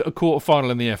a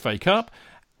quarter-final in the FA Cup.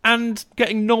 And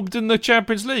getting knobbed in the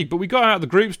Champions League. But we got out of the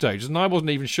group stages, and I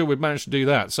wasn't even sure we'd managed to do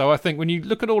that. So I think when you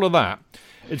look at all of that,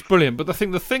 it's brilliant. But I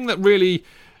think the thing that really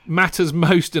matters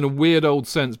most in a weird old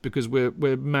sense, because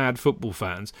we're mad football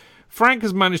fans, Frank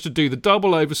has managed to do the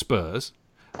double over Spurs.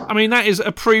 I mean, that is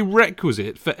a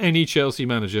prerequisite for any Chelsea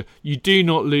manager. You do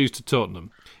not lose to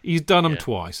Tottenham. He's done them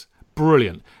twice.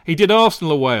 Brilliant. He did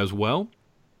Arsenal away as well.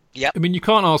 Yeah. I mean, you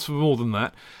can't ask for more than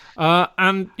that.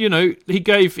 And he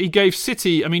gave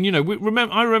City. I mean,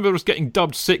 I remember us getting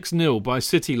dubbed 6-0 by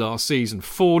City last season,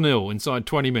 4-0 inside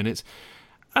 20 minutes.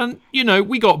 And,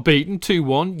 we got beaten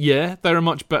 2-1. Yeah, they're a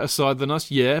much better side than us.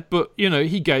 Yeah, but,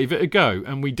 he gave it a go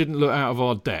and we didn't look out of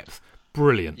our depth.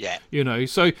 Brilliant. Yeah.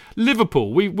 So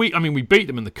Liverpool, we beat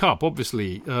them in the Cup,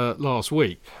 obviously, last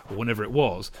week, or whenever it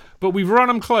was. But we've run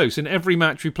them close in every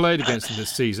match we played against them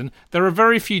this season. There are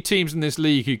very few teams in this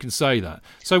league who can say that.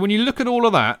 So when you look at all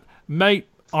of that, mate,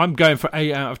 I'm going for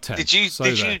 8 out of 10. Did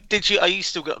you? Are you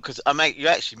still got? Because you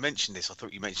actually mentioned this. I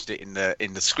thought you mentioned it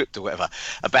in the script or whatever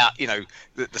about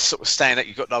the sort of stand that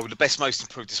you got. The best, most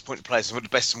improved, disappointing players and the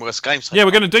best and worst games. Yeah,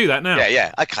 we're going to do that now.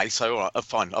 Yeah. Okay, so all right,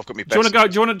 fine. I've got me. Do you want to go?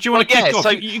 Do you want to kick off?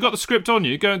 So, you got the script on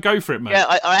you. Go for it, mate. Yeah,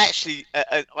 I actually,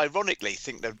 ironically,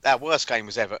 think that our worst game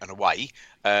was Everton away,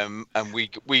 and we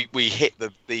hit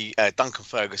the Duncan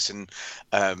Ferguson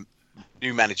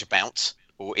new manager bounce.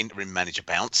 Or interim manager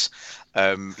bounce.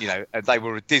 They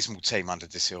were a dismal team under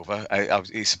De Silva.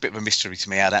 It's a bit of a mystery to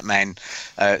me how that man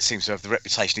seems to have the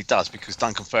reputation he does, because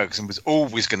Duncan Ferguson was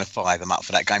always going to fire them up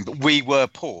for that game. But we were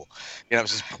poor. It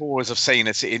was as poor as I've seen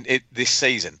it in this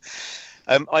season.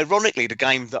 Ironically, the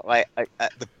game that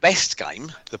the best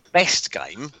game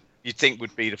you'd think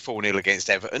would be the 4-0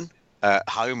 against Everton.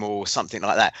 Home or something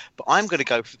like that, but I'm going to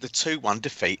go for the 2-1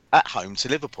 defeat at home to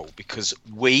Liverpool, because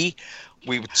we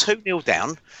were 2-0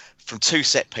 down from 2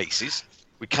 set pieces.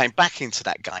 We came back into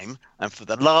that game, and for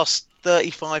the last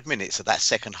 35 minutes of that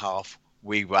second half,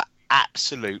 we were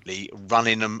absolutely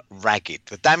running them ragged.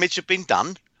 The damage had been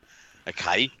done,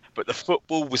 okay, but the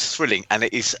football was thrilling, and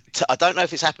it is. I don't know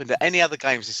if it's happened at any other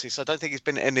games this season. I don't think it's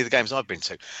been at any of the games I've been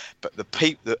to, but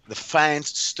the fans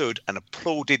stood and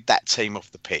applauded that team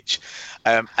off the pitch,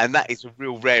 and that is a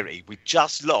real rarity. We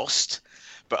just lost,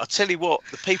 but I tell you what,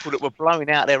 the people that were blowing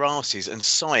out their arses and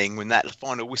sighing when that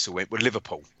final whistle went were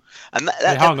Liverpool. And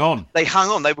they hung on. They hung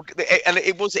on. And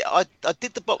it was. I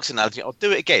did the boxing analogy. I'll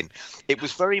do it again. It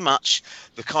was very much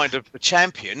the kind of the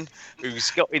champion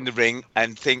who's got in the ring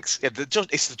and thinks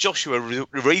it's the Joshua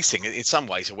Ruiz thing in some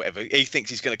ways or whatever. He thinks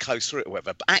he's going to coast through it or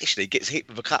whatever, but actually gets hit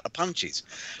with a couple of punches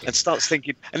and starts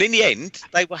thinking. And in the end,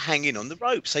 they were hanging on the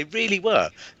ropes. They really were.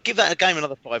 Give that a game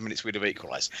another 5 minutes, we'd have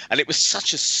equalised. And it was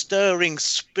such a stirring,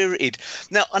 spirited.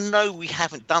 Now I know we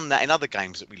haven't done that in other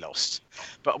games that we lost,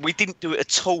 but we didn't do it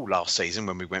at all last season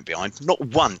when we went behind, not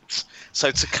once.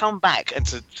 So to come back and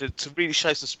to really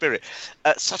show some spirit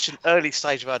at such an early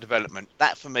stage of our development,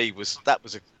 that for me was a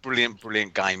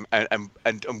brilliant game, and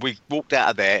we walked out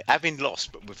of there having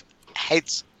lost, but with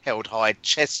heads held high,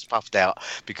 chests puffed out,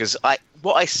 because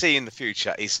what I see in the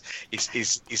future is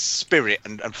spirit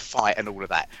and fight and all of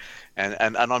that, and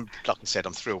I'm, like I said,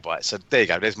 I'm thrilled by it. So there you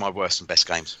go. There's my worst and best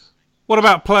games. What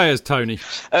about players, Tony?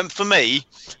 For me,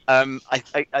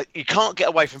 you can't get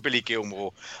away from Billy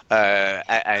Gilmour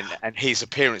and his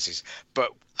appearances.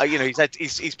 But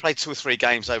he's played 2 or 3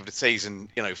 games over the season,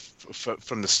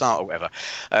 from the start or whatever.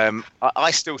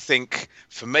 I still think,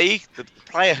 for me, the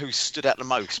player who stood out the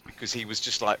most, because he was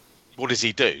just like, what does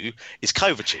he do, is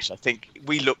Kovacic. I think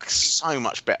we look so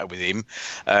much better with him.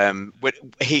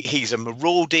 He's a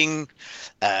marauding.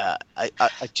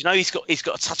 He's got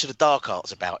a touch of the dark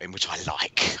arts about him, which I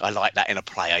like. I like that in a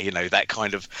player. That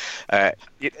kind of. I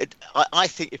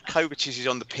think if Kovacic is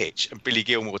on the pitch and Billy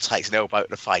Gilmour takes an elbow to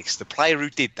the face, the player who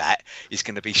did that is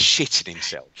going to be shitting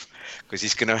himself, because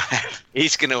he's going to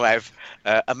have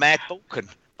a mad Balkan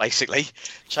basically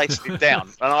chasing him down,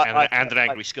 and an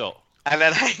angry Scot. And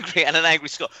an angry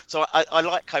Scot. So I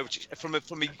like Kovacic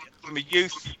from a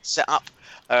youth setup.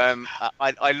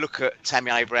 I look at Tammy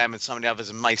Abraham and some of the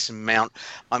others, and Mason Mount.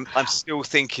 I'm still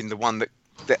thinking the one that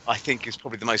I think is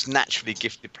probably the most naturally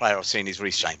gifted player I've seen is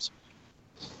Reece James.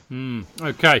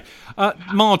 Okay,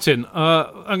 Martin.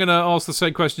 I'm going to ask the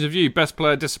same questions of you. Best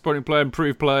player, disappointing player,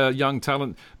 improved player, young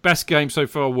talent. Best game so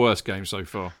far, worst game so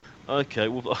far. Okay,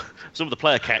 well, some of the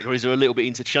player categories are a little bit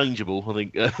interchangeable, I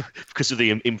think, because of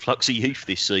the influx of youth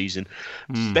this season.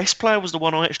 Best player was the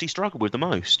one I actually struggled with the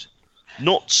most.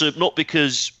 Not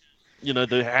because, they've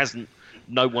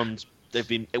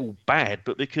been all bad,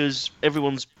 but because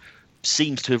everyone's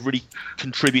seems to have really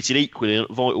contributed equally at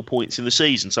vital points in the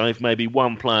season. So if maybe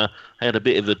one player had a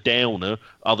bit of a downer,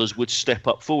 others would step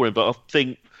up for him. But I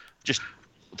think just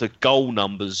the goal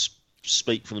numbers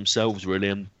speak for themselves, really,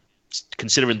 and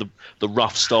considering the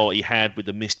rough start he had with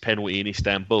the missed penalty in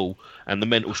Istanbul and the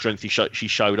mental strength she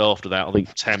showed after that, I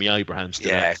think Tammy Abraham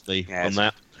stood out to me on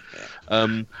that.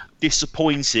 Yeah.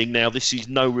 Disappointing. Now, this is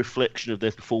no reflection of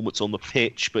their performance on the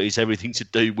pitch, but it's everything to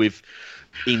do with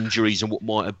injuries and what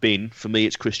might have been. For me,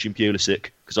 it's Christian Pulisic,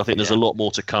 because I think there's a lot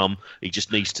more to come. He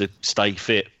just needs to stay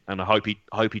fit, and I hope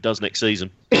he does next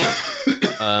season.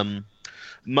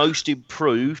 Most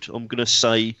improved, I'm going to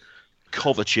say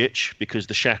Kovacic, because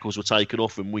the shackles were taken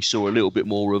off and we saw a little bit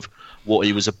more of what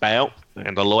he was about,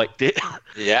 and I liked it.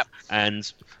 Yeah.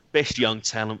 And best young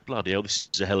talent, bloody hell, this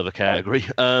is a hell of a category.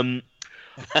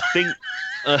 I think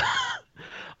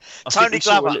Tony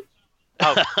Glover.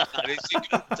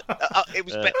 It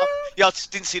was better. Yeah, I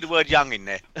just didn't see the word young in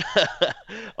there.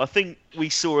 I think we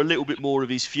saw a little bit more of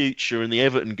his future in the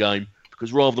Everton game,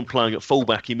 because rather than playing at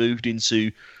fullback, he moved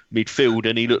into midfield,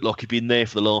 and he looked like he'd been there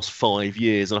for the last 5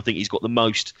 years. And I think he's got the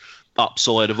most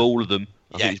upside of all of them.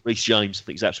 I think it's Reece James. I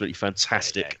think he's absolutely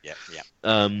fantastic. Yeah.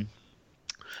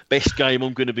 Best game,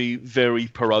 I'm going to be very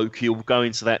parochial.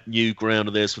 Going to that new ground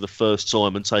of theirs for the first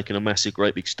time and taking a massive,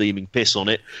 great big steaming piss on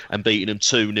it and beating them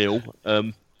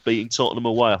 2-0. Beating Tottenham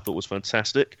away, I thought was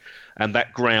fantastic. And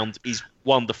that ground is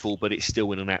wonderful, but it's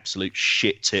still in an absolute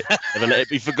shit tip. Never let it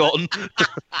be forgotten.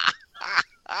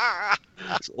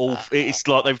 It's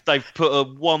like they've put a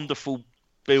wonderful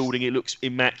building, it looks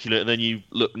immaculate, and then you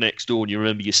look next door and you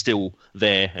remember you're still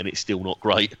there and it's still not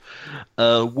great.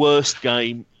 Worst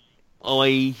game,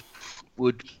 I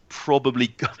would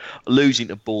probably losing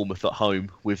to Bournemouth at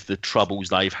home with the troubles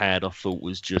they've had. I thought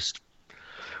was just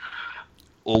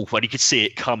awful, and you could see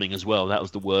it coming as well. That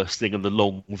was the worst thing, and the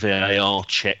long VAR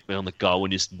check on the goal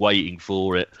and just waiting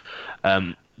for it.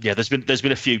 There's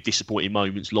been a few disappointing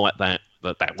moments like that,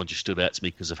 but that one just stood out to me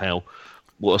because of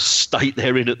what a state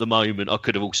they're in at the moment. I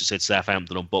could have also said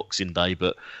Southampton on Boxing Day,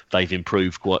 but they've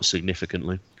improved quite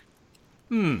significantly.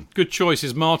 Good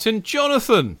choices, Martin.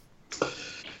 Jonathan.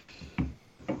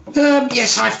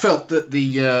 Yes, I felt that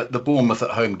the Bournemouth at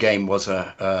home game was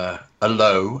a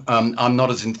low. I'm not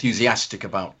as enthusiastic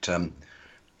about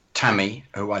Tammy,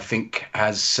 who I think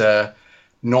has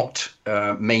not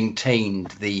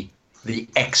maintained the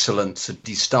excellence that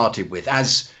he started with.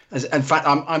 As in fact,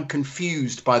 I'm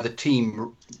confused by the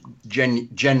team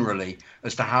generally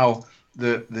as to how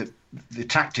the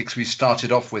tactics we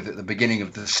started off with at the beginning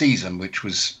of the season, which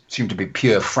seemed to be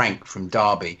pure Frank from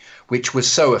Derby, which was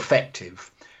so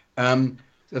effective,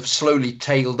 have slowly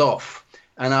tailed off.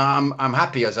 And I'm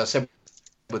happy, as I said,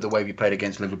 with the way we played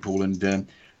against Liverpool and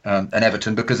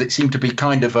Everton, because it seemed to be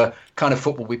kind of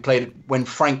football we played when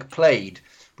Frank played,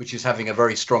 which is having a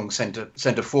very strong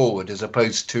centre forward as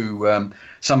opposed to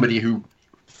somebody who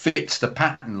fits the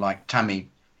pattern like Tammy,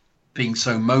 being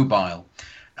so mobile.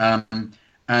 So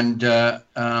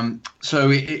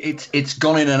it's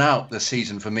gone in and out this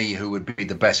season for me who would be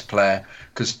the best player,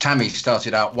 because Tammy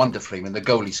started out wonderfully when the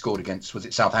goal he scored against, was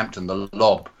it Southampton, the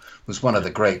lob was one of the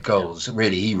great goals.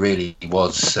 He really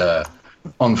was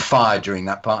on fire during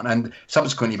that part, and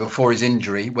subsequently before his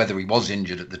injury, whether he was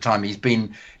injured at the time, he's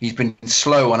been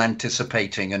slow on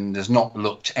anticipating and has not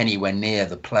looked anywhere near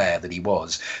the player that he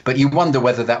was. But you wonder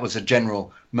whether that was a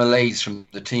general malaise from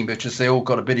the team, because they all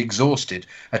got a bit exhausted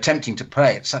attempting to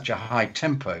play at such a high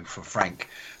tempo for Frank,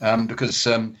 because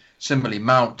similarly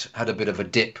Mount had a bit of a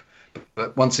dip.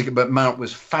 But Mount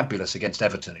was fabulous against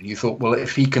Everton, and you thought, well,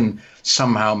 if he can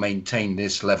somehow maintain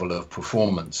this level of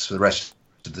performance for the rest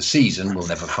of the season, we'll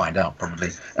never find out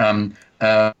probably.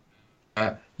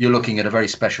 You're looking at a very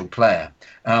special player,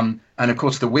 and of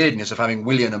course the weirdness of having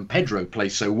Willian and Pedro play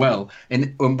so well,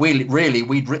 and we'd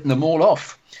written them all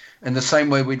off in the same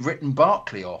way we'd written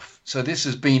Barkley off. So this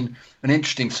has been an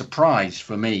interesting surprise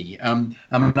for me.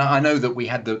 I know that we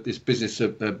had this business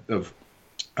of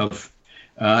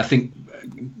I think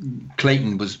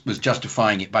Clayton was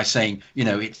justifying it by saying,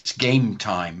 it's game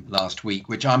time last week,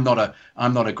 which I'm not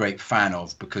a great fan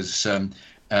of, because I'm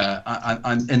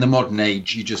in the modern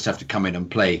age, you just have to come in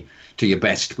and play to your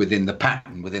best within the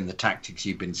pattern, within the tactics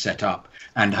you've been set up,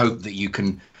 and hope that you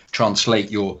can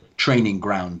translate your training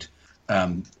ground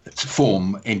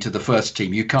form into the first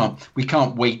team. We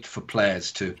can't wait for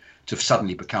players to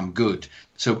suddenly become good.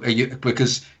 So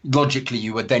because logically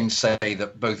you would then say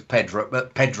that both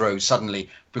Pedro suddenly,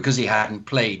 because he hadn't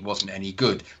played, wasn't any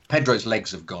good. Pedro's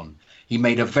legs have gone. He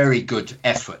made a very good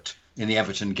effort in the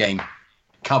Everton game,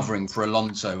 covering for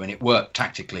Alonso, and it worked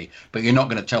tactically. But you're not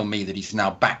going to tell me that he's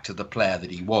now back to the player that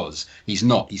he was. He's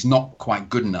not quite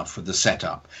good enough for the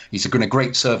setup. He's a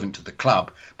great servant to the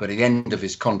club, but at the end of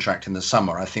his contract in the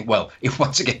summer, I think, well, if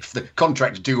the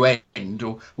contracts do end,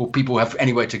 or people have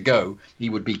anywhere to go, he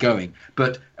would be going.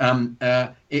 But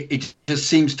it just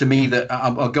seems to me that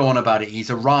I'll go on about it.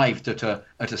 He's arrived at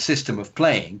a system of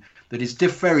playing that is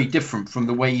very different from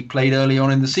the way he played early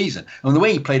on in the season. And the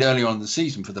way he played early on in the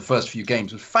season for the first few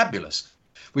games was fabulous,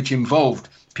 which involved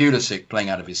Pulisic playing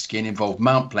out of his skin, involved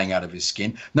Mount playing out of his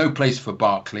skin, no place for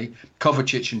Barkley,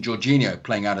 Kovacic and Jorginho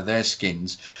playing out of their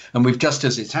skins. And we've, just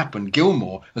as it's happened,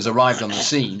 Gilmour has arrived on the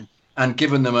scene and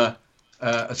given them a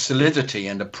solidity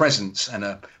and a presence and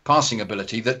a passing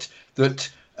ability that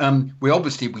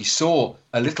we saw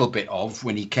a little bit of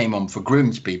when he came on for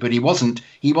Grimsby, but he wasn't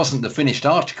the finished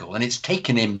article, and it's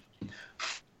taken him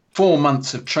 4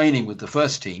 months of training with the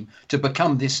first team to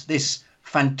become this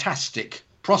fantastic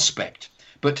prospect.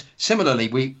 But similarly,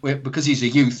 because he's a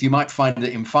youth, you might find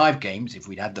that in 5 games, if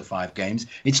we'd had the 5 games,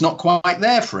 it's not quite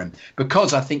there for him,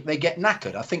 because I think they get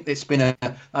knackered. I think it's been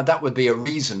that would be a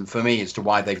reason for me as to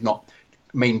why they've not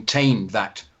maintained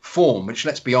that form, which,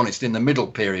 let's be honest, in the middle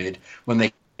period when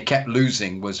they kept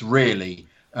losing was really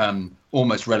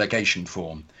almost relegation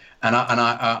form, and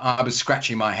I was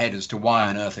scratching my head as to why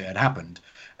on earth it had happened,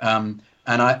 and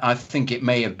I think it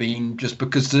may have been just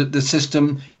because the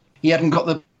system, he hadn't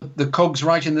got the cogs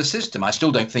right in the system. I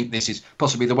still don't think this is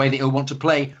possibly the way that he'll want to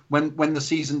play when the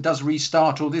season does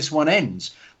restart or this one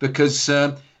ends, because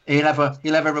he'll have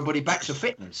everybody back to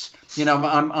fitness.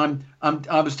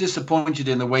 I was disappointed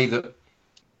in the way that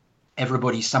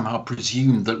everybody somehow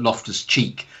presumed that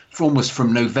Loftus-Cheek, almost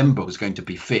from November, was going to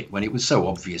be fit, when it was so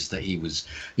obvious that he was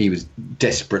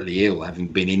desperately ill, having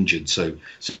been injured so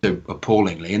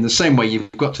appallingly. In the same way, you've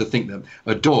got to think that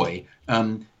Odoi,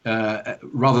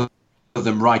 rather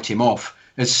than write him off,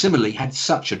 has similarly had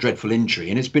such a dreadful injury,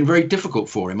 and it's been very difficult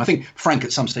for him. I think Frank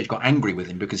at some stage got angry with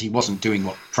him because he wasn't doing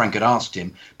what Frank had asked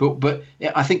him. But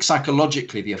I think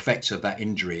psychologically the effects of that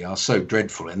injury are so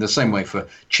dreadful. In the same way for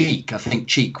Cheek, I think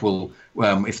Cheek will,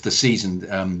 if the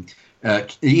season,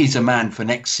 he's a man for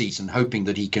next season, hoping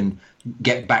that he can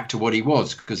get back to what he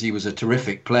was, because he was a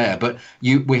terrific player. But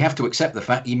we have to accept the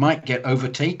fact he might get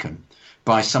overtaken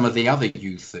by some of the other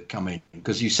youth that come in,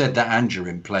 because you said that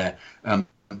Anjorin player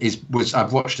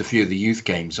I've watched a few of the youth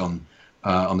games on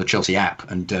the Chelsea app,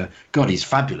 and God, he's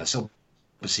fabulous.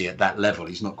 obviously at that level.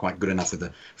 He's not quite good enough with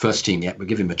the first team yet, but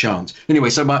give him a chance.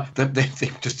 Anyway, so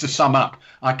just to sum up,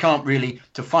 I can't really,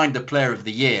 to find the player of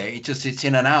the year, it's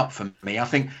in and out for me. I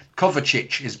think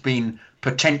Kovacic has been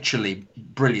potentially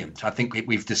brilliant. I think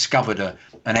we've discovered an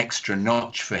extra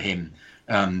notch for him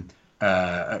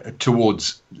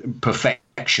towards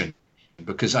perfection,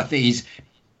 because I think he's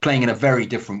playing in a very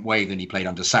different way than he played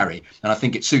under Sarri, and I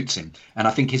think it suits him. And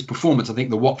I think his performance, I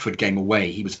think the Watford game away,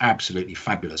 he was absolutely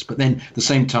fabulous. But then at the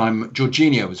same time,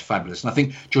 Jorginho was fabulous. And I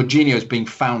think Jorginho is being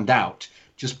found out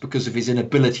just because of his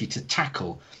inability to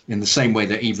tackle in the same way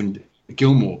that even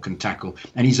Gilmour can tackle.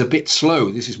 And he's a bit slow.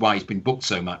 This is why he's been booked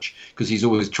so much, because he's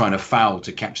always trying to foul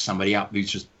to catch somebody up who's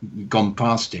just gone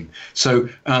past him. So,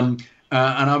 and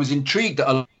I was intrigued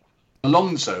that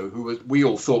Alonso, who we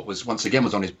all thought was once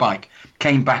on his bike,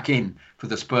 came back in for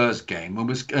the Spurs game and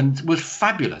was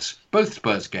fabulous. Both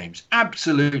Spurs games,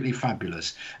 absolutely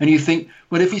fabulous. And you think,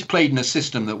 well, if he's played in a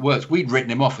system that works, we'd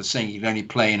written him off as saying he'd only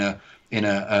play in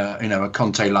a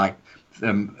Conte-like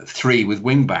 3 with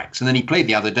wing backs, and then he played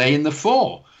the other day in the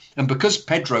 4. And because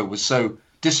Pedro was so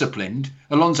disciplined,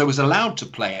 Alonso was allowed to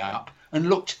play up and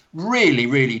looked really,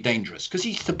 really dangerous, because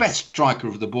he's the best striker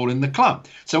of the ball in the club.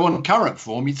 So on current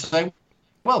form, you'd say,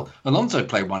 well, Alonso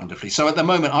played wonderfully. So at the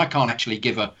moment, I can't actually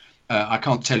give I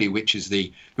can't tell you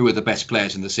who are the best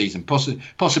players in the season.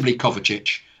 Possibly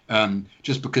Kovacic,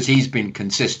 just because he's been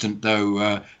consistent,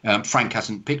 though Frank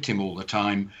hasn't picked him all the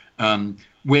time.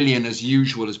 Willian, as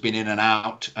usual, has been in and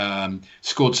out,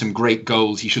 scored some great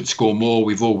goals. He should score more.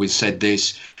 We've always said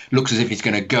this. Looks as if he's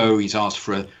going to go. He's asked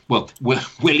for will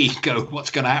he go?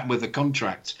 What's going to happen with the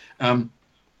contract? Asked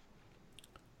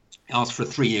for a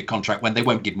 3-year contract when they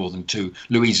won't give more than 2.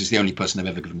 Luiz is the only person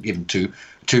they've ever given two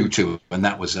to, and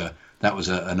that was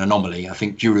an anomaly. I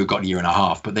think Giroud got a year and a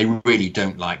half, but they really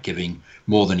don't like giving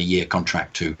more than a year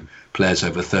contract to players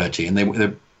over 30, and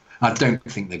I don't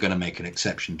think they're going to make an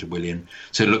exception to Willian.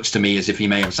 So it looks to me as if he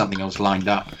may have something else lined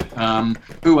up.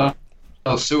 Who else?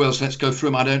 Let's go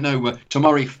through them. I don't know.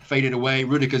 Tomori faded away.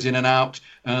 Rudiger's in and out.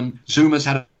 Zuma's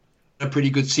had a pretty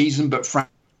good season, but Frank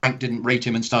didn't rate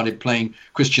him and started playing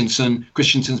Christensen.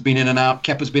 Christensen's been in and out.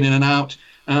 Kepa's been in and out.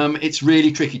 It's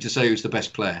really tricky to say who's the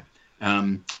best player.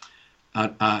 Mount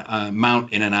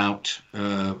in and out.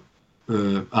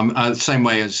 Same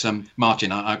way as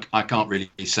Martin. I can't really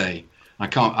say. I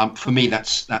can't. For me,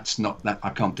 that's not that.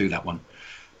 I can't do that one.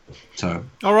 So.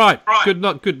 All right.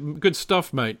 Good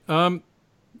stuff, mate.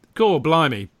 God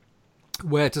blimey,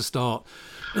 where to start?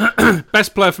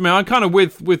 Best player for me. I'm kind of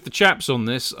with the chaps on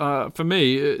this. For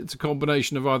me, it's a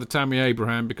combination of either Tammy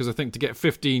Abraham, because I think to get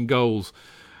 15 goals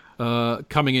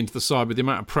coming into the side with the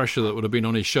amount of pressure that would have been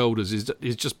on his shoulders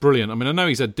is just brilliant. I mean, I know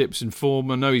he's had dips in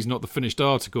form. I know he's not the finished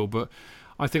article, but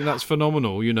I think that's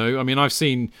phenomenal. You know, I mean, I've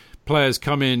seen players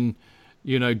come in.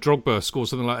 You know, Drogba scored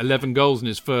something like 11 goals in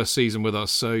his first season with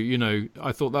us. So, you know,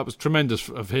 I thought that was tremendous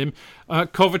of him.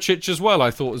 Kovacic as well,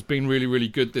 I thought, has been really, really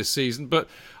good this season. But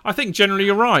I think generally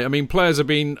you're right. I mean, players have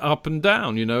been up and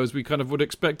down, you know, as we kind of would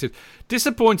expect it.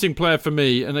 Disappointing player for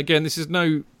me, and again, this is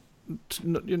no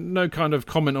kind of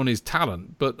comment on his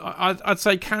talent, but I'd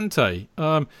say Kante.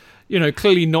 You know,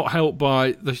 clearly not helped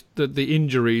by the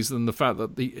injuries and the fact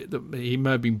that he may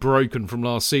have been broken from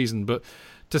last season, but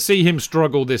to see him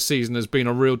struggle this season has been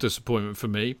a real disappointment for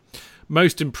me.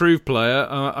 Most improved player,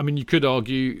 I mean, you could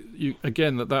argue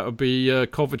again that would be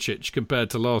Kovacic compared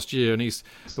to last year, and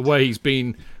the way he's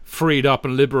been freed up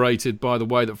and liberated by the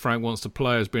way that Frank wants to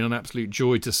play has been an absolute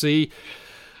joy to see.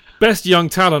 Best young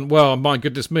talent, well, my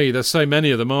goodness me, there's so many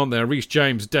of them, aren't there? Reece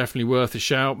James, definitely worth a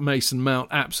shout. Mason Mount,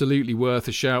 absolutely worth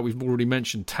a shout. We've already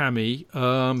mentioned Tammy.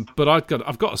 But I've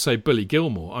got to say Billy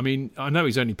Gilmour. I mean, I know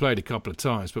he's only played a couple of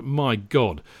times, but my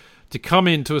God, to come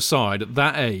into a side at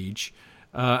that age,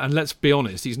 and let's be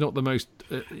honest, he's not the most,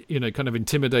 kind of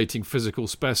intimidating physical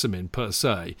specimen per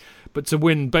se, but to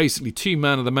win basically 2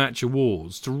 Man of the Match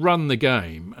awards, to run the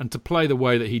game and to play the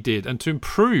way that he did and to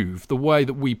improve the way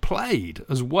that we played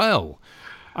as well.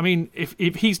 I mean, if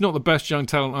he's not the best young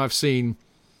talent I've seen,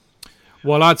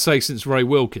 well, I'd say since Ray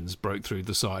Wilkins broke through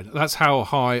the side. That's how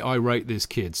high I rate this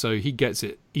kid. So he gets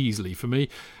it easily for me.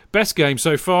 Best game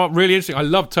so far, really interesting. I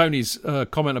love Tony's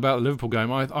comment about the Liverpool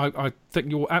game. I think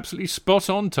you're absolutely spot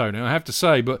on, Tony, I have to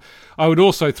say. But I would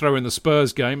also throw in the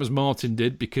Spurs game, as Martin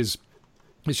did, because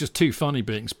it's just too funny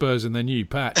beating Spurs in their new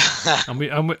patch. and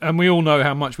we all know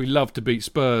how much we love to beat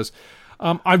Spurs.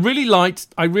 I really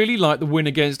liked the win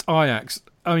against Ajax.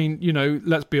 I mean, you know,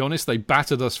 let's be honest, they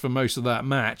battered us for most of that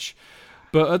match.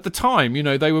 But at the time, you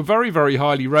know, they were very, very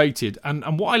highly rated.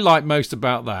 And what I like most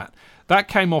about that, that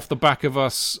came off the back of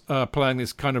us playing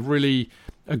this kind of really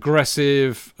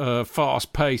aggressive,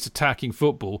 fast-paced, attacking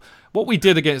football. What we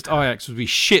did against Ajax was we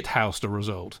shithoused a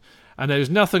result. And there's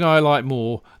nothing I like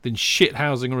more than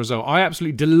shithousing a result. I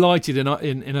absolutely delighted in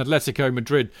Atletico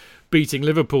Madrid beating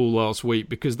Liverpool last week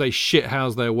because they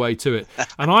shithoused their way to it.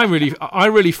 And I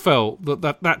really felt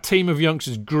that team of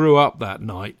youngsters grew up that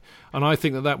night. And I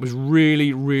think that was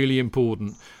really, really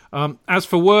important. As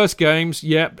for worse games,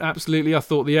 absolutely. I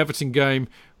thought the Everton game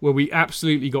where we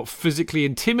absolutely got physically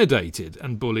intimidated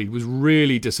and bullied was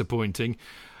really disappointing.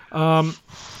 I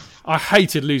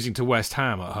hated losing to West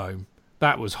Ham at home.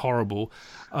 That was horrible.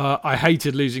 I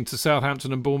hated losing to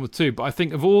Southampton and Bournemouth too. But I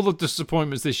think of all the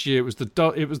disappointments this year, it was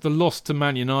the loss to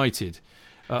Man United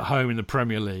at home in the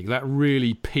Premier League. That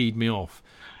really peed me off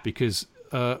because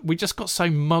we just got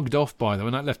so mugged off by them,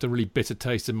 and that left a really bitter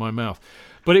taste in my mouth.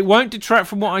 But it won't detract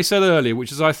from what I said earlier,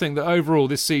 which is I think that overall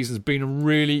this season's been a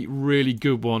really, really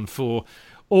good one for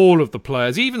all of the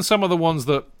players, even some of the ones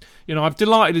that, I've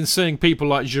delighted in seeing people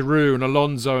like Giroud and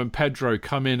Alonso and Pedro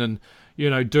come in and,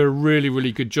 do a really,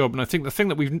 really good job. And I think the thing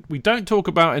that we don't talk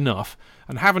about enough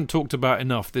and haven't talked about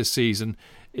enough this season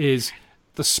is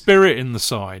the spirit in the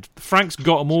side. Frank's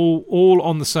got them all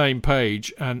on the same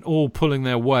page and all pulling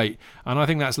their weight. And I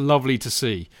think that's lovely to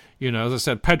see. As I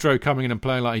said, Pedro coming in and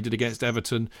playing like he did against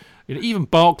Everton. Even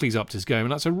Barkley's upped his game,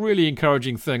 and that's a really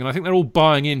encouraging thing. And I think they're all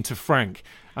buying into Frank.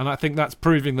 And I think that's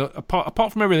proving that,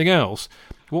 apart from everything else,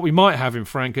 what we might have in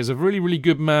Frank is a really, really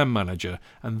good man manager.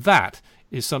 And that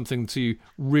is something to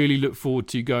really look forward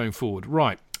to going forward.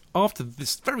 Right, after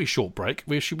this very short break,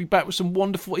 we should be back with some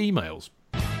wonderful emails.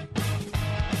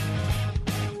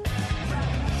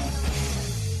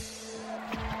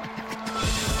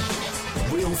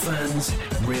 Real fans,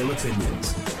 real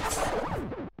opinions.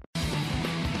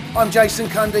 I'm Jason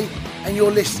Cundy, and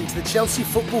you're listening to the Chelsea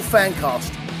Football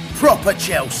Fancast. Proper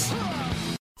Chelsea.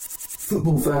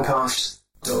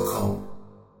 Footballfancast.com.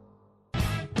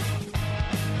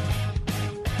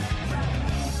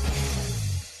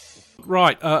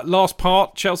 Right, last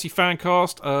part, Chelsea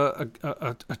Fancast, a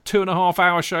 2.5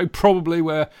 hour show, probably,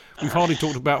 where we've hardly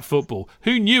talked about football.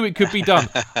 Who knew it could be done?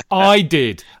 I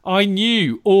did. I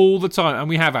knew all the time, and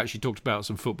we have actually talked about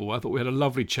some football. I thought we had a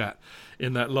lovely chat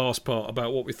in that last part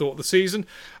about what we thought of the season.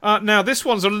 Now, this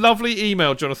one's a lovely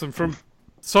email, Jonathan, from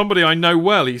somebody I know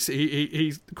well.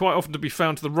 He's quite often to be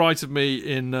found to the right of me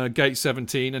in Gate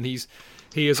 17, and he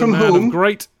is from a man of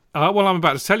great... well, I'm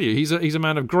about to tell you, he's a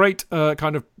man of great a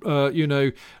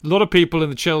lot of people in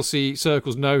the Chelsea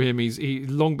circles know him. He's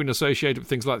long been associated with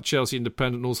things like the Chelsea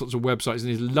Independent and all sorts of websites, and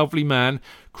he's a lovely man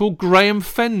called Graham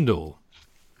Fendall.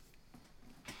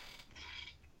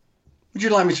 Would you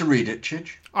like me to read it,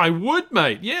 Chidge? I would,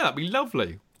 mate. Yeah, that'd be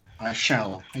lovely. I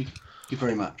shall. Thank you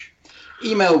very much.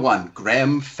 Email 1,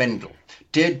 Graham Fendall.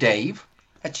 Dear Dave,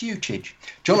 that's you, Chidge.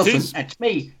 Jonathan, that's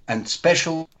me, and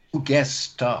special guest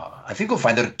star. I think we'll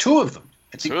find there are two of them.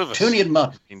 It's Tony and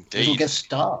Mud. Little guest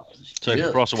stars.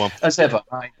 One. As ever,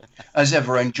 I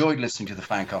enjoyed listening to the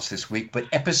Fancast this week, but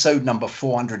episode number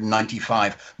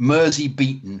 495, Mersey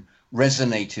Beaten,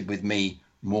 resonated with me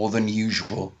more than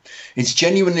usual. It's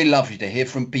genuinely lovely to hear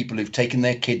from people who've taken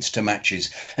their kids to matches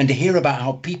and to hear about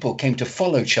how people came to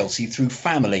follow Chelsea through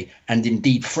family and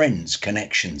indeed friends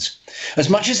connections. As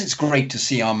much as it's great to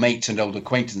see our mates and old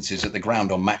acquaintances at the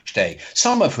ground on match day,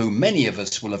 some of whom many of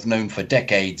us will have known for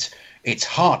decades, it's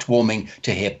heartwarming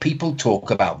to hear people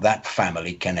talk about that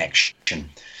family connection.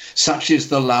 Such is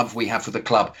the love we have for the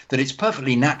club that it's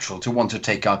perfectly natural to want to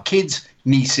take our kids,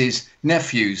 nieces,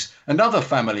 nephews and other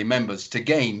family members to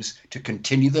games to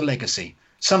continue the legacy.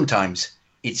 Sometimes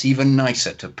it's even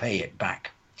nicer to pay it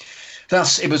back.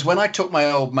 Thus, it was when I took my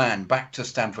old man back to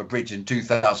Stamford Bridge in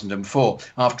 2004,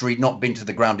 after he'd not been to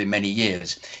the ground in many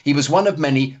years. He was one of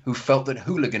many who felt that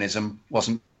hooliganism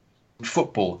wasn't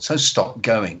football, so stopped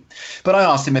going. But I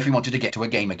asked him if he wanted to get to a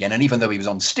game again, and even though he was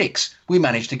on sticks, we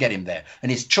managed to get him there,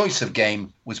 and his choice of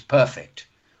game was perfect.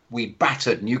 We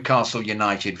battered Newcastle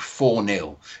United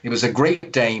 4-0. It was a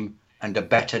great game and a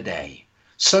better day.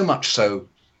 So much so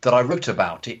that I wrote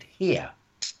about it here.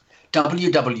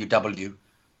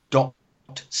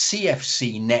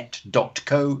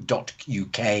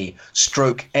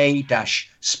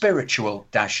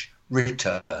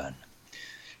 www.cfcnet.co.uk/a-spiritual-return.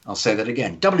 I'll say that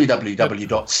again,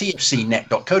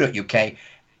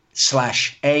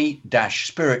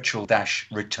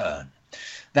 www.cfcnet.co.uk/a-spiritual-return.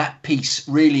 That piece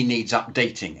really needs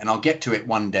updating, and I'll get to it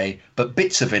one day, but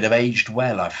bits of it have aged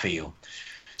well, I feel.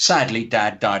 Sadly,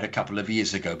 Dad died a couple of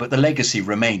years ago, but the legacy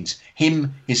remains.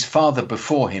 Him, his father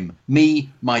before him, me,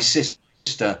 my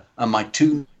sister, and my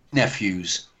two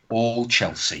nephews, all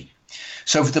Chelsea.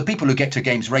 So for the people who get to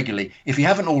games regularly, if you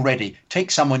haven't already,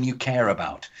 take someone you care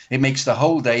about. It makes the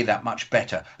whole day that much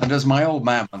better. And as my old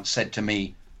man once said to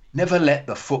me, never let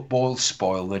the football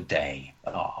spoil the day.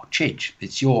 Oh, Chidge,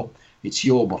 it's your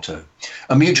motto.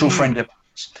 A mutual friend of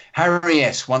ours, Harry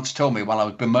S., once told me while I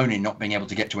was bemoaning not being able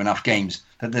to get to enough games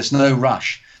that there's no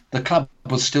rush. The club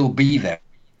will still be there.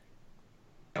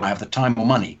 I have the time or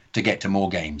money to get to more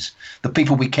games. The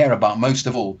people we care about most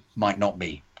of all might not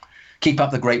be. Keep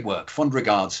up the great work. Fond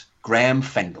regards, Graham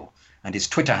Fendel. And his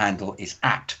Twitter handle is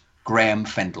 @Graham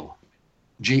Fendel.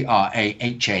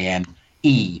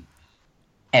 GrahamEFendle.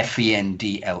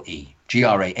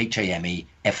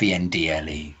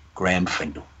 GrahamEFendle. Graham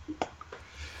Fendel.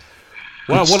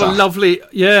 Wow, what a lovely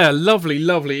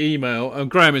email.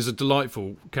 Graham is a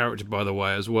delightful character, by the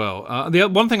way, as well. The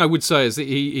one thing I would say is that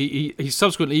he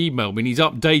subsequently emailed me, and he's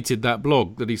updated that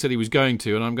blog that he said he was going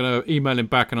to, and I'm going to email him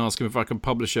back and ask him if I can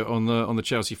publish it on the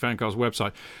Chelsea Fancast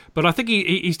website. But I think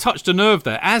he's touched a nerve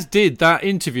there, as did that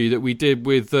interview that we did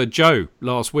with Joe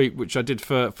last week, which I did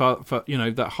for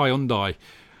that Hyundai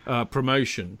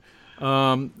promotion.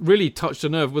 Really touched a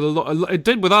nerve with a lot. It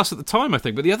did with us at the time, I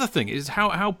think. But the other thing is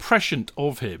how prescient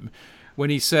of him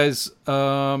when he says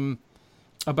about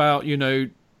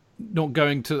not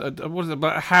going to what is it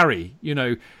about Harry,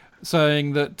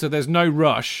 saying that there's no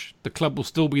rush. The club will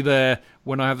still be there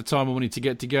when I have the time or money to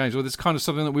get to games. Well, it's kind of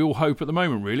something that we all hope at the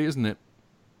moment, really, isn't it?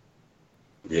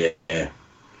 Yeah.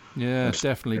 Yeah,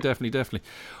 definitely.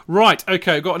 Right,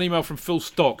 okay, I've got an email from Phil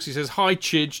Stocks. He says, "Hi,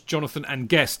 Chidge, Jonathan, and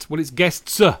guest." Well, it's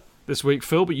guests this week,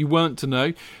 Phil, but you weren't to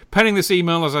know. Penning this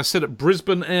email as I sit at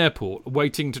Brisbane Airport,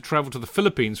 waiting to travel to the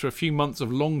Philippines for a few months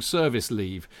of long service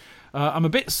leave. I'm a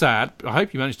bit sad. I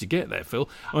hope you managed to get there, Phil.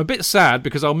 I'm a bit sad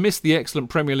because I'll miss the excellent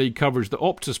Premier League coverage that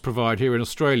Optus provide here in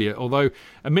Australia, although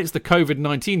amidst the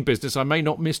COVID-19 business, I may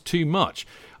not miss too much.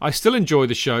 I still enjoy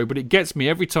the show, but it gets me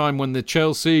every time when the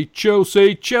Chelsea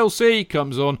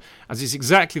comes on, as it's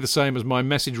exactly the same as my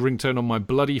message ringtone on my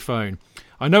bloody phone.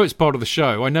 I know it's part of the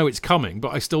show, I know it's coming,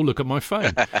 but I still look at my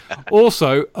phone.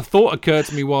 Also, a thought occurred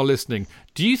to me while listening.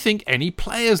 Do you think any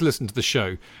players listen to the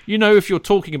show? If you're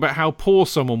talking about how poor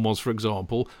someone was, for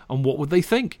example, and what would they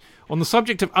think? On the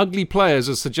subject of ugly players,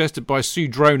 as suggested by Sue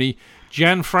Droney,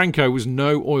 Gianfranco was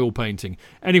no oil painting.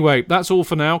 Anyway, that's all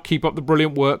for now. Keep up the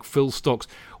brilliant work, Phil Stocks.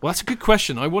 Well, that's a good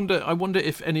question. I wonder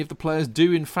if any of the players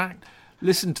do, in fact,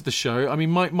 listen to the show. I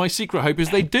mean, my secret hope is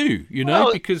they do,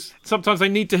 because sometimes they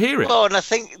need to hear it. Well, and I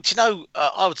think,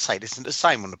 I would say this, and the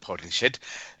same on the Podding Shed.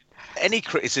 Any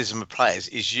criticism of players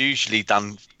is usually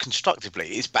done constructively.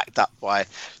 It's backed up by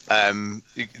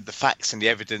the facts and the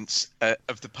evidence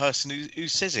of the person who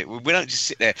says it. We don't just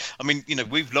sit there. I mean,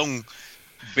 we've long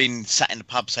been sat in the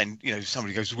pub saying,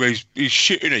 somebody goes, "Well, he's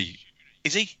shit, isn't he?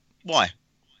 Is he? Why?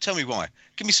 Tell me why.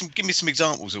 Give me some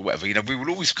examples or whatever." We would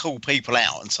always call people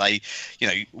out and say,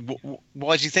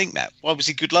 why do you think that? Why was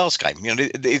he good last game?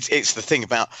 It's the thing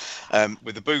about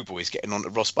with the Boo Boys getting on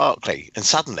to Ross Barkley, and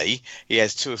suddenly he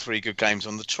has 2 or 3 good games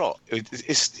on the trot.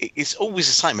 It's always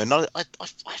the same, and I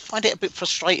find it a bit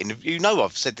frustrating.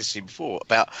 I've said this to you before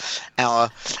about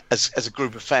as a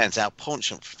group of fans, our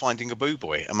penchant for finding a Boo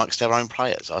Boy amongst our own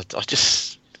players. I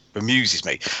just amuses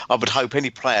me. I would hope any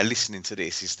player listening to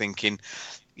this is thinking,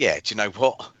 yeah, do you know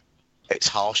what? It's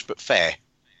harsh but fair.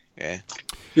 Yeah,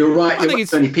 you're right.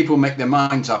 People make their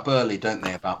minds up early, don't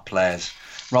they, about players,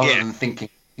 rather than thinking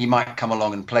he might come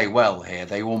along and play well here.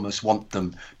 They almost want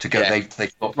them to go. Yeah. They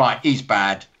thought, right, he's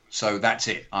bad, so that's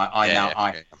it.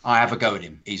 I have a go at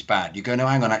him. He's bad. You go, no,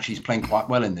 hang on, actually, he's playing quite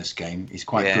well in this game. He's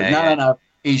quite good. No,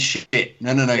 he's shit.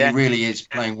 No, he really is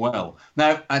playing well.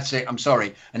 No, that's it. I'm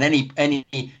sorry. And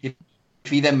if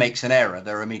he then makes an error,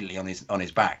 they're immediately on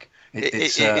his back.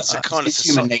 It's a kind of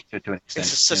human nature to an extent.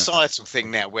 It's a societal thing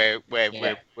now where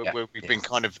we've been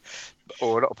kind of,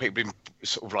 or a lot of people have been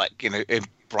sort of like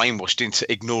brainwashed into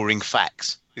ignoring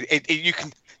facts. They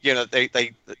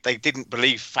didn't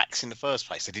believe facts in the first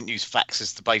place. They didn't use facts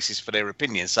as the basis for their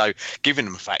opinion. So giving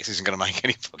them facts isn't going to make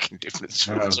any fucking difference,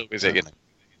 is it?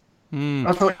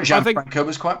 I thought Gianfranco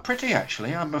was quite pretty,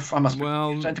 actually. I must.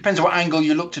 It depends on what angle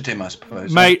you looked at him, I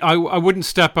suppose. Mate, I wouldn't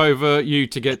step over you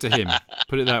to get to him.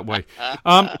 Put it that way.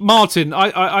 Martin,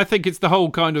 I think it's the whole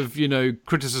kind of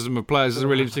criticism of players is a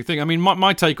really interesting thing. I mean,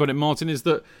 my take on it, Martin, is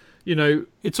that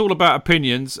it's all about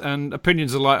opinions, and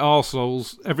opinions are like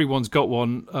arseholes. Everyone's got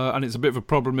one, and it's a bit of a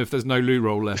problem if there's no loo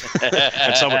roll left.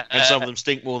 and some of them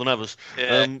stink more than others.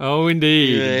 Yeah.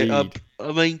 Indeed. I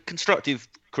mean, constructive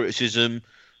criticism.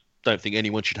 Don't think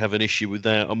anyone should have an issue with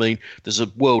that. I mean, there's a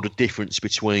world of difference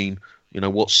between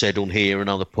what's said on here and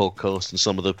other podcasts and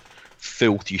some of the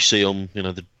filth you see on,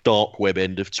 the dark web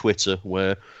end of Twitter,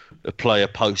 where a player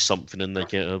posts something and they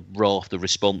get a raft of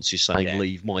responses saying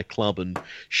leave my club and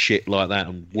shit like that,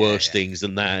 and worse things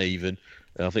than that even.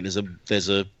 I think there's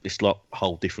a it's like a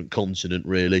whole different continent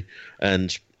really,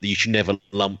 and you should never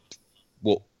lump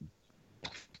what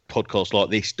podcasts like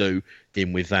this do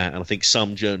in with that. And I think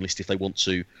some journalists, if they want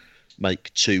to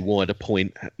make too wide a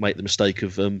point, make the mistake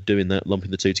of doing that,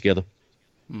 lumping the two together.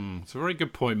 It's a very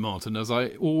good point, Martin, as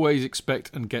I always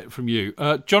expect and get from you.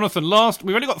 Jonathan,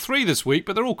 we've only got 3 this week,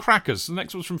 but they're all crackers. The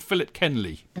next one's from Philip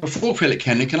Kenley. Before Philip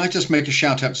Kenley, can I just make a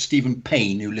shout out to Stephen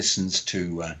Payne, who listens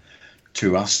to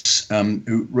us,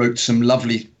 who wrote some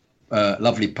lovely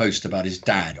post about his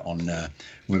dad on.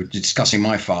 We were discussing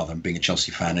my father and being a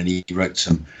Chelsea fan, and he wrote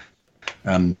some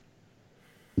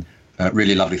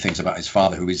really lovely things about his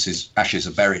father, his ashes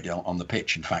are buried on the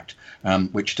pitch, in fact,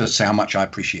 which does say how much I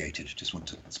appreciate it. Just want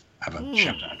to have a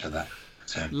shout out to that.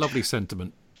 So, lovely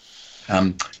sentiment.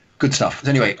 Good stuff.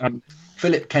 Anyway,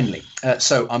 Philip Kenley.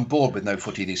 So I'm bored with no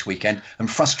footy this weekend and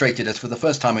frustrated as for the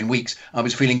first time in weeks I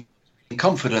was feeling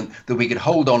confident that we could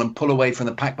hold on and pull away from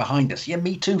the pack behind us. Yeah,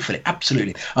 me too, Philip.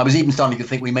 Absolutely. I was even starting to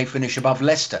think we may finish above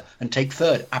Leicester and take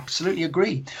third. Absolutely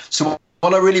agree. So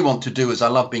what I really want to do, as I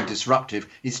love being disruptive,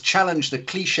 is challenge the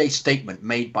cliche statement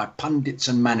made by pundits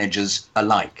and managers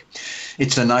alike.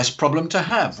 It's a nice problem to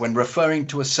have when referring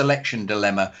to a selection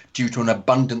dilemma due to an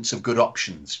abundance of good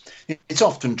options. It's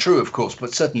often true, of course,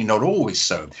 but certainly not always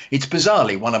so. It's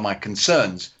bizarrely one of my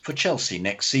concerns for Chelsea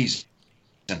next season.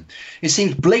 It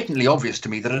seems blatantly obvious to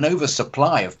me that an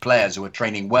oversupply of players who are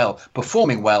training well,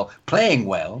 performing well, playing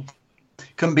well,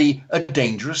 can be a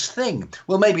dangerous thing.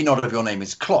 Well, maybe not if your name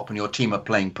is Klopp and your team are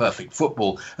playing perfect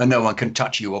football and no one can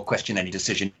touch you or question any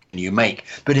decision you make.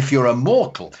 But if you're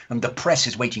immortal and the press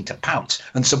is waiting to pounce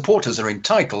and supporters are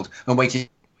entitled and waiting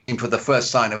for the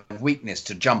first sign of weakness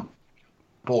to jump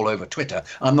all over Twitter,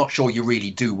 I'm not sure you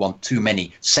really do want too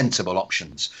many sensible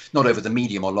options, not over the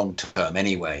medium or long term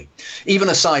anyway. Even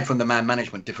aside from the man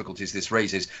management difficulties this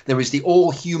raises, there is the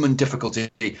all-human difficulty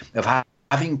of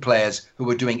having players who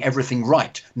are doing everything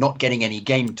right, not getting any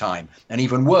game time. And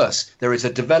even worse, there is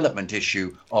a development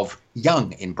issue of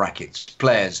young, in brackets,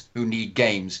 players who need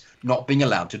games not being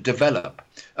allowed to develop.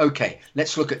 OK,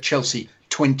 let's look at Chelsea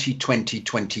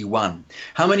 2020-21.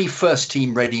 How many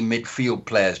first-team ready midfield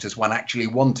players does one actually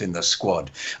want in the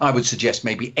squad? I would suggest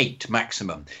maybe 8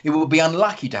 maximum. It would be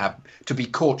unlucky to be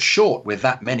caught short with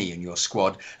that many in your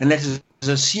squad, and let us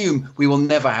assume we will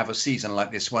never have a season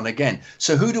like this one again.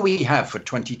 So who do we have for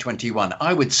 2021?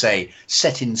 I would say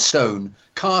set in stone,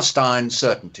 cast iron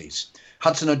certainties.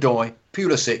 Hudson-Odoi,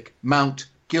 Pulisic, Mount,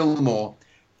 Gilmour,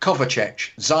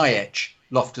 Kovacic, Ziyech,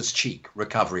 Loftus-Cheek,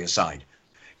 recovery aside.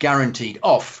 Guaranteed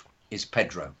off is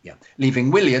Pedro,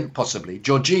 leaving Willian, possibly,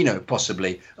 Jorginho,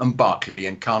 possibly, and Barkley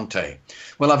and Kante.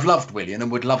 Well, I've loved Willian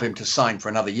and would love him to sign for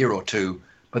another year or two,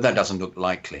 but that doesn't look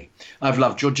likely. I've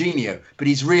loved Jorginho, but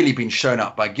he's really been shown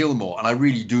up by Gilmour, and I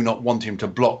really do not want him to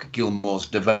block Gilmour's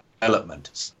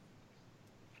development.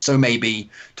 So maybe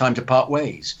time to part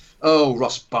ways. Oh,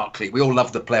 Ross Barkley, we all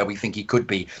love the player we think he could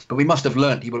be, but we must have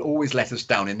learnt he will always let us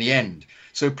down in the end.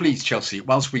 So please, Chelsea,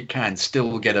 whilst we can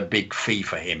still get a big fee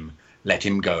for him, let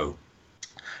him go.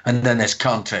 And then there's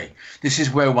Kante. This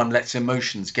is where one lets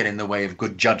emotions get in the way of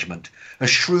good judgment. A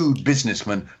shrewd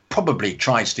businessman probably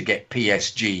tries to get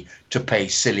PSG to pay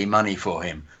silly money for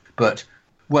him. But,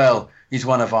 well, he's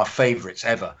one of our favourites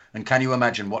ever. And can you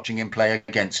imagine watching him play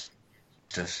against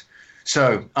us?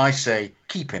 So I say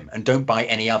keep him and don't buy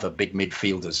any other big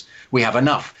midfielders. We have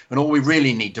enough. And all we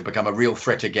really need to become a real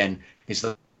threat again is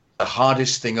the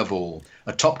hardest thing of all,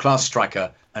 a top-class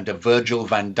striker and a Virgil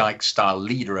van Dijk-style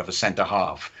leader of a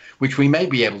centre-half, which we may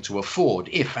be able to afford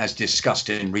if, as discussed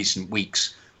in recent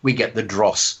weeks, we get the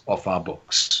dross off our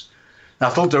books.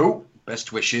 That'll do.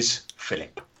 Best wishes,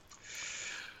 Philip.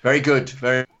 Very good.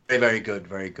 Very, very good.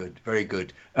 Very good. Very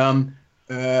good.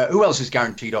 Who else is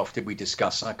guaranteed off, did we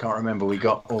discuss? I can't remember. We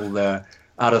got all out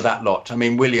of that lot. I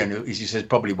mean, Willian, as you said,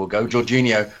 probably will go.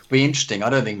 Jorginho, be interesting.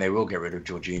 I don't think they will get rid of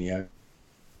Jorginho.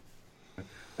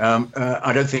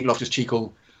 I don't think Loftus-Cheek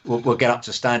will get up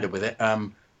to standard with it.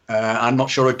 I'm not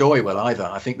sure Odoi will either.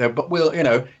 I think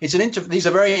it's these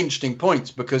are very interesting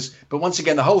points but once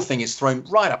again, the whole thing is thrown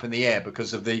right up in the air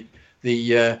because of the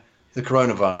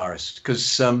coronavirus.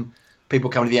 Because people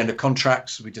come to the end of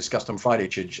contracts, we discussed on Friday,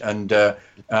 Chidge, and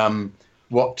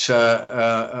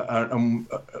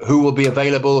who will be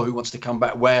available, who wants to come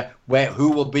back, who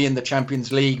will be in the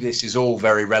Champions League. This is all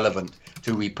very relevant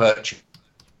to repurchase.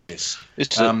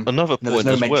 It's another point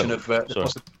no as mention well.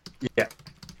 Of,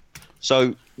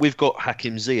 So we've got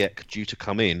Hakim Ziyech due to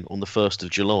come in on the 1st of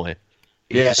July.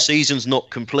 If Yeah. the season's not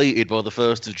completed by the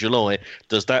 1st of July,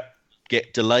 does that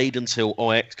get delayed until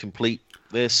Ajax complete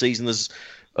their season? There's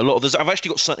a lot of. I've actually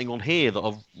got something on here that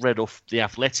I've read off The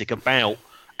Athletic about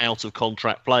out of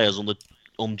contract players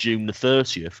on June the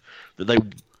 30th, that they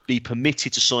be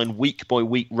permitted to sign week by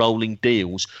week rolling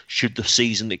deals should the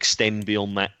season extend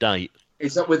beyond that date.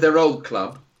 Is that with their old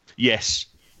club? Yes.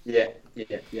 Yeah.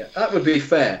 That would be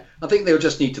fair. I think they'll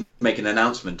just need to make an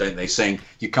announcement, don't they, saying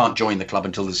you can't join the club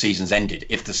until the season's ended,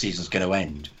 if the season's going to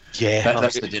end. Yeah.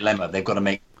 That's the dilemma. They've got to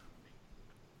make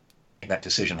that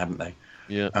decision, haven't they?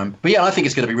 Yeah. But yeah, I think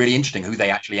it's going to be really interesting who they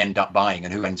actually end up buying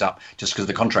and who ends up just because of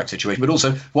the contract situation, but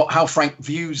also how Frank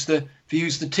views the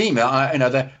team.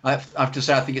 I have to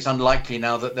say, I think it's unlikely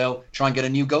now that they'll try and get a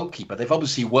new goalkeeper. They've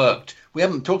obviously worked. We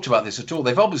haven't talked about this at all.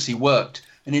 They've obviously worked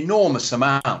an enormous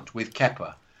amount with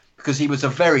Kepa, because he was a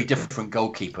very different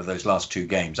goalkeeper those last 2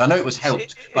 games. I know it was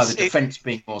helped by the defence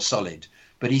being more solid,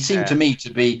 but he seemed to me to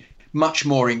be much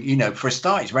more, for a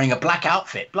start, he's wearing a black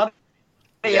outfit. Bloody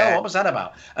hell, what was that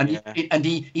about? And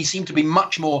he seemed to be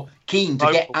much more keen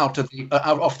to get out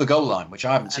off the goal line, which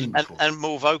I haven't seen before. And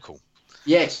more vocal.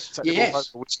 Yes,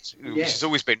 which has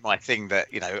always been my thing. That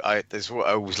there's what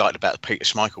I always liked about Peter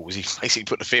Schmeichel was he basically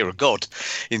put the fear of God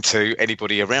into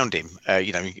anybody around him.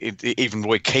 Even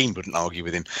Roy Keane wouldn't argue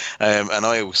with him, and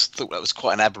I always thought that was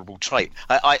quite an admirable trait.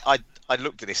 I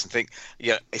looked at this and think,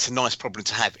 it's a nice problem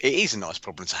to have. It is a nice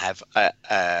problem to have,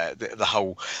 the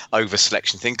whole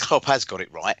over-selection thing. Klopp has got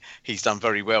it right. He's done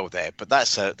very well there, but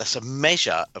that's a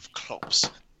measure of Klopp's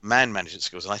man management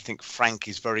skills, and I think Frank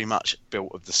is very much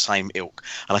built of the same ilk,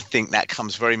 and I think that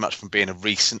comes very much from being a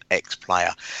recent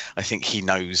ex-player. I think he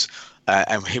knows,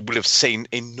 and he will have seen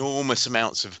enormous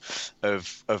amounts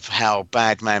of how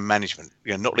bad man management,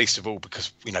 not least of all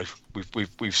because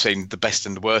we've seen the best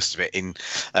and the worst of it in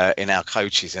our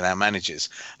coaches and our managers,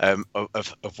 of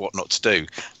what not to do.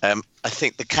 I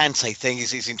think the Kante thing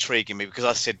is intriguing me, because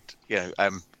I said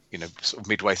sort of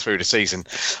midway through the season,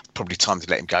 probably time to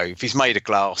let him go. If he's made of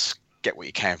glass, get what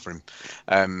you can for him.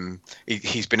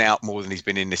 He's been out more than he's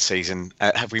been in this season.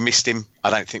 Have we missed him? I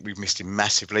don't think we've missed him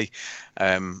massively.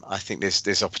 I think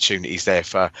there's opportunities there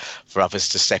for others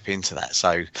to step into that.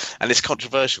 So, and it's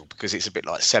controversial because it's a bit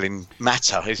like selling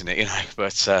matter, isn't it?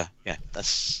 But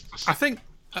that's. I think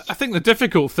the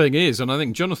difficult thing is, and I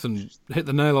think Jonathan hit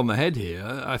the nail on the head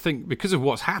here. I think because of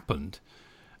what's happened,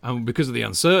 and because of the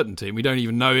uncertainty, and we don't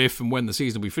even know if and when the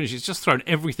season will be finished, it's just thrown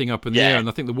everything up in the air. And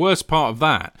I think the worst part of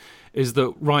that is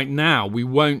that right now we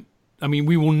will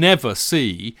never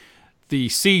see the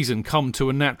season come to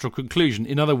a natural conclusion.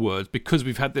 In other words, because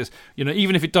we've had this,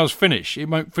 even if it does finish, it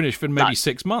won't finish for maybe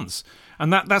 6 months.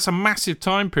 And that's a massive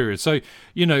time period. So,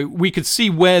 we could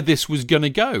see where this was going to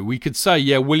go. We could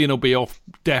say, Willian will be off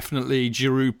definitely,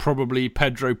 Giroud probably,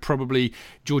 Pedro probably,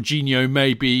 Jorginho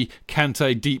maybe,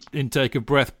 Kante deep intake of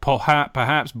breath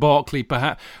perhaps, Barkley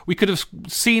perhaps. We could have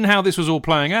seen how this was all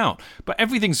playing out. But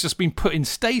everything's just been put in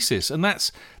stasis. And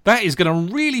that is going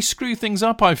to really screw things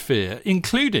up, I fear,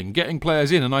 including getting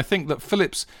players in. And I think that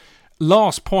Philip's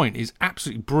last point is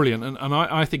absolutely brilliant, and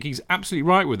I think he's absolutely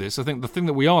right with this. I think the thing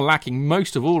that we are lacking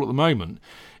most of all at the moment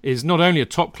is not only a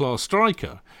top-class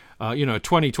striker, a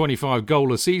 20-25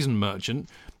 goal a season merchant,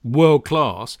 world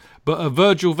class, but a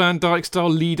Virgil van Dijk style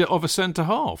leader of a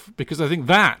centre-half, because I think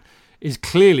that is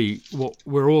clearly what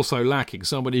we're also lacking,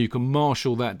 somebody who can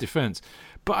marshal that defence.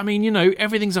 But I mean,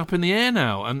 everything's up in the air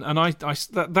now, and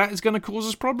that is going to cause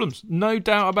us problems, no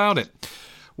doubt about it.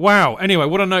 Wow. Anyway,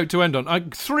 what a note to end on.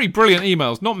 3 brilliant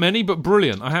emails. Not many, but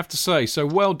brilliant, I have to say. So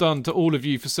well done to all of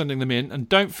you for sending them in. And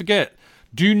do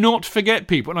not forget,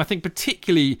 people. And I think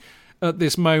particularly at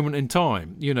this moment in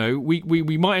time,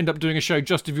 we might end up doing a show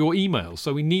just of your emails.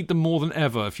 So we need them more than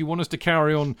ever. If you want us to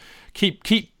carry on, keep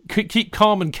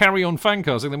calm and carry on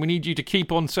fancasting, then we need you to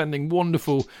keep on sending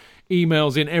wonderful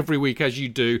emails in every week as you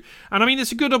do. And I mean,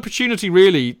 it's a good opportunity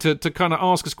really to kind of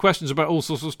ask us questions about all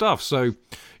sorts of stuff. So,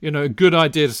 a good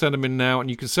idea to send them in now, and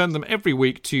you can send them every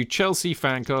week to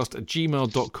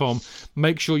chelseafancast@gmail.com.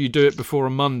 Make sure you do it before a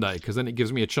Monday, because then it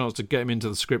gives me a chance to get them into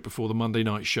the script before the Monday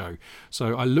night show.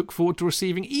 So I look forward to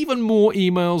receiving even more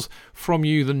emails from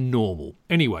you than normal.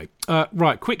 Anyway,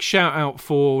 right, quick shout out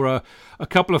for a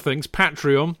couple of things.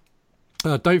 Patreon.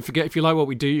 Don't forget, if you like what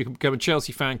we do, you can become a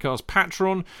Chelsea Fancast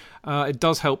patron. It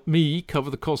does help me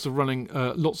cover the cost of running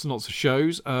lots and lots of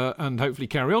shows and hopefully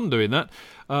carry on doing that.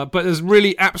 But there's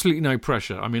really absolutely no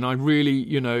pressure. I mean, I really,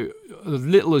 as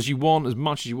little as you want, as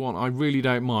much as you want, I really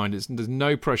don't mind. There's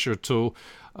no pressure at all.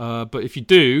 But if you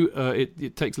do,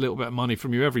 it takes a little bit of money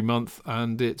from you every month,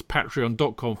 and it's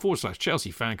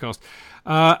patreon.com/Chelsea Fancast.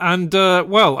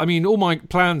 Well, I mean, all my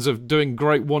plans of doing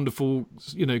great, wonderful,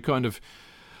 kind of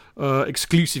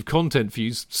exclusive content for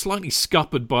you slightly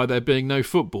scuppered by there being no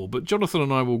football, but Jonathan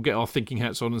and I will get our thinking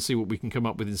hats on and see what we can come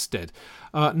up with instead.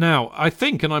 Now, I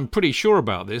think, and I'm pretty sure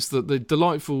about this, that the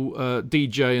delightful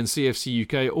DJ and CFC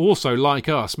UK also, like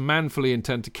us, manfully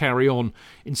intend to carry on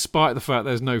in spite of the fact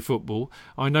there's no football.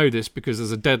 I know this because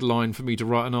there's a deadline for me to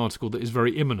write an article that is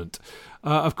very imminent.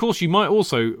 Of course, you might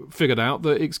also figured out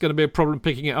that it's going to be a problem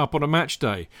picking it up on a match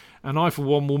day, and I, for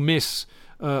one, will miss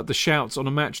the shouts on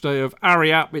a match day of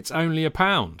 "Hurry up, it's only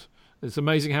 £1." It's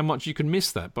amazing how much you can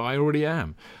miss that, but I already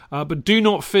am. But do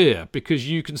not fear, because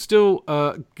you can still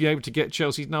be able to get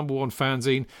Chelsea's #1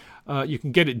 fanzine. You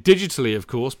can get it digitally, of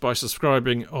course, by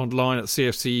subscribing online at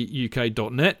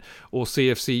cfcuk.net, or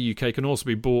CFC UK can also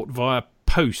be bought via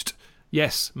post.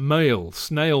 Yes, mail,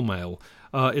 snail mail.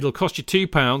 It'll cost you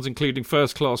 £2, including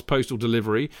first-class postal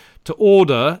delivery. To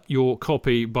order your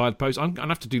copy by the post, I'm going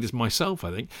to have to do this myself,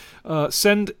 I think.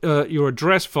 Send your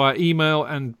address via email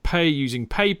and pay using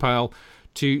PayPal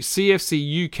to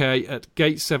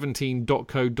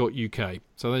cfcuk@gate17.co.uk.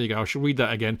 So there you go. I shall read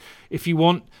that again. If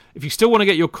you still want to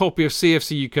get your copy of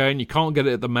CFC UK and you can't get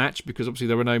it at the match because obviously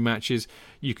there are no matches,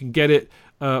 you can get it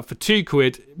for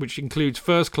 £2, which includes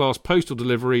first-class postal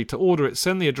delivery. To order it,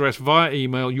 send the address via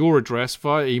email, your address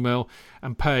via email,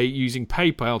 and pay using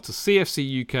PayPal to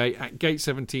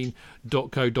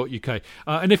cfcuk@gate17.co.uk.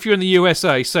 And if you're in the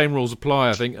USA, same rules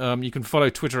apply, I think. You can follow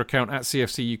Twitter account at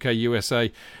CFCUK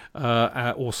USA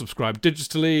or subscribe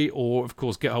digitally, or, of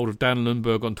course, get hold of Dan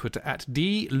Lundberg on Twitter at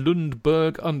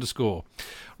 @DLundberg_.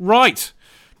 Right.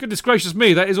 Goodness gracious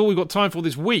me, that is all we've got time for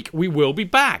this week. We will be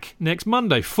back next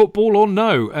Monday, football or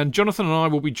no, and Jonathan and I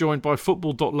will be joined by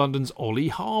Football.London's Ollie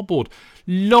Harbord.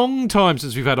 Long time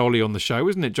since we've had Ollie on the show,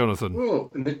 isn't it, Jonathan? Well,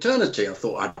 an eternity. I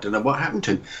thought, I don't know what happened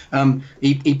to him.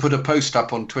 He put a post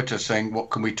up on Twitter saying,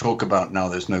 what can we talk about now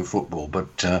there's no football?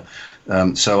 But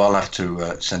so I'll have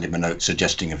to send him a note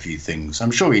suggesting a few things.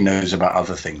 I'm sure he knows about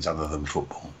other things other than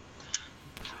football.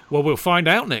 Well, we'll find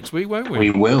out next week, won't we? We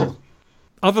will.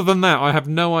 Other than that, I have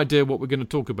no idea what we're going to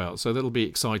talk about, so that'll be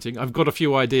exciting. I've got a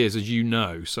few ideas, as you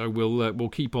know, so we'll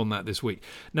keep on that this week.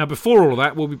 Now, before all of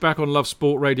that, we'll be back on Love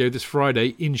Sport Radio this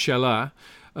Friday, inshallah.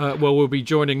 We'll be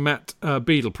joining Matt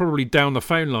Beadle, probably down the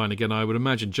phone line again, I would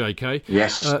imagine, JK.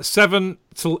 Yes. 7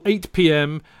 till 8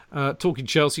 p.m, talking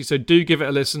Chelsea, so do give it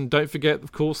a listen. Don't forget,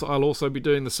 of course, that I'll also be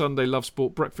doing the Sunday Love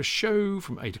Sport Breakfast Show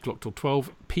from 8 o'clock till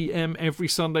 12 p.m. every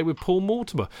Sunday with Paul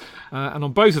Mortimer. And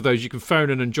on both of those, you can phone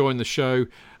in and join the show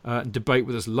and debate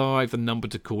with us live. The number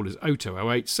to call is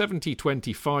 0208 70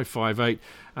 20 558.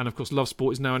 And, of course, Love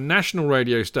Sport is now a national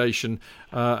radio station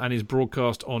and is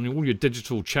broadcast on all your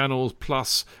digital channels,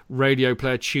 plus Radio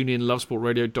Player, TuneIn,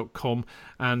 lovesportradio.com.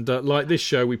 And like this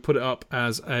show, we put it up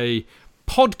as a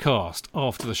podcast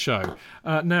after the show.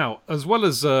 Now, as well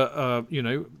as the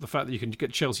fact that you can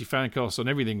get Chelsea Fancast on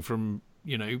everything from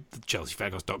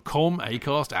chelseafancast.com,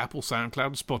 Acast, Apple,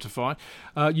 SoundCloud, Spotify.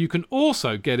 You can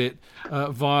also get it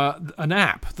via an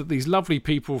app that these lovely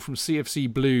people from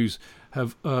CFC Blues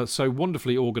have so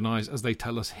wonderfully organised, as they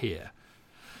tell us here.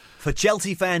 For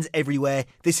Chelsea fans everywhere,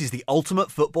 this is the ultimate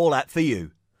football app for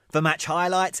you. For match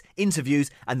highlights,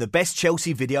 interviews, and the best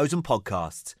Chelsea videos and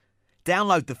podcasts.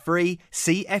 Download the free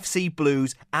CFC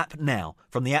Blues app now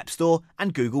from the App Store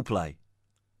and Google Play.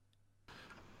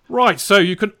 Right, so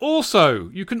you can also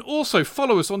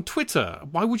follow us on Twitter.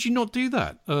 Why would you not do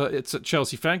that? It's at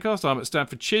Chelsea Fancast. I'm at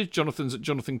Stanford Chidge. Jonathan's at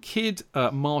Jonathan Kidd.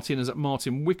 Martin is at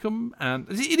Martin Wickham. And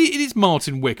it is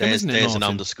Martin Wickham, isn't it, There's Martin? an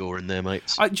underscore in there,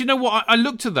 mates. Do you know what? I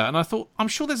looked at that and I thought, I'm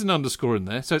sure there's an underscore in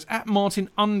there. So it's at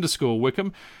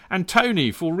Martin_Wickham. And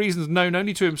Tony, for reasons known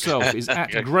only to himself, is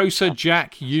at Grocer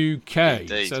Jack UK.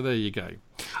 Indeed. So there you go.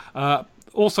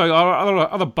 Also, our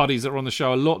other buddies that are on the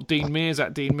show a lot: Dean Mears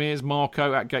at Dean Mears,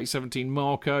 Marco at Gate17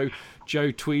 Marco,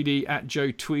 Joe Tweedy at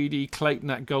Joe Tweedy, Clayton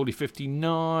at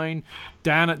Goldie59,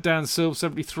 Dan at Dan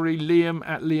Silv73, Liam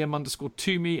at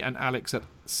Liam_Toomey, and Alex at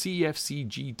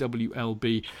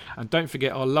CFCGWLB. And don't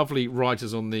forget our lovely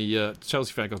writers on the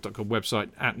ChelseaFancast.com website,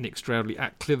 at Nick Stroudley,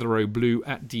 at Clitheroe Blue,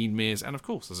 at Dean Mears, and of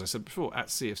course, as I said before, at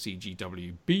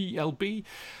CFCGWBLB.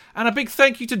 And a big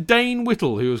thank you to Dane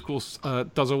Whittle, who, of course,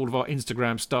 does all of our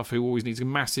Instagram stuff, who always needs a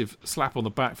massive slap on the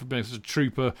back for being such a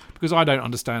trooper, because I don't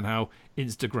understand how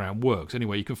Instagram works.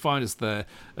 Anyway, you can find us there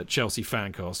at Chelsea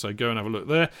Fancast, so go and have a look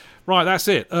there. Right, that's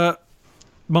it.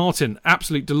 Martin,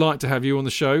 absolute delight to have you on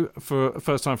the show for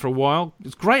first time for a while.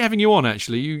 It's great having you on.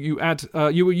 Actually, you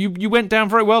went down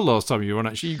very well last time you were on.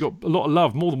 Actually, you got a lot of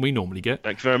love, more than we normally get.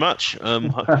 Thank you very much. I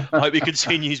hope it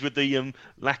continues with the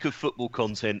lack of football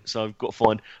content. So I've got to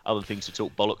find other things to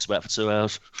talk bollocks about for 2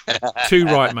 hours. Too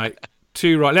right, mate.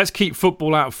 Too right. Let's keep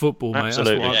football out of football, mate.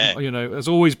 Absolutely. That's what that's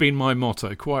always been my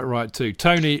motto. Quite right too.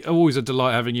 Tony, always a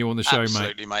delight having you on the show, mate.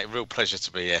 Absolutely, mate. Real pleasure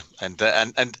to be here. And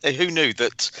who knew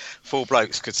that four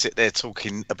blokes could sit there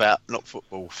talking about not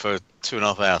football for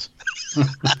 2.5 hours?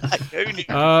 Who knew?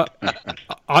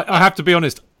 I have to be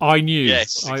honest. I knew.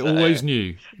 Yes, I always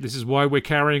knew. This is why we're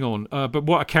carrying on. But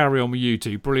what a carry on with you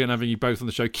two. Brilliant having you both on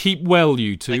the show. Keep well,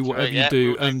 you two, whatever you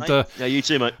do. And yeah, you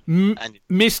too, mate.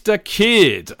 Mr.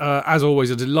 Kidd, as always,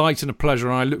 a delight and a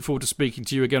pleasure. I look forward to speaking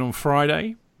to you again on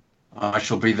Friday. I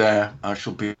shall be there. I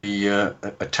shall be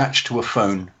attached to a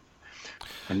phone.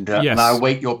 And, yes. And I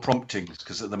await your promptings,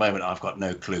 because at the moment I've got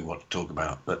no clue what to talk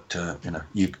about. But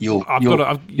you'll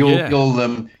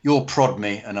prod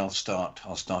me, and I'll start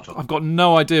off. I've got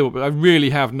no idea. I really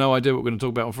have no idea what we're going to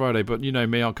talk about on Friday. But you know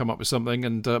me, I'll come up with something.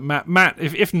 And Matt,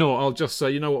 if not, I'll just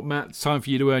say, you know what, Matt, it's time for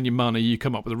you to earn your money. You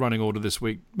come up with a running order this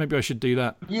week. Maybe I should do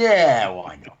that. Yeah,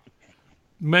 why not?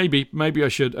 Maybe I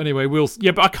should. Anyway,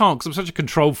 but I can't, because I'm such a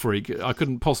control freak. I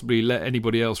couldn't possibly let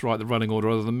anybody else write the running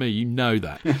order other than me. You know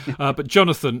that. But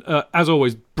Jonathan, as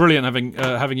always, brilliant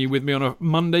having you with me on a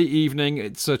Monday evening.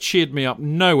 It's cheered me up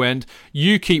no end.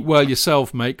 You keep well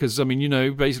yourself, mate, because I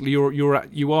mean, basically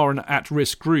you are an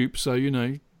at-risk group, so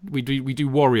we do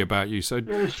worry about you. So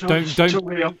yes,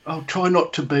 don't. I'll try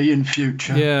not to be in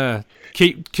future. Yeah.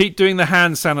 Keep doing the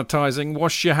hand sanitizing.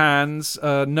 Wash your hands.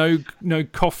 No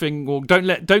coughing, or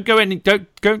don't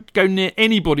go near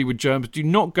anybody with germs. Do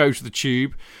not go to the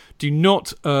tube. Do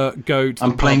not go to.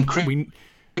 I'm playing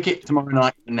cricket tomorrow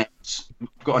night. The nets.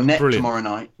 I've got a net tomorrow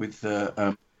night with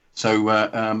and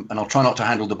I'll try not to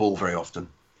handle the ball very often.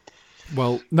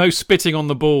 Well, no spitting on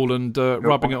the ball and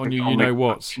rubbing it on you. You know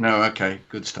what? No, okay,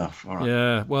 good stuff. All right.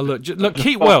 Yeah. Well, look,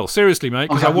 keep well. Seriously, mate,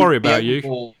 because I worry about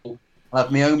you. I'll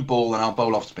have my own ball and I'll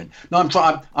bowl off spin. No,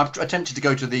 I've attempted to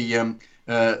go to the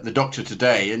doctor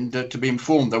today, and to be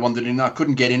informed, I wondered, I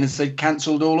couldn't get in, and they'd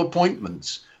cancelled all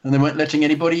appointments, and they weren't letting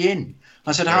anybody in.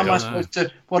 I said, how am I supposed to?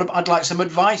 I'd like some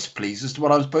advice, please, as to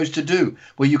what I'm supposed to do.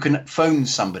 Well, you can phone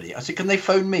somebody. I said, can they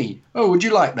phone me? Oh, would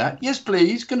you like that? Yes,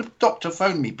 please. Can a doctor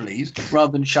phone me, please,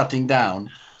 rather than shutting down?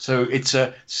 So it's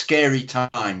a scary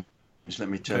time. Just let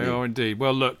me tell you. They are indeed.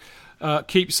 Well, look.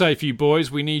 Keep safe, you boys.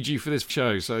 We need you for this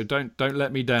show, so don't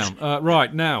let me down.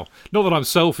 Right, now, not that I'm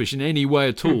selfish in any way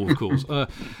at all, of course.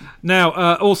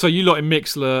 Also, you lot in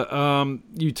Mixlr,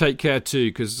 you take care too,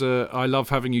 because I love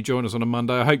having you join us on a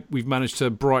Monday. I hope we've managed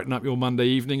to brighten up your Monday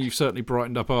evening. You've certainly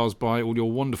brightened up ours by all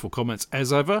your wonderful comments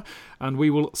as ever, and we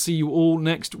will see you all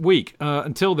next week.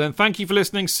 Until then, thank you for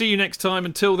listening. See you next time.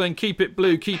 Until then, keep it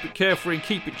blue, keep it carefree,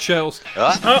 keep it Chelsea.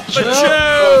 Up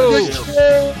the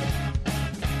Chelsea!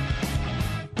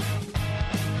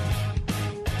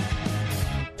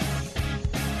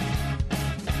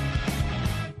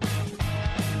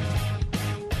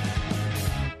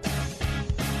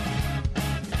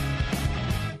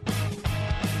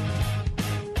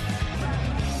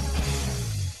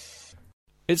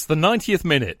 It's the 90th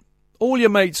minute. All your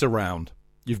mates around.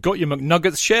 You've got your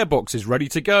McNuggets share boxes ready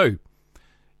to go.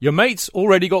 Your mates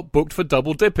already got booked for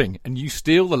double dipping, and you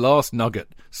steal the last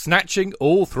nugget, snatching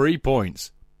all 3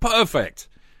 points. Perfect.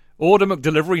 Order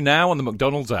McDelivery now on the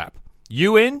McDonald's app.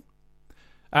 You in?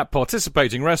 At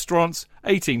participating restaurants,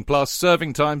 18 plus,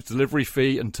 serving times, delivery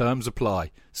fee and terms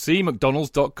apply. See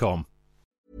mcdonalds.com.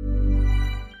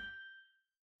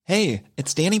 Hey,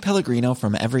 it's Danny Pellegrino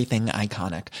from Everything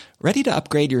Iconic. Ready to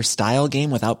upgrade your style game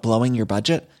without blowing your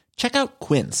budget? Check out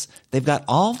Quince. They've got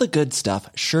all the good stuff,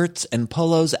 shirts and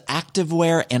polos,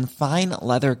 activewear, and fine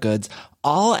leather goods,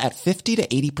 all at 50 to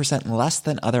 80% less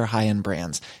than other high-end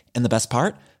brands. And the best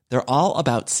part? They're all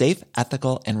about safe,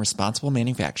 ethical, and responsible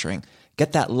manufacturing.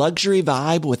 Get that luxury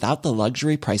vibe without the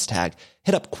luxury price tag.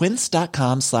 Hit up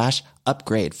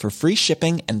quince.com/upgrade for free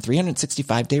shipping and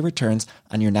 365-day returns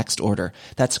on your next order.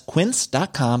 That's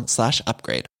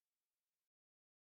quince.com/upgrade.